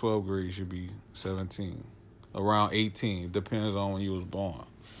you're in the 12th grade, you should be 17. Around 18. Depends on when you was born.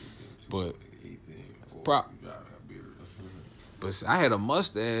 But but I had a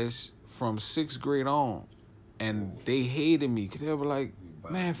mustache from 6th grade on. And they hated me. Cause they were like,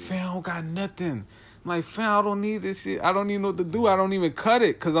 man, fam, I don't got nothing. I'm like, fam, I don't need this shit. I don't even know what to do. I don't even cut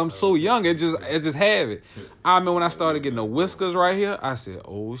it because I'm so young. It just have it. I mean, when I started getting the whiskers right here, I said,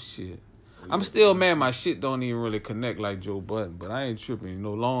 oh, shit. I'm still mad my shit don't even really connect like Joe Budden, but I ain't tripping, you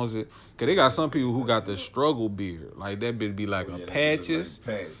know, long as it... Because they got some people who got the struggle beard. Like, that bitch be like patches.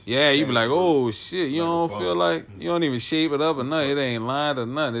 Yeah, you be like, oh, shit, you don't feel like... You don't even shape it up or nothing. It ain't lined or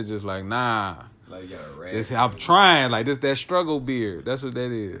nothing. It's just like, nah. Like, you got a rat. I'm trying. Like, this that struggle beard. That's what that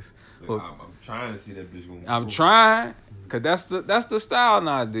is. But I'm trying to see that bitch going. I'm trying, because that's the style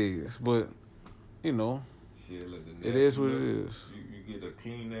nowadays. But, you know, shit, look, it is what it is. You get a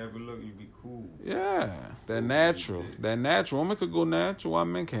clean average look, you be cool. Yeah, that natural. That natural. Women could go natural. Why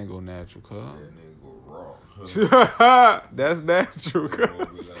men can't go natural, cuz? Yeah, nigga go raw. That's natural,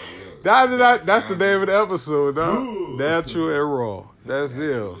 cuz. That's the name of the episode, dog. Natural and raw. That's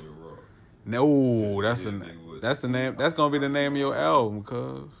it. No, that's the name. That's gonna be the name of your album,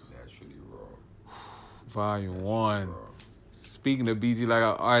 cuz. Naturally raw. Volume 1. Speaking of BG, like,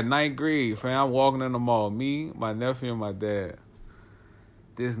 all right, 9th grade, fam, I'm walking in the mall. Me, my nephew, and my dad.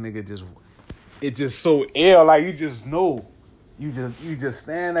 This nigga it just so ill. Like, you just know. You just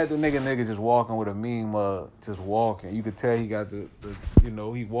stand at the nigga just walking with a mean mug, just walking. You could tell he got the you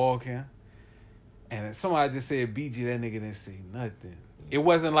know, he walking. And somebody just said, BG, that nigga didn't say nothing. It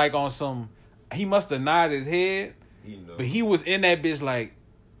wasn't like on some, he must have nodded his head, but he was in that bitch like,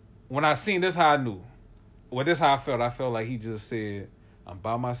 when I seen this, how I knew. Well, this how I felt. I felt like he just said, I'm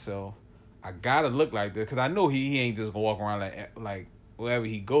by myself. I gotta look like this, because I know he ain't just gonna walk around like wherever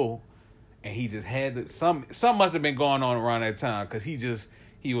he go. And he just had to, something must have been going on around that time, because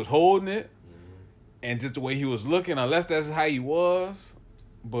he was holding it, and just the way he was looking, unless that's how he was,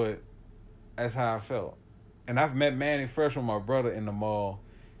 but that's how I felt. And I've met Manny Fresh with my brother in the mall,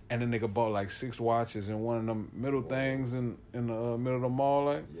 and the nigga bought like 6 watches and one of them middle things in the middle of the mall.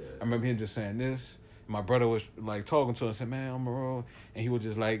 Like, I remember him just saying this. My brother was like talking to him and said, man, I'm a roll. And he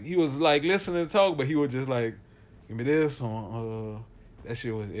was like listening to talk, but he was just like, give me this on, that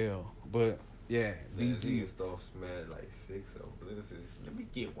shit was ill. But yeah, BG stuff smelled like 6 of them. Let me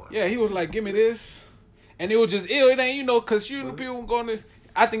get one. Yeah, he was like, give me this. And it was just ill. It ain't, you know, because you know, people going this.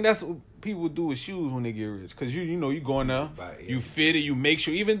 I think that's what people do with shoes when they get rich. Because you know, you go in there, you fit it, you make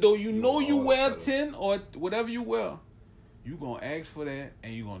sure, even though you know you wear 10 or whatever you wear, you going to ask for that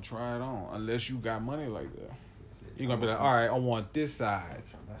and you going to try it on. Unless you got money like that. You're going to be like, all right, I want this side.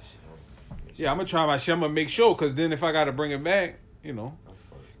 Yeah, I'm going to try my shit. I'm going to make sure, because then if I got to bring it back, you know.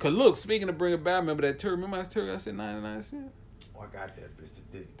 Because look, speaking of bring it back, remember that turkey? Remember that turkey I said 99 cents? Oh, I got that bitch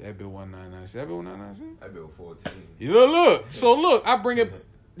today. That bitch was 99 cents. That bitch was 99 cents? That bitch was 14. You look. So look, I bring it.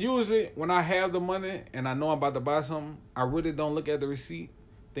 Usually when I have the money and I know I'm about to buy something, I really don't look at the receipt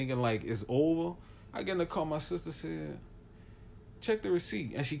thinking like it's over. I get in the car, my sister said, check the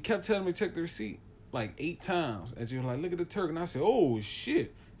receipt. And she kept telling me check the receipt like 8 times. And she was like, look at the turkey. And I said, oh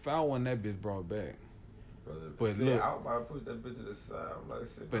shit. If I want that bitch brought back. But see, look, I was about to put that bitch to the side. I'm like,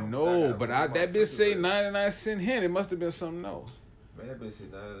 but no, but that bitch say 99 cent hen. It must have been something else. Man, that bitch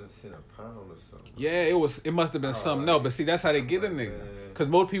said 99 cent a pound or something. Yeah, it must have been something else. But see, that's how they get a nigga. Because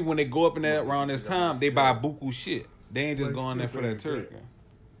most people, when they go up in that around this time, they buy buku shit. They ain't just going there for that turkey.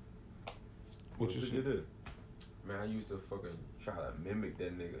 What you said? Man, I used to fucking try to mimic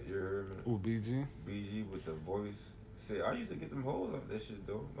that nigga. You heard me? Ooh, BG? BG with the voice. See, I used to get them hoes off that shit,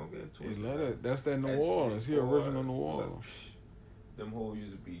 though. Don't get it twisted. That's that New Orleans. He original New Orleans. Them hoes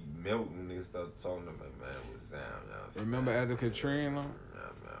used to be melting. Niggas started talking to me, man, with sound. Remember after Katrina? Yeah,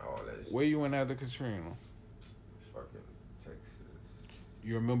 man, all that shit. Where you went after Katrina? Fucking Texas.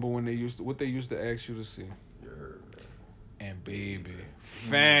 You remember when what they used to ask you to see? You heard, man. And baby.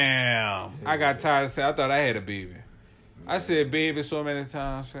 Fam. I got tired of saying, I thought I had a baby. Man. I said baby so many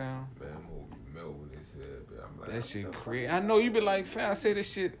times, fam. Man, I'm going to be melt when they said, but I'm like, that shit crazy. I know you be like, fam, I say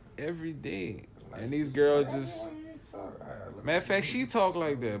this shit every day. Like, and these girls just... Matter of fact, she talk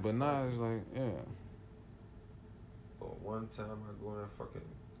like that, but now it's like, yeah. But one time I go in fucking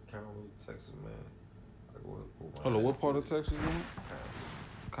Conway, Texas, man. Like, Hold on, what part of Texas you in?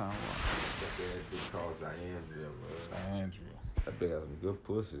 Conway. That bitch called Diandria, man. Diandria. That bitch got some good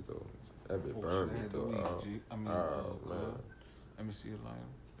pussy, though. That bitch burned me, though. Man. Let me see it like.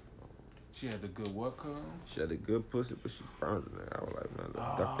 She had the good what, cuz? She had the good pussy, but she burned it. I was like, man, the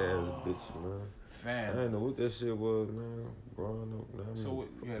duck ass bitch, man. Fan. I didn't know what that shit was, man. Growing up, man. So what,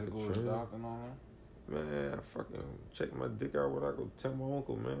 you had to go to the doctor and all that? Man, I fucking checked my dick out when I go tell my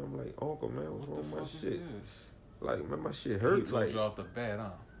uncle, man. I'm like, uncle, man, what's wrong with my shit? Like, man, my shit hurts. He told you off the bat, huh?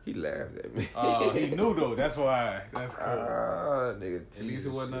 He laughed at me. He knew though. That's why. That's cool. Nigga. At least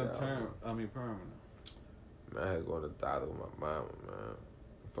it wasn't permanent. Man, I had to go to the doctor with my mama, man.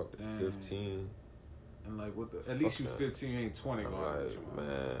 Fucking 15. And like, what the? At least you 15, you ain't 20. I'm like,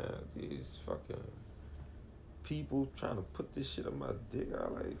 man, these fucking people trying to put this shit on my dick. I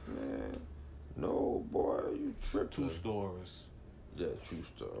like, man, no, boy, you tripping. 2 stories. Yeah, true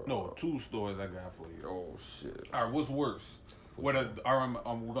story. No, 2 stories I got for you. Oh shit. All right, what's worse? We're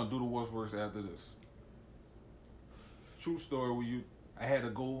gonna do the what's worse after this. True story where I had to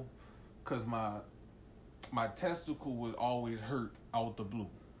go, cause my testicle would always hurt out the blue,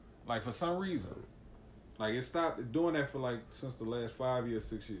 like for some reason. Like it stopped doing that for like since the last 5 years,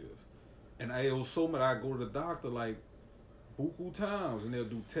 6 years, and it was so much. I go to the doctor like buku times, and they'll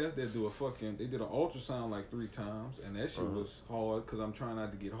do tests. They did an ultrasound like 3 times, and that shit was hard because I'm trying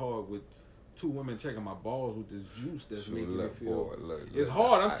not to get hard with 2 women checking my balls with this juice that's making me feel. It's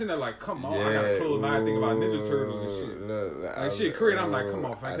hard. I'm sitting there like, come on, I gotta close my eye, think about Ninja Turtles and shit. Like shit, crazy. I'm like, come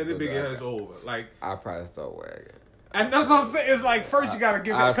on, Frank, this big ass over. Like I probably start wagging. And that's what I'm saying. It's like first you gotta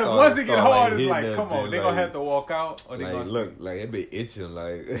give it, because once it get hard, it's like, come on, they gonna have to walk out or they like, gonna look like it be itching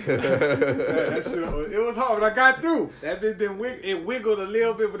like. That shit, it was hard, but I got through. That bitch didn't it wiggled a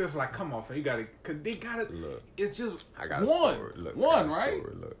little bit, but it's like, come on, fam, you gotta, cause they gotta. Look, it's just I got one, look, one, right?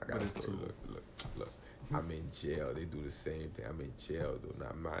 Look, I got a story. Look. I'm in jail. They do the same thing. I'm in jail, though.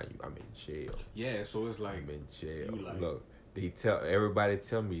 Not mind you. I'm in jail. Yeah, so it's like I'm in jail. Like, look, everybody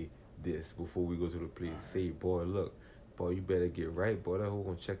tell me this before we go to the police. Right. Say, boy, look, boy, you better get right, boy. That hoe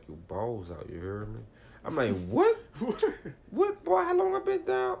gonna check your balls out. You heard me? I'm like, what? What, boy? How long I been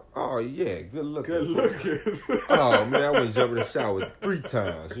down? Oh yeah, good looking. Good looking. Oh man, I went jump in the shower 3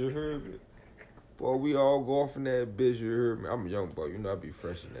 times. You heard me? Boy, we all go off in that bitch. You heard me? I'm a young boy. You know I be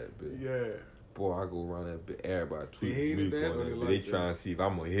fresh in that bitch. Yeah. Boy, I go around that bitch. Everybody tweet me. They trying to see if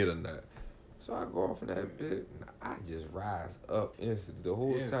I'm gonna hit or not. So I go off in that bitch. I just rise up instantly. The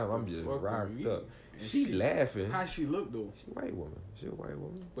whole time I'm just rocked up. She laughing. How she look though? She a white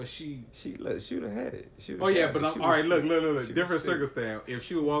woman. But she would have had it. Oh yeah, but all right. Look. Different circumstance. If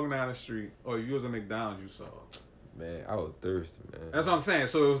she was walking down the street, or if you was at McDonald's, you saw her. Man, I was thirsty, man. That's what I'm saying.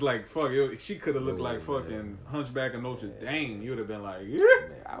 So it was like, fuck, she could have looked like fucking Hunchback of Notre Dame. You would have been like, yeah.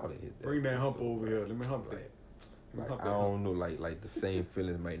 Man, I would have hit that. Bring that hump over here. Let me hump that. Like, I don't know, like the same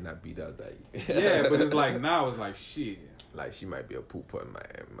feelings might not be that day. Yeah, but it's like now it's like shit. Like she might be a poop in my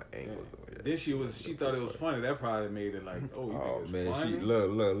ankle. Yeah. Then she thought it was funny. That probably made it like, oh, you think it's funny? She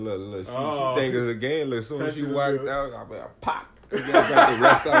look. She think it's a game. Look, as soon as she walked out, I mean, pop. You got the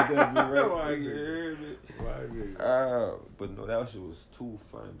rest out there. But no, that shit was too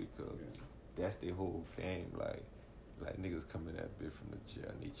funny because that's the whole game. Like niggas come in that bitch from the jail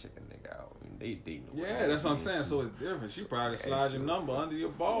and they check a nigga out. I mean, they dating. Yeah, that's what I'm saying. So it's different. She probably slide your number under your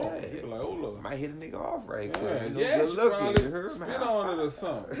ball. Yeah. People like, oh look, might hit a nigga off right quick. You know, yeah, good looking. Spit on it or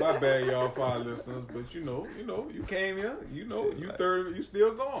something. My bad, y'all, 5 listeners, but you know, you came here. You know, shit, you like, third, you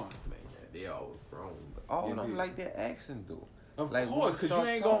still gone. Man, they always grown. But all of them like that accent though. Of course, because you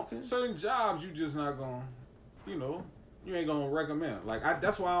ain't gonna certain jobs. You just not gonna, you ain't gonna recommend. Like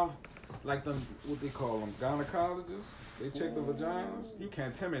that's why I'm like them. What they call them, gynecologists. They check the vaginas. You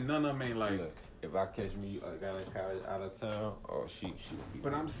can't tell me none of them ain't like. Look, if I catch me a gynecologist out of town, she would be.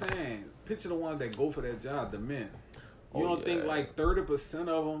 But I'm saying, picture the ones that go for that job, the men. You don't think like 30%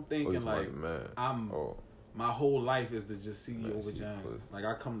 of them thinking like my whole life is to just see your vagina. Like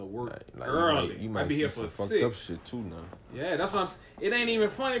I come to work early. You might be here see for some 6. Fucked up shit too now. Yeah, that's what I'm. It ain't even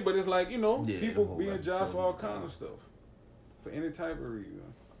funny, but it's like people be in job for all kind of stuff, for any type of reason.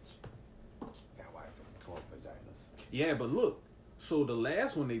 Yeah, but look. So the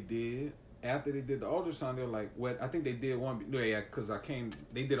last one they did, after they did the ultrasound, they're like, "What?" I think they did one. No, yeah, because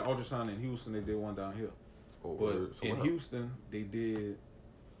they did an ultrasound in Houston. They did one down here. But in Houston, they did,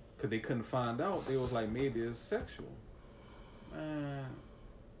 because they couldn't find out. They was like, maybe it's sexual. Man,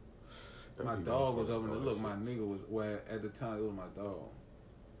 my dog was up in the look. My nigga was at the time it was my dog.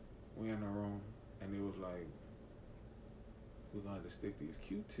 We in the room and it was like, we're gonna have to stick these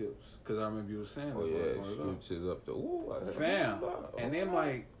Q-tips, because I remember you were saying this. Q-tips up there. Ooh, fam. And then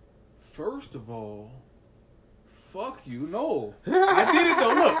like first of all, fuck you, no. I did it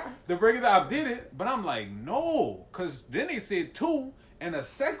though. Look, the break it down, I did it, but I'm like, no, because then they said 2, and the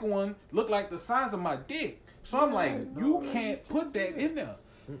second one looked like the size of my dick. So I'm like, you can't put that in there.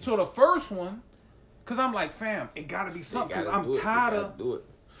 So the first one, because I'm like, fam, it got to be something, because I'm tired of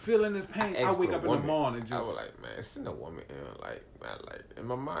feeling this pain. I wake up in the morning and just... I was like, man, send a woman in. Like, man, like, in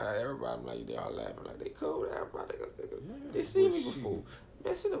my mind, everybody, I'm like, they all laughing. Like, they cool. Everybody, they see me before.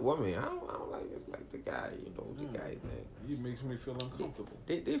 Man, send a woman. I don't like the guy, you know, the guy thing. He makes me feel uncomfortable.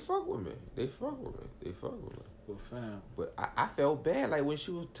 They fuck with me. They fuck with me. But fam. But I felt bad. Like, when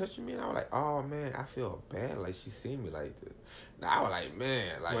she was touching me, and I was like, oh, man, I feel bad. Like, she seen me like this. Now, I was like,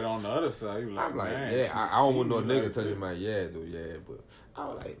 man. Like, but on the other side, you like, I'm like, man, yeah, I don't want no nigga like touching my but I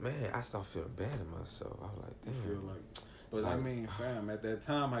was like, man, I started feeling bad in myself. I was like, damn. You feel like, but like, I mean, fam, at that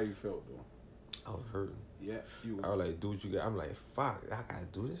time, how you felt though? I was hurting. Yeah, I was like, dude, you got. I'm like, fuck, I gotta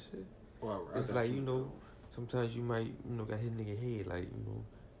do this shit. Well, it's like, you know, sometimes you might, you know, got hit in your head, like, you know,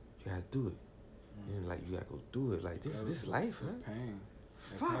 you gotta do it. And like, you gotta go do it. Like, this life, huh? Pain.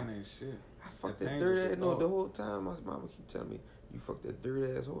 Fuck. That pain ain't shit. I fucked that dirt ass. No, the whole time my mama keep telling me, you fucked that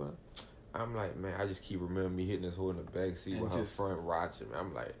dirt ass hoe. I'm like, man, I just keep remembering me hitting this hoe in the back seat with her friend watching me.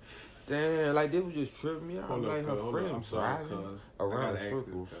 I'm like, damn, like, they was just tripping me out. I'm like, her friend driving around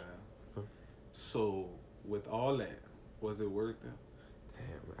circles. So, with all that, was it worth it?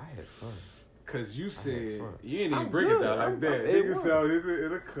 Damn, I had fun. Cause you said you ain't even bring it down like that. Nigga said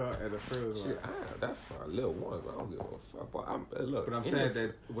it'll cut at the first one. That's for a little one, but I don't give a fuck. But look, but I'm saying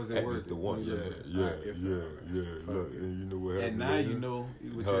that was it worth the one? Yeah. Look, and you know what happened? And now you know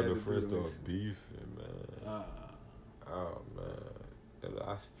what you had to friends started beefing, man. Oh man,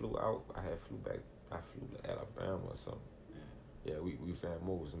 I flew out. I flew to Alabama or something. Yeah, we found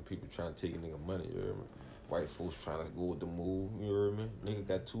more some people trying to take a nigga money. You heard me? White folks trying to go with the move, you heard me? Nigga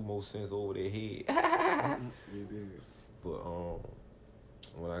got 2 more cents over their head. You did. But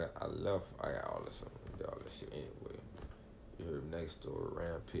when I left, I got all that shit anyway. You heard next door,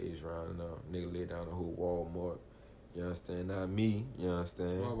 Rampage rounding up. Nigga laid down the whole Walmart. You understand? Not me, you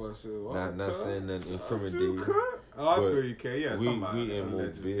understand? Not saying nothing incriminating. Oh, I feel you, K. Yeah, we in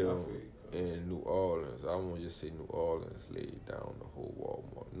Mobile in New Orleans. I won't just say New Orleans laid down the whole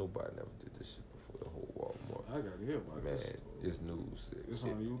Walmart. Nobody never did this shit before the whole Walmart. I gotta hear about man, this. It's news. It's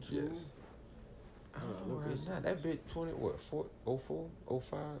on YouTube? Yes. I don't know right now. That bitch 04,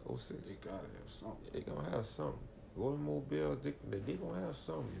 05, 06? They gotta have something. They gonna have something. Go to Mobile, they gonna have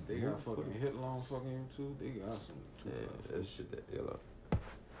something. They got fucking hit long fucking YouTube. They got some. Yeah, that shit that ill.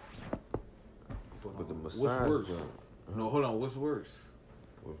 But the massage. What's worse? No, hold on. What's worse?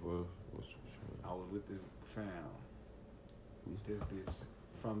 What's I was with this fam. This bitch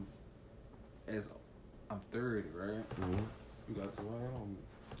from as I'm 30, right? Mm-hmm. You got the right on me.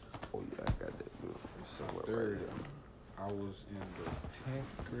 Oh yeah, I got that. I'm 30. Right. I was in the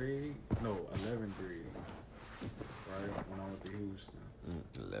 10th grade. No, 11th grade. Right when I went to Houston.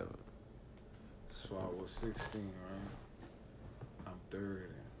 11. So I was 16, right? I'm 30.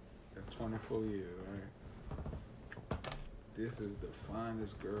 That's 24 years, right? This is the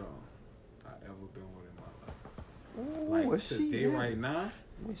finest girl I ever been with in my life. Ooh, like today, right now,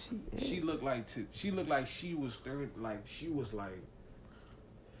 she looked like she was 30. Like she was like,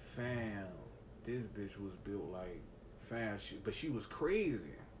 fam, this bitch was built like, fam. But she was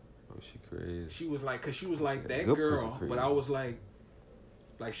crazy. Oh, she crazy. She was like, cause she was like that girl, but I was like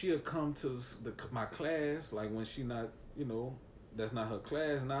she'll come to my class, like when she not, you know, that's not her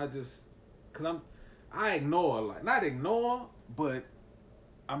class, and I just, cause I ignore her, like not ignore, but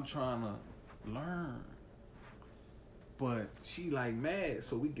I'm trying to learn. But she like mad,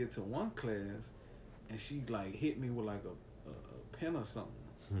 so we get to one class, and she like hit me with like a pen or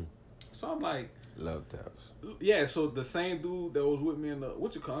something. So I'm like, love taps. Yeah, so the same dude that was with me in the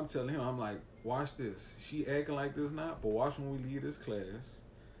I'm telling him, I'm like, watch this. She acting like this now, but watch when we leave this class.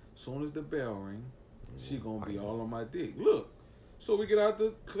 Soon as the bell ring, she gonna be all on my dick. Look. So we get out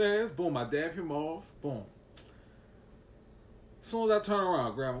the class, boom, I dab him off, boom. As soon as I turn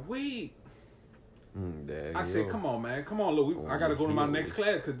around, grab him, wait. I said, come on, man. Come on, look. I got to go to my next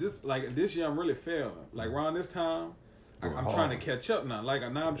class because this year I'm really failing. Like, around this time, I'm trying to catch up now. Like,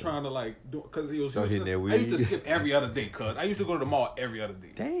 now I'm trying to, like, do because it was. I used to skip every other day, cuz. I used to go to the mall every other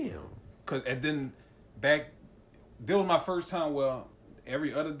day. Damn. And then that was my first time where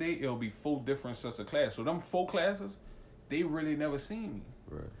every other day it'll be 4 different sets of classes. So them 4 classes, they really never seen me.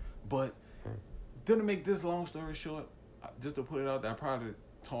 Right. But then to make this long story short, just to put it out there, I probably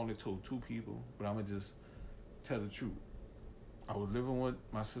only told 2 people, but I'm going to just tell the truth. I was living with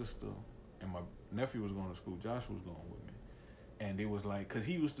my sister, and my nephew was going to school. Josh was going with me. And they was like, cause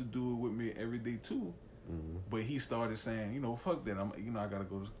he used to do it with me every day too. But he started saying, you know, fuck that. I gotta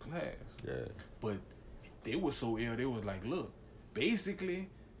go to class. Yeah. But they was so ill. They was like, look, basically,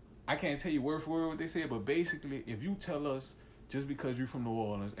 I can't tell you word for word what they said, but basically, if you tell us just because you're from New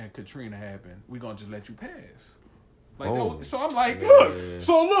Orleans and Katrina happened, we gonna just let you pass. Like, so I'm like, look,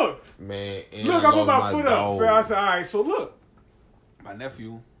 man, look, I put my foot up. So I said, all right, so look, my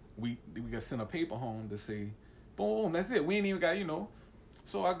nephew, we got sent a paper home to say, boom, that's it. We ain't even got, you know.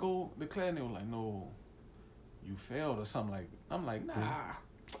 So I go to class and they were like, no, you failed or something like. I'm like, nah.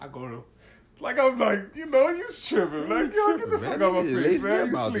 I go to, like, I'm like, you know, you tripping. Like, yo, get the fuck out my face, man.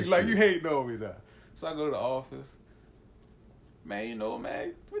 You sleep like you hating on me now. So I go to the office. Man, you know,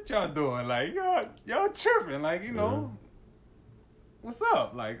 man, what y'all doing? Like, y'all tripping. Like, you know, what's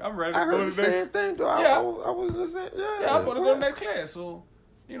up? Like, I'm ready to go to the same thing, though. Yeah. I was the same. Yeah, I'm going to go to that class. So,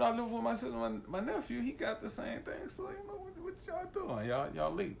 you know, I live with my sister, my nephew. He got the same thing. So, you know, what y'all doing?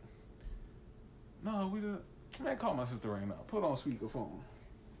 Y'all late? No, we didn't. Man, call my sister right now. Put on speakerphone.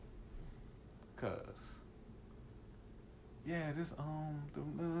 Cause, yeah, this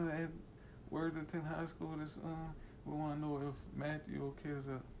at Worthington High School. This we want to know if Matthew okay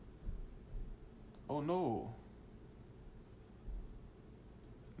to. Oh no.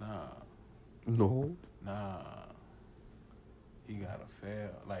 Nah. He gotta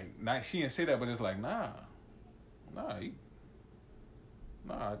fail. Like, she didn't say that, but it's like, nah. I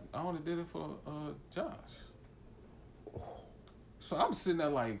only did it for Josh. So I'm sitting there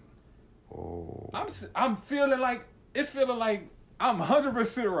like, I'm feeling like I'm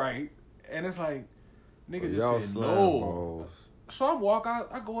 100% right, and it's like, nigga just said no. So I'm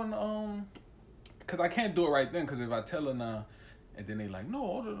I go in cause I can't do it right then, cause if I tell her now, and then they like,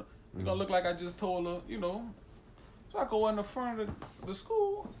 no, you gonna look like I just told her, you know. So I go in the front of the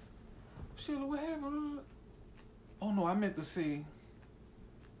school. Sheila, what happened? Oh no, I meant to say.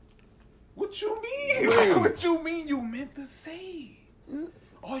 What you mean? Like, what you mean you meant to say?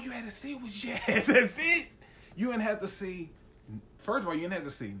 All you had to say was, yeah, that's it. You didn't have to say, first of all, you didn't have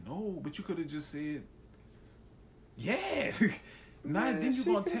to say no, but you could have just said, yeah. Then you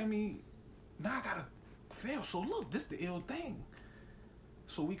going to tell me, now I got to fail. So look, this the ill thing.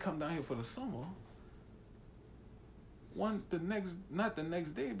 So we come down here for the summer. Not the next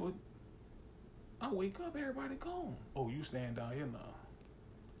day, but I wake up, everybody gone. Oh, you staying down here now.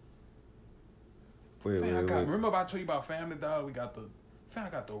 Remember I told you about Family Dollar? I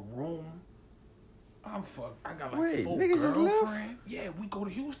got the room. I'm fucked. I got like 4 girlfriends. Yeah, we go to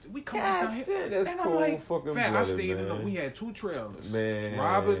Houston. We come down here. That's and cool. I'm like, fucking fam, blooded, I stayed man. We had 2 trailers. Man.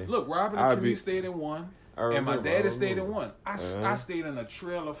 Robert and Tree stayed in one. And my daddy stayed in one. I stayed in a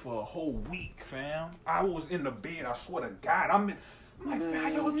trailer for a whole week, fam. I was in the bed. I swear to God, I'm like,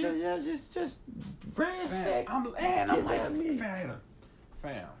 fam, y'all just ransack. I'm like,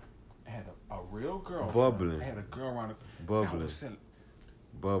 fam. I had a real girl. Bubbling. I had a girl around the bubbling.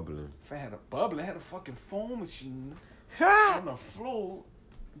 I had a bubbling. I had a fucking foam machine on the floor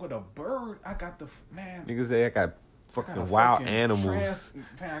with a bird. I got the man. Niggas say I got fucking wild animals.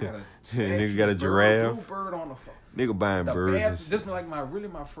 I got a nigga got a giraffe. Bird on the phone. Nigga buying birds. This is like my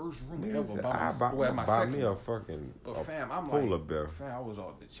first room ever. I buy me a fucking polar bear. Fam, I was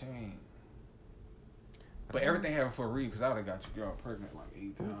off the chain. But everything happened for a reason, because I would have got your girl pregnant like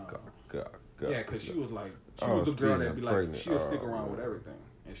 8 times. God. Yeah, because she was like, was the girl that be like, pregnant. She'll stick around with everything.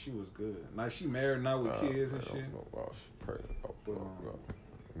 And she was good. Now she married now with kids and shit.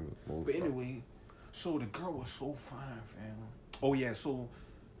 But anyway, so the girl was so fine, fam. Oh yeah, so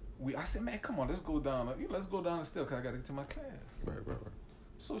I said, man, come on, let's go down the stairs, because I got to get to my class. Right.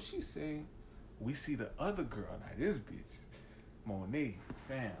 So she said, we see the other girl. Now this bitch, Monet,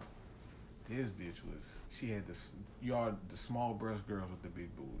 fam. This bitch she had the small breast girls with the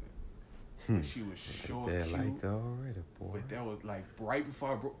big booty. And she was short, cute. Like already, boy. But that was like right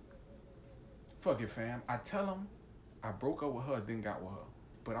before I broke. Fuck it, fam. I tell them I broke up with her, then got with her.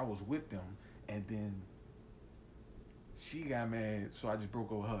 But I was with them, and then she got mad, so I just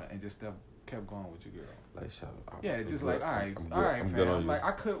broke up with her and just kept going with your girl. Like, shut up. Yeah, just like, all right, fam.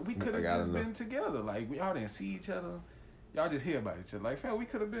 Like we could have just been together. Like y'all didn't see each other. Y'all just hear about each other. Like, fam, we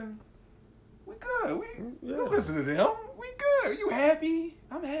could have been. We good. Don't listen to them. We good. You happy?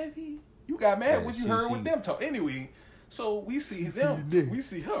 I'm happy. You got mad when you heard what them talk. Anyway, so we see them. We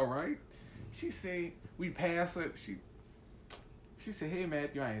see her, right? She say, we pass her. She said, hey,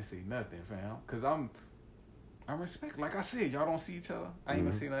 Matthew, I ain't say nothing, fam. Because I'm respect. Like I said, y'all don't see each other. I ain't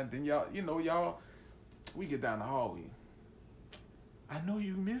even say nothing. Then y'all, we get down the hallway. I know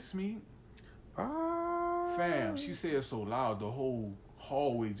you miss me. Fam, she said so loud, the whole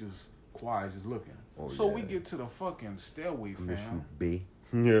hallway just quiet, just looking. Oh, so yeah. we get to the fucking stairway, I miss you, fam. B.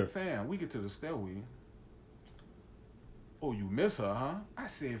 Yeah. Fam, we get to the stairway. Oh, you miss her, huh? I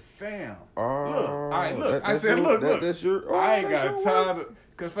said, fam. Look, all right, look. I said, look. That's your. I ain't got time to,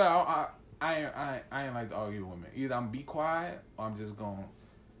 cause fam, I ain't like to argue with women. Either I'm be quiet or I'm just going.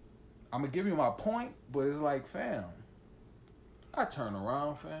 I'm gonna give you my point, but it's like, fam. I turn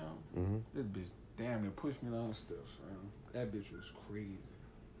around, fam. Mm-hmm. This bitch damn near pushed me down the steps, fam. That bitch was crazy.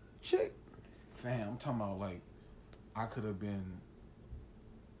 Chick. Fam, I'm talking about like I could have been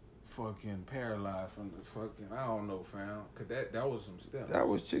fucking paralyzed from the fucking, I don't know, fam. Cause that was some stuff. That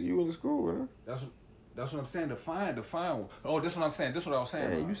was chick you in the school, man. That's what I'm saying. Define. Oh, this is what I'm saying. This is what I was saying.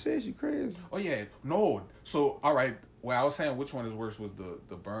 Hey, you said she crazy. Oh yeah, no. So all right. Well, I was saying which one is worse was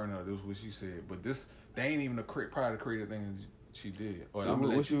the burner. This was what she said. But this, they ain't even probably the creative thing she did. Or I'm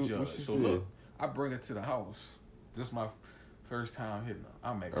gonna let you judge. So look, I bring her to the house. This is my first time hitting her.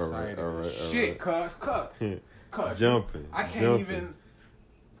 I'm excited. All right, shit, cuz. Jumping. I can't even.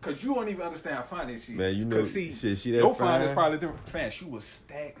 Cause you don't even understand how fine this shit is. Man, you know, cause see, she that your fine. fine is probably different. Fan, she was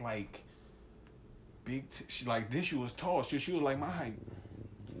stacked like big. She like this. She was tall. She was like my height.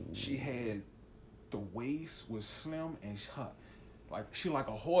 She had the waist was slim and she like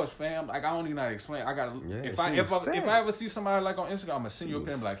a horse, fam. Like I don't even know how to explain. I gotta if I ever see somebody like on Instagram, I'm gonna send you a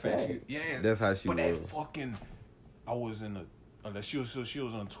picture and be like, fam, that's how she was. But that fucking, I was in the she was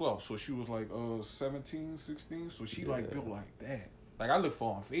on 12, so she was like 17, 16, so she like built like that. Like I look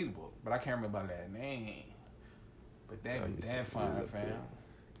for her on Facebook, but I can't remember that name. But that be that fine, fam.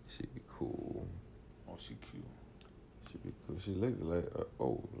 She be cool. Oh, she cute. She be cool. She looked like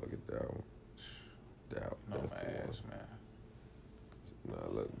look at that one. That no that's my the ass, one. man.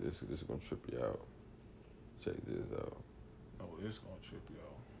 Nah, look, this is gonna trip you out. Check this out. Oh, this gonna trip you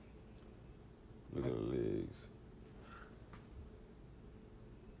out. Look at the legs.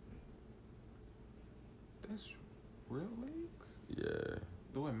 That's real legs? Yeah.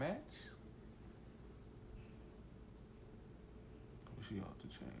 Do it match? Oh, she off the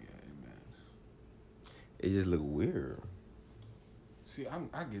chain. Yeah, it match. It just look weird. See,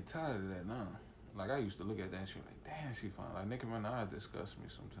 I get tired of that now. Like I used to look at that and she was like, damn, she fine. Like Nicki Minaj disgusts me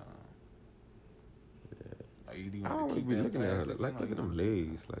sometimes. Yeah. Like you I don't really be looking at her. Like look at them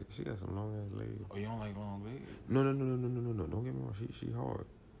legs. Like she got some long ass legs. Oh, you don't like long legs? No. Don't get me wrong. She hard.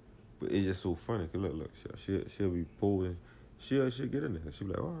 But it's just so funny. Cause look, she'll be pulling. She'll get in there. She'll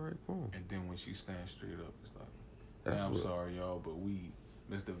be like, all right, come on. And then when she stands straight up, it's like, man, I'm sorry, y'all, but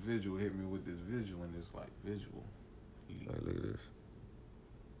Mr. Visual hit me with this visual, and it's like visual. Like, look at this.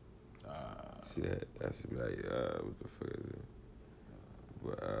 See that? That should be like, what the fuck is it?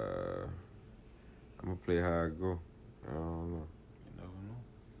 But I'm gonna play how I go. I don't know. You never know.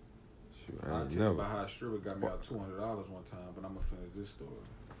 Shoot, I'll tell you about how Stripper got me out $200 one time, but I'm gonna finish this story.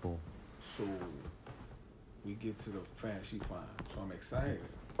 Boom. So we get to the fan, she fine. So I'm excited.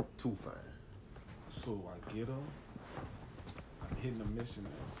 Too fine. So I get her. I'm hitting a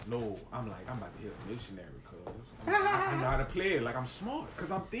missionary. No, I'm like, I'm about to hit a missionary, cuz. I know how to play it. Like, I'm smart.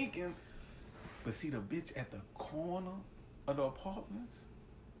 Cuz I'm thinking, but see the bitch at the corner of the apartments?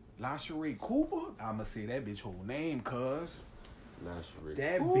 LaSharai Cooper? I'ma say that bitch whole name, cuz. LaSharai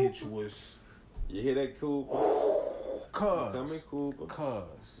That Cooper. bitch was... You hear that, Cooper? Cuz. Coming, Cooper.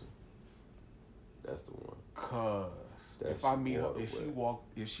 Cuz. That's the one. Cuz. If I meet her,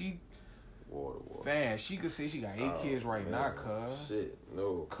 if she... Water. Fan, she could say she got 8 kids right now, cuz. Shit,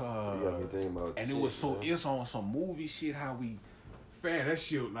 no. Cuz. You got me thinking about and shit, it was so, man. it's on some movie shit how we... Fan, that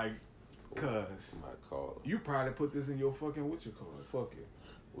shit like... Cuz. My call. You probably put this in your fucking, what you call it? Fuck it.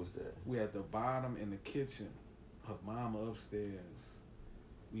 What's that? We at the bottom in the kitchen. Her mama upstairs.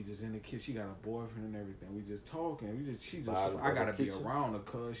 We just in the kitchen. She got a boyfriend and everything. We just talking. I gotta be around her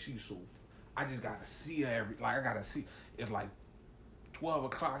cuz she's so... I just gotta see her I gotta see... It's like 12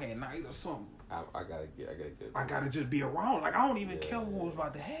 o'clock at night or something. I gotta get. I gotta just be around. Like I don't even care what was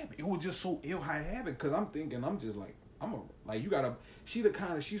about to happen. It was just so ill how it happened. Cause I'm thinking, I'm just like, you gotta. She the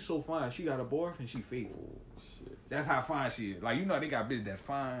kind of, she's so fine. She got a boyfriend. She faithful. Oh, shit. That's how fine she is. Like you know they got bitch that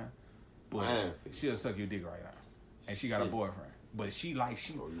fine, but she'll suck your dick right now. And she got a boyfriend, but she like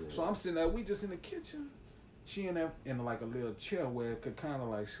she. Oh, yeah. So I'm sitting there. We just in the kitchen. She in there in like a little chair where it could kind of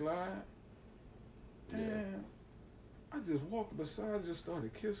like slide. Yeah. And I just walked beside, just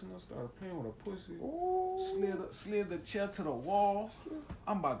started kissing her, started playing with her pussy. Ooh. Slid the chair to the wall.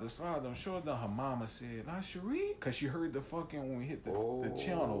 I'm about to slide them short down. Her mama said, LaSharai? Because she heard the fucking, when we hit the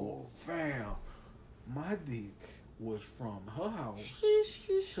chair on the wall. Fam, my dick was from her house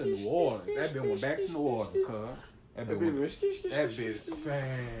to New Orleans. That bitch went back to New Orleans, cuz. That bitch,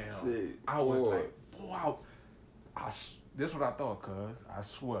 fam. I was like, boy, This what I thought, cuz. I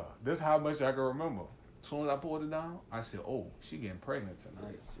swear. This how much I can remember. As soon as I pulled it down, I said, oh, she getting pregnant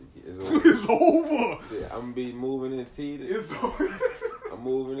tonight. It's over. It's over. Yeah, I'm going to be moving in teething. It's over. I'm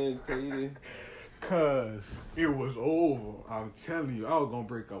moving in teething. Cuz it was over. I'm telling you, I was going to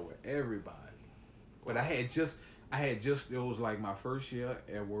break up with everybody. But I had just, it was like my first year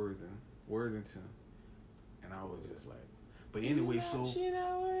at Worthington. And I was just like, but anyway, She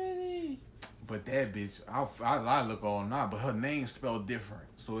not worthy. But that bitch, I look all night, but her name spelled different.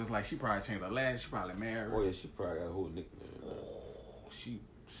 So it's like she probably changed her last. She probably married. Oh yeah, she probably got a whole nickname. She,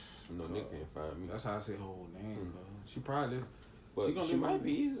 no nickname find me. That's how I say her whole name. She probably, but she might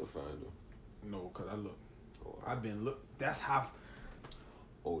be easy to find though. No, cause I look. I've been look. That's how.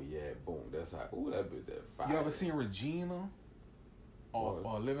 Oh yeah, boom. That's how. Oh, that bitch that fire. You ever seen Regina?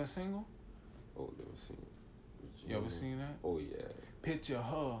 Or Living Single? Oh, Living Single. Regina. You ever seen that? Oh yeah. Picture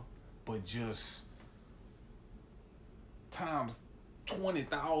her, but just times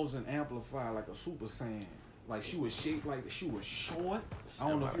 20,000 amplified like a Super Saiyan. Like she was shaped like she was short. I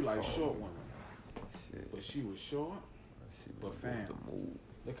don't know if you like short women. Shit. But she was short. But fam,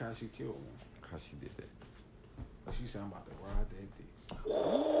 look how she killed me. How she did that? But she said I'm about to ride that dick.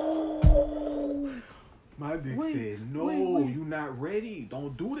 My dick said, no, you not ready.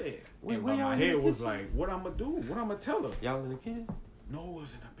 Don't do that. And my head was like, what I'm going to do? What I'm going to tell her? Y'all was in the kitchen? No, it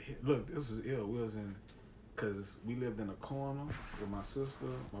was in a bed. Look, this is ill. We was in, because we lived in a corner with my sister,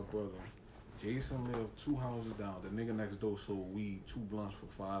 my brother. Jason lived 2 houses down. The nigga next door sold weed, 2 blunts for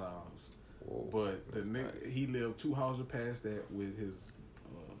 $5. Whoa, but the nigga, he lived 2 houses past that with his,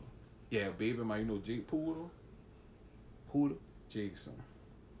 baby, you know Jake Poodle? Poodle? Jason.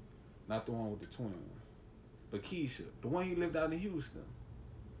 Not the one with the twin. But Keisha, the one he lived out in Houston.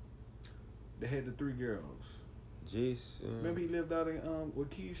 They had the 3 girls. Jason. Remember he lived out in with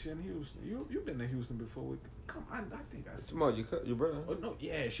Keisha in Houston. You've been to Houston before. Come on, I think I see. Tomorrow, your brother? Oh no,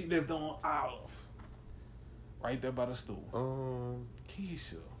 yeah, she lived on Olive. Right there by the store.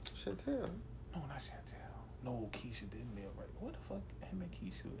 Keisha. Chantel. No, not Chantel. No, Keisha didn't live right. What the fuck him and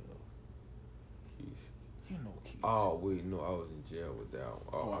Keisha live? Keisha. You know Keisha. Oh wait, no, I was in jail with that one.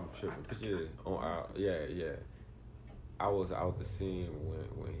 Oh, I'm tripping. Yeah. I was the scene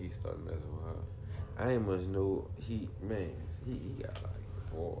when he started messing with her. I ain't much know he got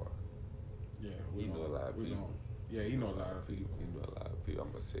like boy. Yeah, he know a lot of people. Yeah, he know a lot of people. He know a lot of people.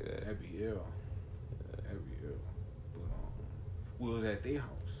 I'm gonna say that. That'd be ill. That'd be ill. But we was at their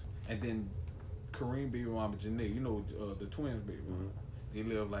house, and then Kareem baby mama Janae, you know the twins baby mama. They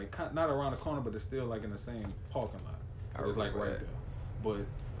live like not around the corner, but they're still like in the same parking lot. It was like right there. But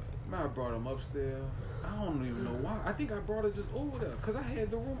man, I brought them upstairs. I don't even know why. I think I brought her just over there because I had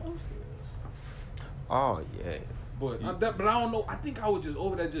the room upstairs. Oh yeah. But I don't know. I think I was just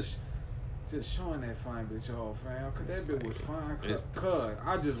over there just showing that fine bitch off, fam. Cause that bitch was fine. Cause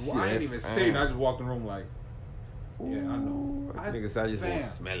I ain't even saying. I just walked in the room like, yeah, I know. Niggas, I just want to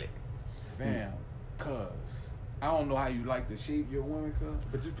smell it. Fam, cause I don't know how you like to shape your woman, cuz.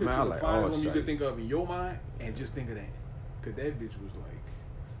 But just picture the finest woman you could think of in your mind and just think of that. Cause that bitch was like,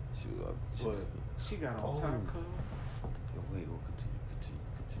 she was up. But she got on top, cuz. Wait, continue.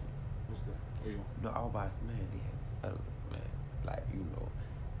 What's that? No, I was about to, man, they had, man, like, you know,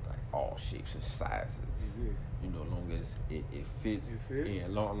 like all shapes and sizes. You know, long as it fits.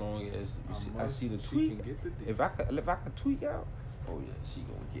 And long as you see, I see the tweak. If I could tweak out, oh yeah, she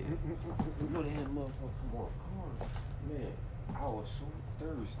gonna get it. You know that motherfucker come on, man. I was so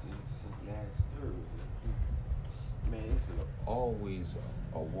thirsty since last Thursday. Man, this is always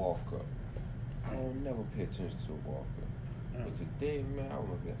a walk up. I don't never pay attention to the walk up. But today, man, I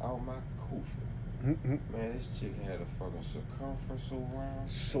was out my koofy. Man, this chick had a fucking circumference so round.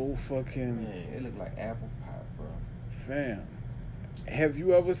 So fucking. Man, it looked like apple pie, bro. Fam, have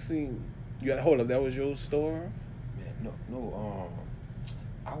you ever seen? Hold up, that was your store? Man, no.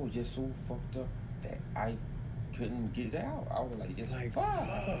 I was just so fucked up that I couldn't get it out. I was like, fuck.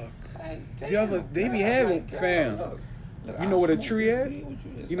 Like, damn, they be having, fam. Look, you know where the tree at?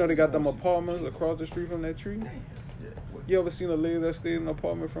 You know they got them apartments across the street from that tree? Damn. You ever seen a lady that stayed in an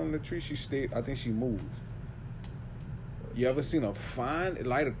apartment from the tree? I think she moved. You ever seen a fine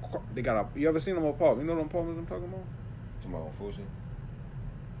light? You ever seen them apartment? You know the apartments I'm talking about? Tomorrow, Fulton?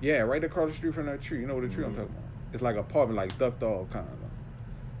 Yeah, right across the street from that tree. You know what the tree I'm talking about? It's like an apartment, like ducked off kind of.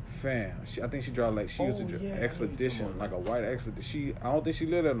 Fam, I think she drive like she used to drive Expedition, like a white Expedition. I don't think she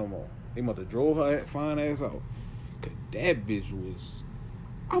live there no more. They must have drove her fine ass out. Cause that bitch was.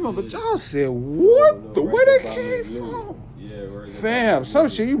 I remember y'all said, what? Where that came from? Yeah, right. Fam, some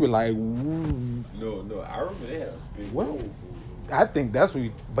shit you be like, no, I remember they had a big well, I think that's what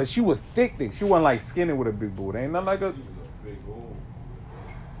but she was thick. She wasn't like skinny with a big booty. Ain't nothing like a.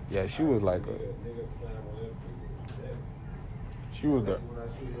 Yeah, she was like a. She was the.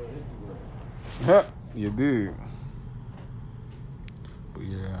 Huh? You did. But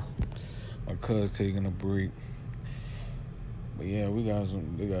yeah, my cuz taking a break. But yeah, they got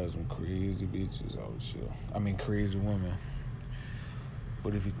some crazy bitches out here. I mean, crazy women.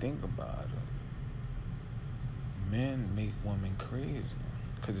 But if you think about it, men make women crazy.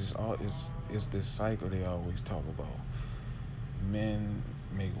 Cause it's this cycle they always talk about. Men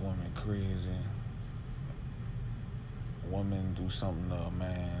make women crazy. Women do something to a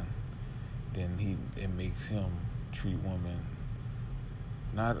man, then it makes him treat women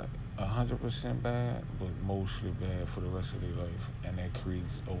not 100% bad, but mostly bad for the rest of their life, and that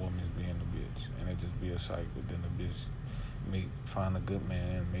creates a woman's being a bitch, and it just be a cycle. Then the bitch find a good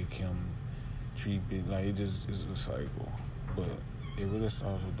man, make him treat it like it just is a cycle. But it really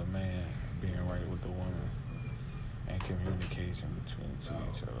starts with the man being right with the woman and communication between each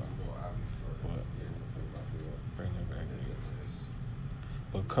other. But bring it back here.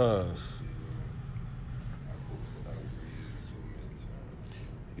 Because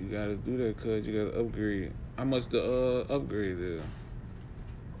you gotta do that, cuz you gotta upgrade. How much the upgrade is?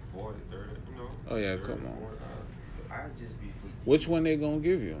 40, 30, you know. Oh yeah, 30, come on. 40. I just be for Which one they gonna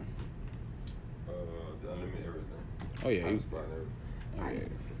give you? the unlimited everything. Oh yeah, you, Hotspot and everything. oh yeah.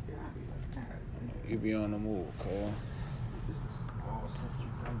 You be on the move, cuz.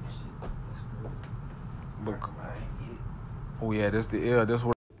 Oh yeah, that's the air. That's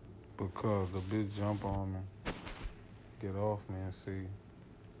what. Because the bitch jump on me, get off me, and see.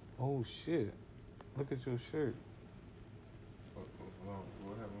 Oh shit! Look at your shirt.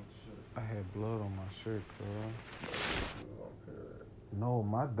 What happened with the shirt? I had blood on my shirt, cuz. No,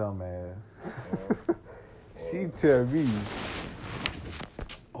 my dumb ass. She tell me.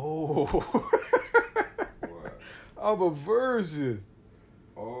 Oh. I'm a virgin.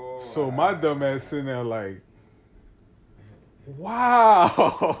 Oh. So my dumb ass sitting there like,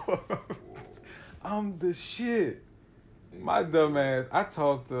 wow. I'm the shit. My dumb ass, I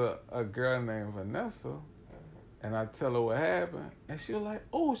talked to a girl named Vanessa, and I tell her what happened, and she was like,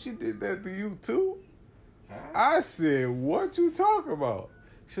 oh, she did that to you too? Huh? I said, what you talking about?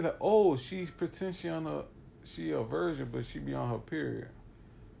 She like, oh, she pretends she a virgin, but she be on her period.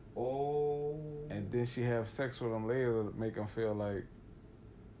 Oh. And then she have sex with them later to make them feel like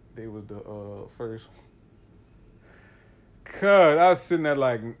they was the first one. Cuz, I was sitting there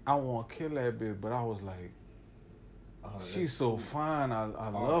like, I want to kill that bitch, but I was like, she's so fine. I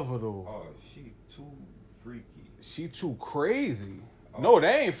love her though. Oh, she too freaky. She too crazy. No,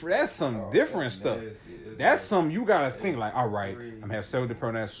 that ain't. That's some different stuff. That's some you gotta think like, all right, I'm gonna have several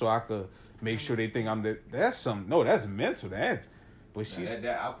different pronouns so I could make sure they think I'm the. That's some. No, that's mental. But she's.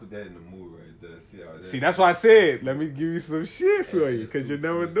 I'll put that in the mood right there. See, that's why I said, let me give you some shit for you, cause you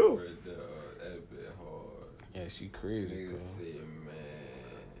never know. Right there, that bit hard. Yeah, she crazy. Niggas say,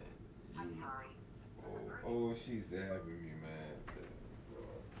 man, oh, she's having me, man.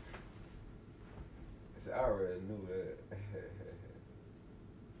 I already knew that.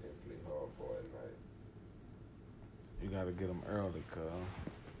 Can't play hardball at night. You gotta get them early, cuz.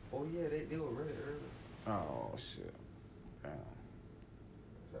 Oh yeah, they were ready early. Oh shit. Damn.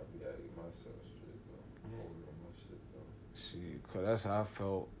 I be out of myself straight though. I'm over on my shit though. See, cause that's how I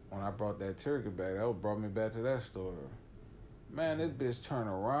felt when I brought that turkey back. That brought me back to that story. Man, this bitch turned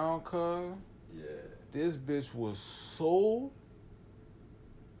around, cuz. Yeah. This bitch was so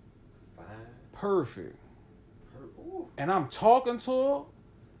fine, perfect. And I'm talking to her,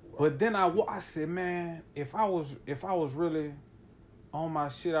 but then I said, man, if I was really on my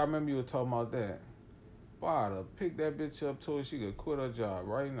shit, I remember you were talking about that. Boy, I'd have picked that bitch up, told her she could quit her job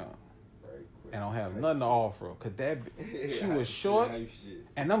right now. And don't have nothing to offer her. Cause she was short.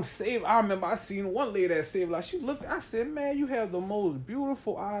 And I'm saved. I remember I seen one lady that saved like she looked. I said, man, you have the most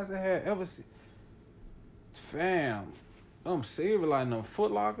beautiful eyes I had ever seen. Fam, I'm saving like them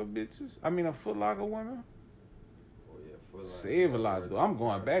Foot Locker bitches. I mean, them Foot Locker women. Oh yeah, Foot Locker. Save a lot though. I'm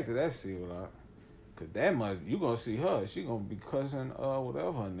going back to that Save a Lot. Cause that much you gonna see her. She gonna be cussing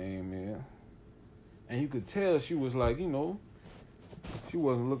whatever her name is. And you could tell she was like, you know, she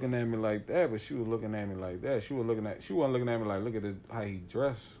wasn't looking at me like that, but she was looking at me like that. She wasn't looking at me like, look at how he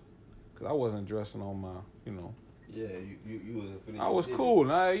dressed. Cause I wasn't dressing on my, you know. Yeah, you wasn't finished. I was cool,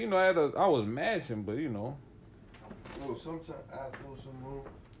 and I was matching, but you know. Well, sometimes I throw some room,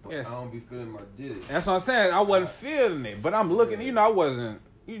 but yes. I don't be feeling my dick. That's what I'm saying. I wasn't feeling it, but I'm looking. You know, I wasn't.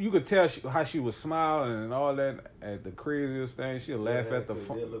 You could tell how she was smiling and all that at the craziest thing. She'll laugh at the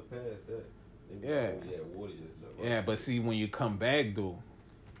fun. They look past that. Yeah. Water just look. Yeah, but see, when you come back, though,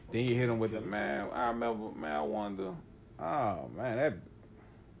 then you hit them with the, man, I remember, man, I Oh man, that.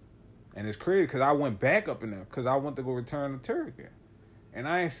 And it's crazy because I went back up in there because I went to go return to Turkey, and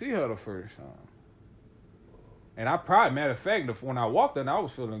I ain't see her the first time. And I probably, matter of fact, when I walked in, I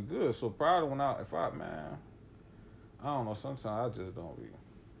was feeling good. So probably when I don't know. Sometimes I just don't be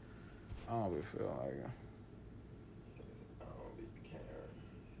feeling like it. I don't be caring.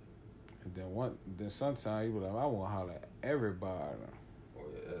 And then sometimes you be like, I want to holler at everybody. Well,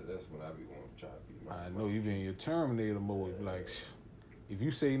 yeah, that's when I be wanting to try to be my. I know you be in your Terminator mode. Yeah. Like, if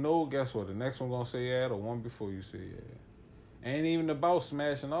you say no, guess what? The next one gonna say yeah, the one before you say yeah. Ain't even about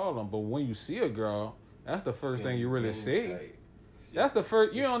smashing all of them, but when you see a girl, that's the first thing you really see. That's the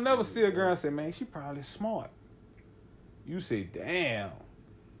first. You don't never see a girl and say, man, she probably smart. You say, damn,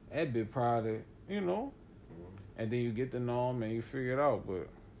 that bitch probably, you know. And then you get to know them and you figure it out. But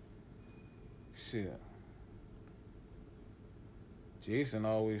shit, Jason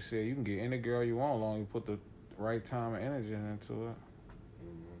always said you can get any girl you want, long as you put the right time and energy into it.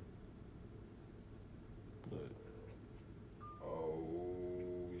 But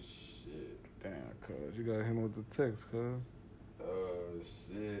oh shit! Damn, cuz you gotta hit him with the text, cuz. Oh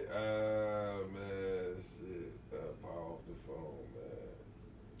shit! Man, shit! Power off the phone,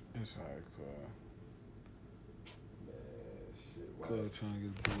 man. It's alright, cuz. Man, shit! Cuz trying to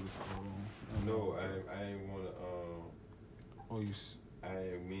get through this phone. No, I ain't wanna. Oh, you. I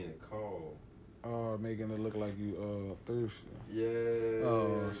ain't mean to call. Making it look like you thirsty. Yeah.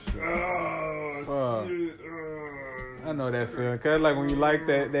 Oh shit. Oh shit. I know that feeling. Cause like when you like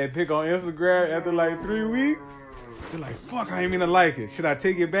that pic on Instagram after like 3 weeks, you're like, fuck, I ain't mean to like it. Should I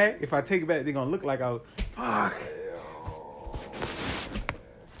take it back? If I take it back, they're gonna look like I was fuck.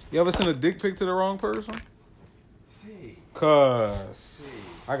 You ever sent a dick pic to the wrong person? See. Cuz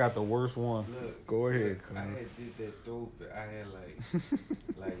I got the worst one. Look, go ahead, cuz. I had did that dope, but I had like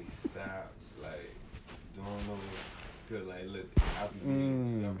stop, like doing no, cause like look, I'll be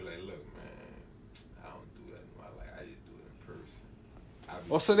like, look, man, I don't do that in my life. I just do it in person.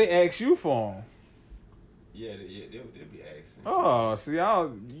 Oh, so they ask you for them? Yeah, they'll be asking. Oh, see, I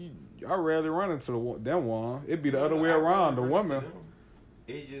rarely run into them one. It'd be the other way around, the woman.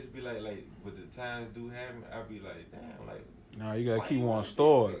 It just be like, but the times do happen, I be like, damn, like. Nah, you gotta keep one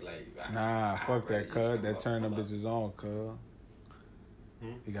stored. Nah, fuck that, cuz. That turn them bitches on, cuz.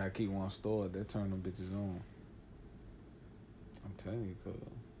 You gotta keep one stored. That turn them bitches on. I'm telling you, cuz.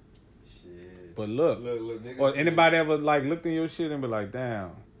 Shit. But look, or anybody ever like looked in your shit and be like,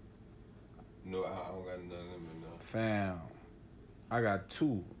 damn. No, I don't got none of them enough. Fam, I got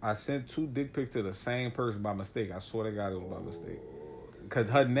 2. I sent 2 dick pics to the same person by mistake. I swear to God it was by mistake. Cause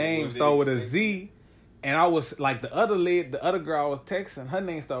her name started with a Z. And I was like the other girl I was texting, her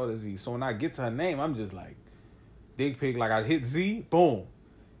name started with a Z. So when I get to her name, I'm just like, dick pic, like I hit Z, boom.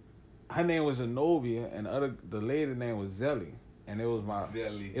 Her name was Zenobia, and the lady name was Zelly. And it was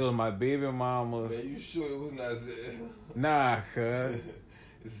my baby mama's. Man, you sure it was not Zelly? Nah, cuz.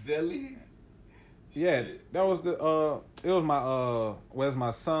 Zelly? Yeah, that was it was my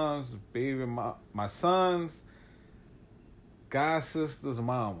son's baby, my son's god sister's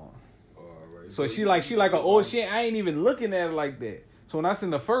mama. So she like a old shit. I ain't even looking at it like that. So when I seen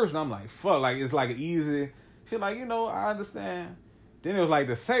the first, I'm like, fuck, like it's like an easy. She like, I understand. Then it was like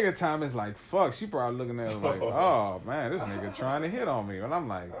the second time, it's like, fuck. She probably looking at it like, oh man, this nigga trying to hit on me. And I'm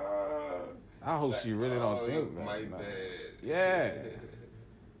like, I hope she really don't think that. My bad. Yeah.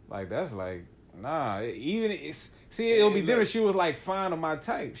 Like that's like, nah. It'll be different. She was like fine on my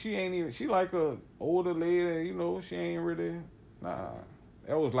type. She like a older lady. She ain't really. Nah,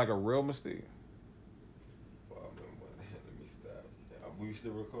 that was like a real mistake. Let me stop. We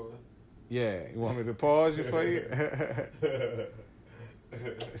still recording? Yeah, you want me to pause you for you?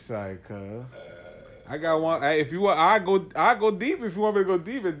 Sorry, cuz. I got one. If you want, I go deep. If you want me to go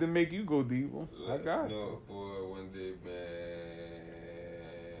deeper, then make you go deeper. I got you. No, boy, one day, man.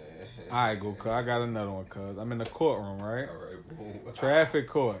 All right, go, cuz. I got another one, cuz. I'm in the courtroom, right? All right, boom. Traffic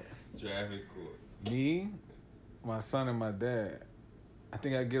court. Traffic court. Me, my son, and my dad. I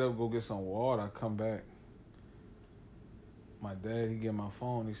think I get up, go get some water. I come back. My dad, he get my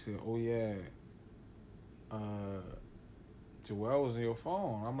phone. He said, "Oh yeah, Joel was in your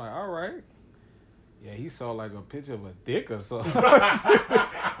phone." I'm like, "All right." Yeah, he saw like a picture of a dick or something.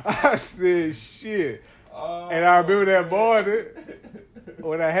 I said, "Shit," and I remember that morning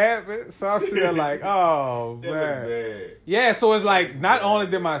when that happened. So I'm sitting like, "Oh man." Yeah, so it's like not only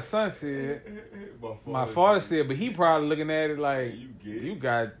did my son see it, my father said, but he probably looking at it like you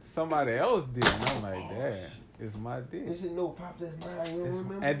got somebody else dick. And I'm like, "Damn, it's my dick." He said, "No, Pop, that's mine." You don't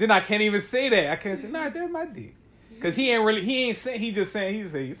remember? And then I can't even say that. I can't say, "Nah, that's my dick," because he just saying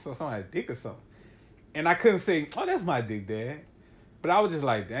he saw somebody's dick or something. And I couldn't say, oh, that's my dick, Dad. But I was just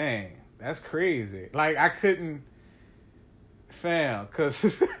like, dang, that's crazy. Like, I couldn't, fam,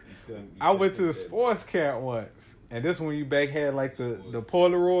 because I went to the sports camp once. And this when you back had, like, the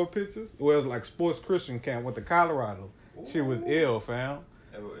Polaroid pictures. Well, it was like sports Christian camp with the Colorado. Shit was ill, fam.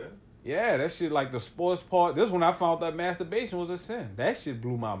 Yeah, that shit, like, the sports part. This when I found that masturbation was a sin. That shit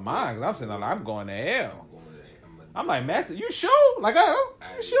blew my mind. Because I'm saying, like, I'm going to hell. I'm like, Master, you sure? Like,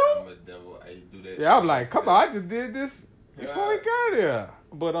 you sure? I'm a devil. I do that. Yeah, I'm like, come on, I just did this before we got here.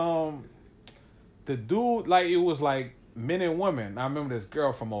 But the dude, like, it was like men and women. I remember this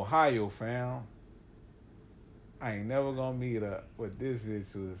girl from Ohio, fam. I ain't never gonna meet her, but this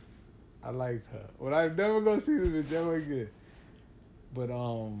bitch was, I liked her. But I never gonna see this bitch ever again. But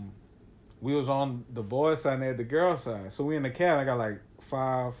we was on the boys' side and they had the girls' side. So we in the cabin. I got like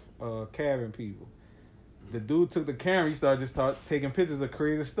 5 cabin people. The dude took the camera. He started taking pictures of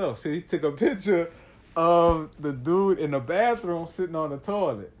crazy stuff. So he took a picture of the dude in the bathroom sitting on the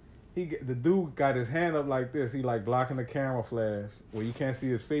toilet. The dude got his hand up like this. He like blocking the camera flash where you can't see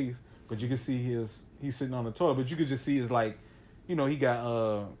his face, but you can see he's sitting on the toilet. But you could just see his like, you know, he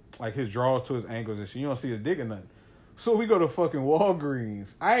got like his drawers to his ankles and shit. You don't see his dick or nothing. So we go to fucking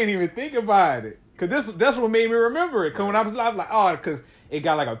Walgreens. I ain't even think about it. Cause that's what made me remember it. Cause when I was like, oh, cause it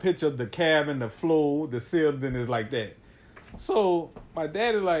got like a picture of the cabin, the floor, the ceiling is like that. So my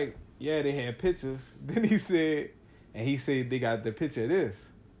daddy like, yeah, they had pictures. Then he said they got the picture of this.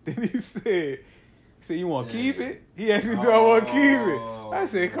 Then he said, you want to keep it? He asked me, do I want to keep it? I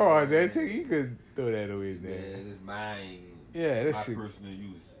said, come on, Dad, you could throw that away, Dad. Yeah, it's mine. Yeah, that's my shit. personal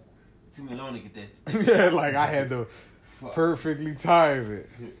use. Too me long to get that. Yeah, like I had to perfectly time it.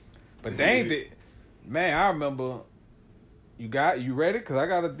 But dang it, man, I remember. You ready? Cause I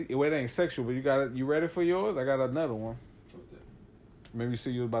got well, it ain't sexual, but you ready for yours? I got another one. Maybe you see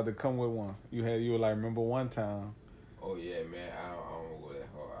you was about to come with one. You were like, remember one time. Oh yeah, man, I don't go that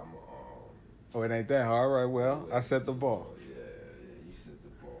hard. Oh, it ain't that hard. All right, well, I set the ball. Yeah, you set the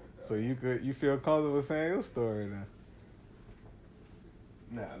ball. So you feel comfortable saying your story then?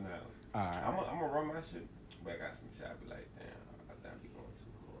 Nah. All right. I'm gonna run my shit, but I got some shit. I be like, damn, I think I be going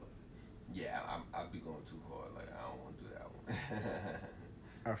too hard. Yeah, I be going too hard. Like I don't want to do that one.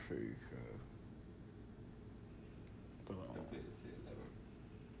 I feel you, cuz. But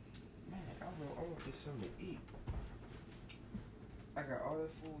man, I want to get something to eat. I got all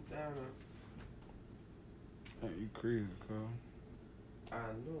that food down there. Hey, you crazy, cuz.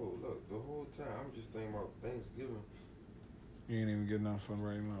 I know. Look, the whole time I'm just thinking about Thanksgiving. You ain't even getting nothing for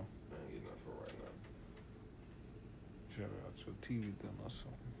right now. I ain't getting nothing for right now. Shout out your TV done or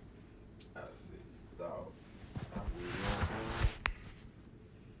something. I see. Dog. I'm really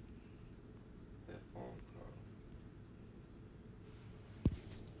that phone call.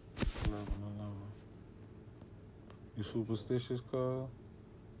 11. You superstitious, cuz?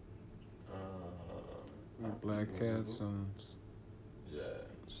 Black cats and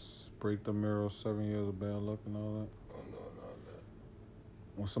break the mirror, 7 years of bad luck and all that. Oh no, that.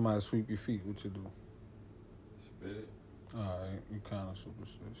 When somebody sweep your feet, what you do? Spit it. Alright, you kind of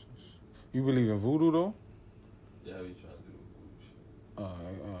superstitious. You believe in voodoo though? Yeah, we trying to do voodoo shit.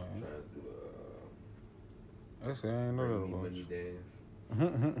 Alright. Trying to do Actually, I ain't know that about money you. dance.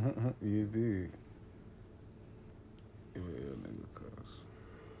 You did. You a ill nigga, cuz.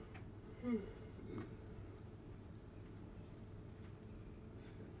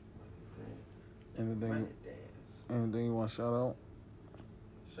 Anything you want to shout out?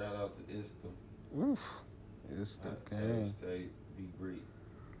 Shout out to Insta. Oof. Insta gang. Hashtag Be Great.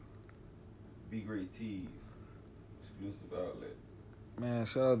 Be Great Tees. Exclusive outlet. Man,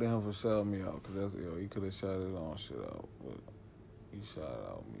 shout out to him for shouting me out, cause that's ill. He could have shouted his own shit out, but he shouted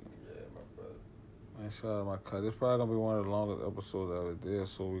out me. Yeah, my brother. Man, shout out my cut. This probably gonna be one of the longest episodes I ever did,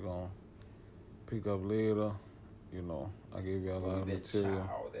 so we gonna pick up later. You know, I gave you a lot of material.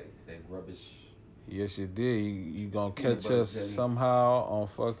 That rubbish. Yes, you did. You gonna catch us somehow on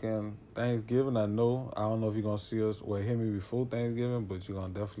fucking Thanksgiving. I know. I don't know if you're gonna see us or hear me before Thanksgiving, but you're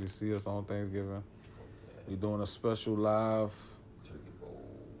gonna definitely see us on Thanksgiving. We're doing a special live.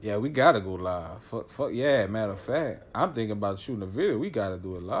 Yeah, we gotta go live. Fuck yeah, matter of fact. I'm thinking about shooting a video. We gotta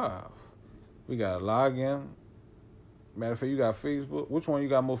do it live. We gotta log in. Matter of fact, you got Facebook. Which one you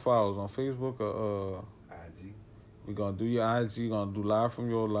got more followers on, Facebook or IG? We gonna do your IG, gonna do live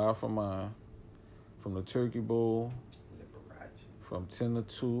from your, live from mine. From the Turkey Bowl. From 10 to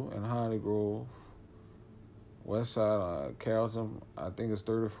 2 in Hardy Grove. West Side, Carrollton, I think it's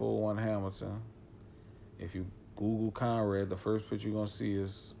 34-1 Hamilton. If you Google Conrad, the first picture you're going to see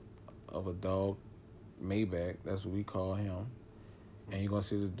is of a dog, Maybach. That's what we call him. And you're going to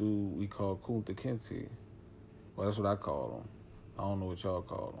see the dude we call Kunta Kinte. Well, that's what I call him. I don't know what y'all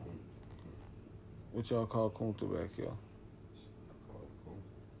call him. What y'all call Kunta back here?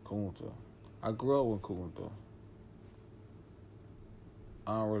 Kunta. I grew up with Kunta.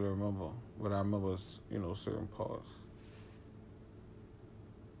 I don't really remember, but I remember, certain parts.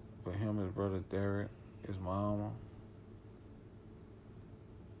 But him, his brother Derek, his mama.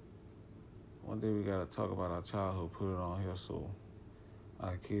 One day we gotta talk about our childhood, put it on here so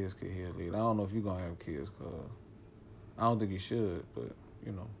our kids can hear it later. I don't know if you're gonna have kids, cause I don't think you should, but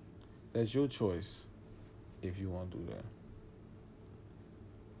that's your choice if you want to do that.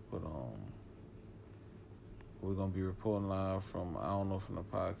 But we're gonna be reporting live from, I don't know from the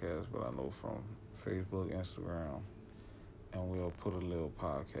podcast, but I know from Facebook, Instagram, and we'll put a little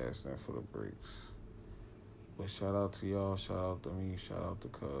podcast in for the breaks. But shout out to y'all, shout out to me, shout out to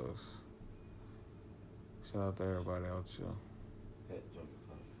Cuz. Shout out to everybody out here.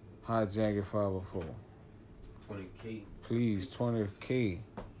 Hot Jacket 504. 20K. Please, 20K.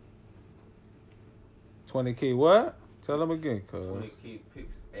 20K what? Tell them again, Cuz. 20K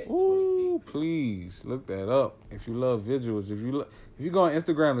pics at 20K. Ooh, please look that up. If you love visuals, if you go on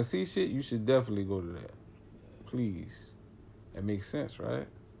Instagram to see shit, you should definitely go to that. Please. That makes sense, right?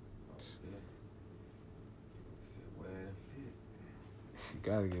 You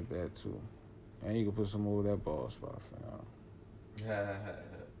gotta get that too. And you can put some over that ball spot, fam.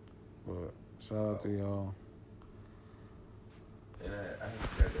 But shout out to y'all. And I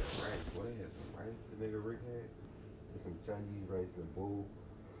got that rice. What they had some rice the nigga Rick had? And some Chinese rice in a bowl.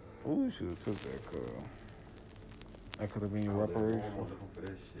 Ooh, you should have took that, cuz. That could have been your reparation. I was looking for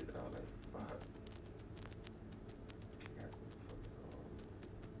that shit. I was like, fuck.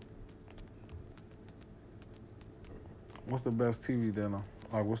 What's the best TV dinner?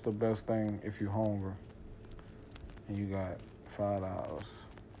 Like, what's the best thing if you're hungry and you got $5?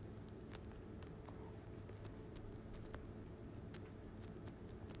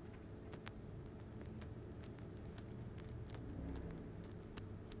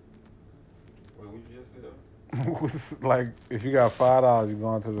 What would you just say? What's, like, if you got $5, you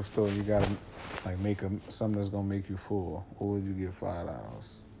go into the store, you gotta like make something that's gonna make you full. What would you get $5?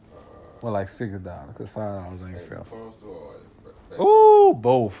 Well, like $6, because $5 ain't fair. Ooh,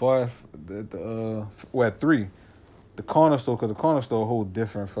 both. At 3. The corner store, because the corner store a whole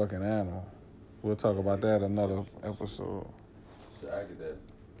different fucking animal. We'll talk about that another episode. So I get that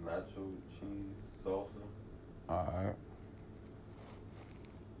nacho cheese salsa. All right.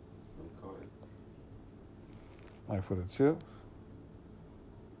 What do you call it? Like for the chips?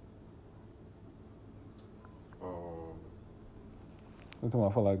 We're talking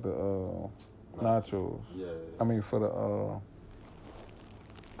about for like the nachos. Yeah. I mean for the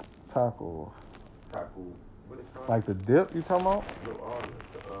tacos. Taco. What they call it? Like the dip you talking about? No, all of it.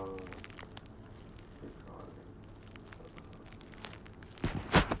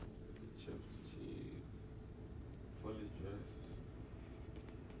 Chips, cheese, fully dressed.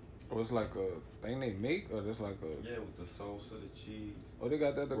 Oh, it's like a thing they make, or just like a... Yeah, with the salsa, the cheese. Oh, they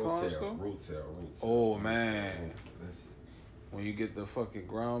got that at the corner store? Rotel. Oh, man. That's it. When you get the fucking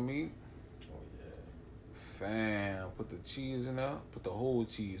ground meat. Oh, yeah. Fam, put the cheese in there. Put the whole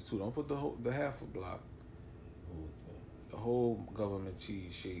cheese, too. Don't put the half a block. The whole government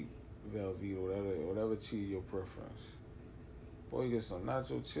cheese shape, Velveeta, whatever cheese your preference. Boy, you get some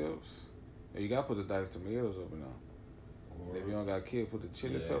nacho chips. And you got to put the diced tomatoes up in there. And if you don't got kids, put the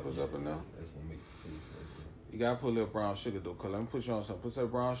chili peppers up in there. That's what makes it taste right. You got to put a little brown sugar, though, because let me put you on something. Put some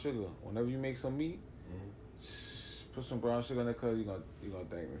brown sugar. Whenever you make some meat, put some brown sugar in there, because you're gonna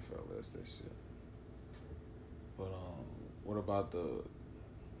thank me for that shit. But what about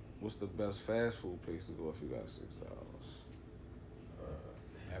what's the best fast food place to go if you got $6?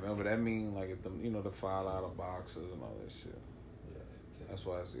 I remember that mean like if the the $5 boxes and all that shit. Yeah, that's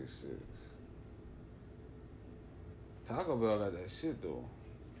why I say 6. Taco Bell got that shit though,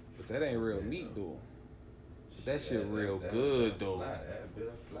 but that ain't real meat though. But that shit real good though. That bit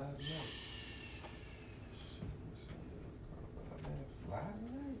of fly tonight.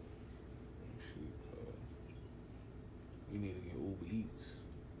 We need to get Uber Eats.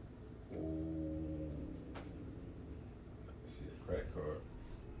 Ooh. See a credit card.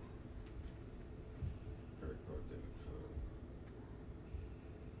 Credit card, debit card.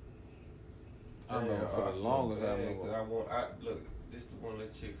 I know for the longest I know. Look, this the one of the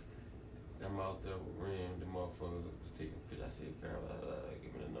chicks. I'm out there with Ram. The motherfucker was taking pictures. I said, girl,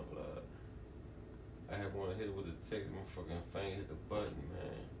 give me the number. I had one to hit it with a text. My fucking finger hit the button,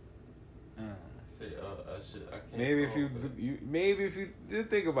 man. Say, I can't. Maybe if you did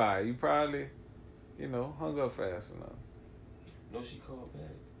think about it, you probably, hung up fast enough. No, she called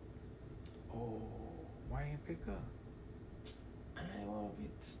back. Oh, why ain't pick up? I ain't want to be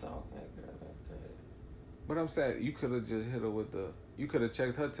stalking that girl like that. But I'm saying you could have just hit her with you could have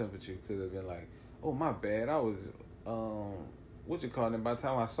checked her temperature. Could have been like, oh my bad, I was what you call it? By the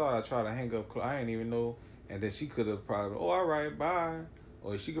time I saw it, I tried to hang up. I ain't even know, and then she could have probably, oh, all right, bye.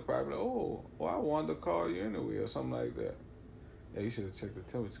 Or she could probably, oh, well, I wanted to call you anyway, or something like that. Yeah, you should have checked the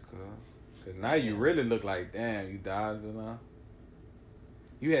temperature, cuz. So now you really look like, damn, you dodged her now.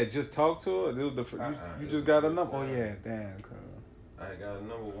 You had just talked to her? This was you just got a number? Oh, yeah, damn, cuz. I got a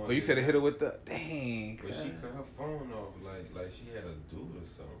number one. Oh, you could have hit her with the, dang. But she cut her phone off like she had a dude or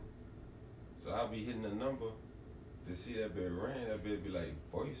something. So I'll be hitting the number to see that bit ring. That bit be like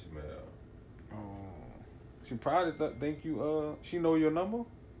voicemail. Oh. She probably think you, she know your number?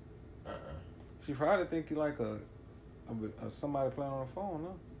 She probably think you like a somebody playing on the phone,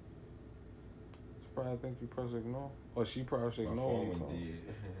 huh? She probably think you press ignore. Or she probably should ignore you. My phone did.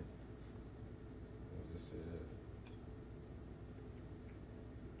 Just say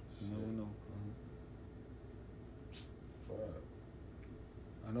that. No. Fuck.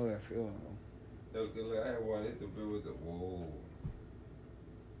 I know that feeling, though. Look, I had one hit the bit with the, whoa.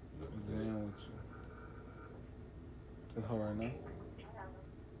 What's going on with you? It's her right now.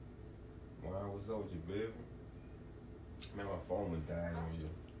 Wow, what's up with you, baby? Man, my phone would died on you.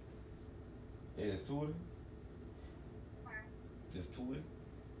 Yeah, it's two of them? Just two of them?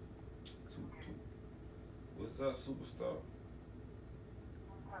 Two. What's up, superstar?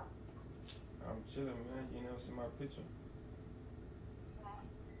 I'm chilling, man. You never see my picture?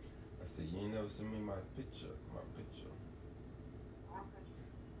 I said, you ain't never seen me my picture.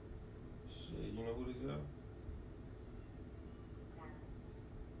 Shit, you know who this is?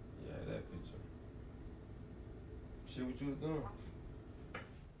 Yeah, that picture. Shit, what you was doing?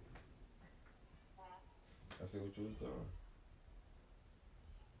 I said, what you was doing?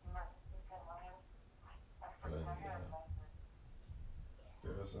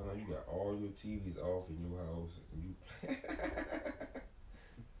 Girl, son, you got all your TVs off in your house, and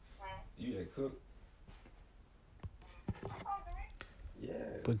you had cooked. Yeah.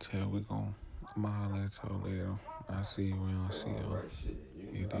 But yeah, we gon' holler at y'all later. I see you when I see y'all. All right, shit.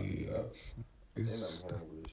 You It is.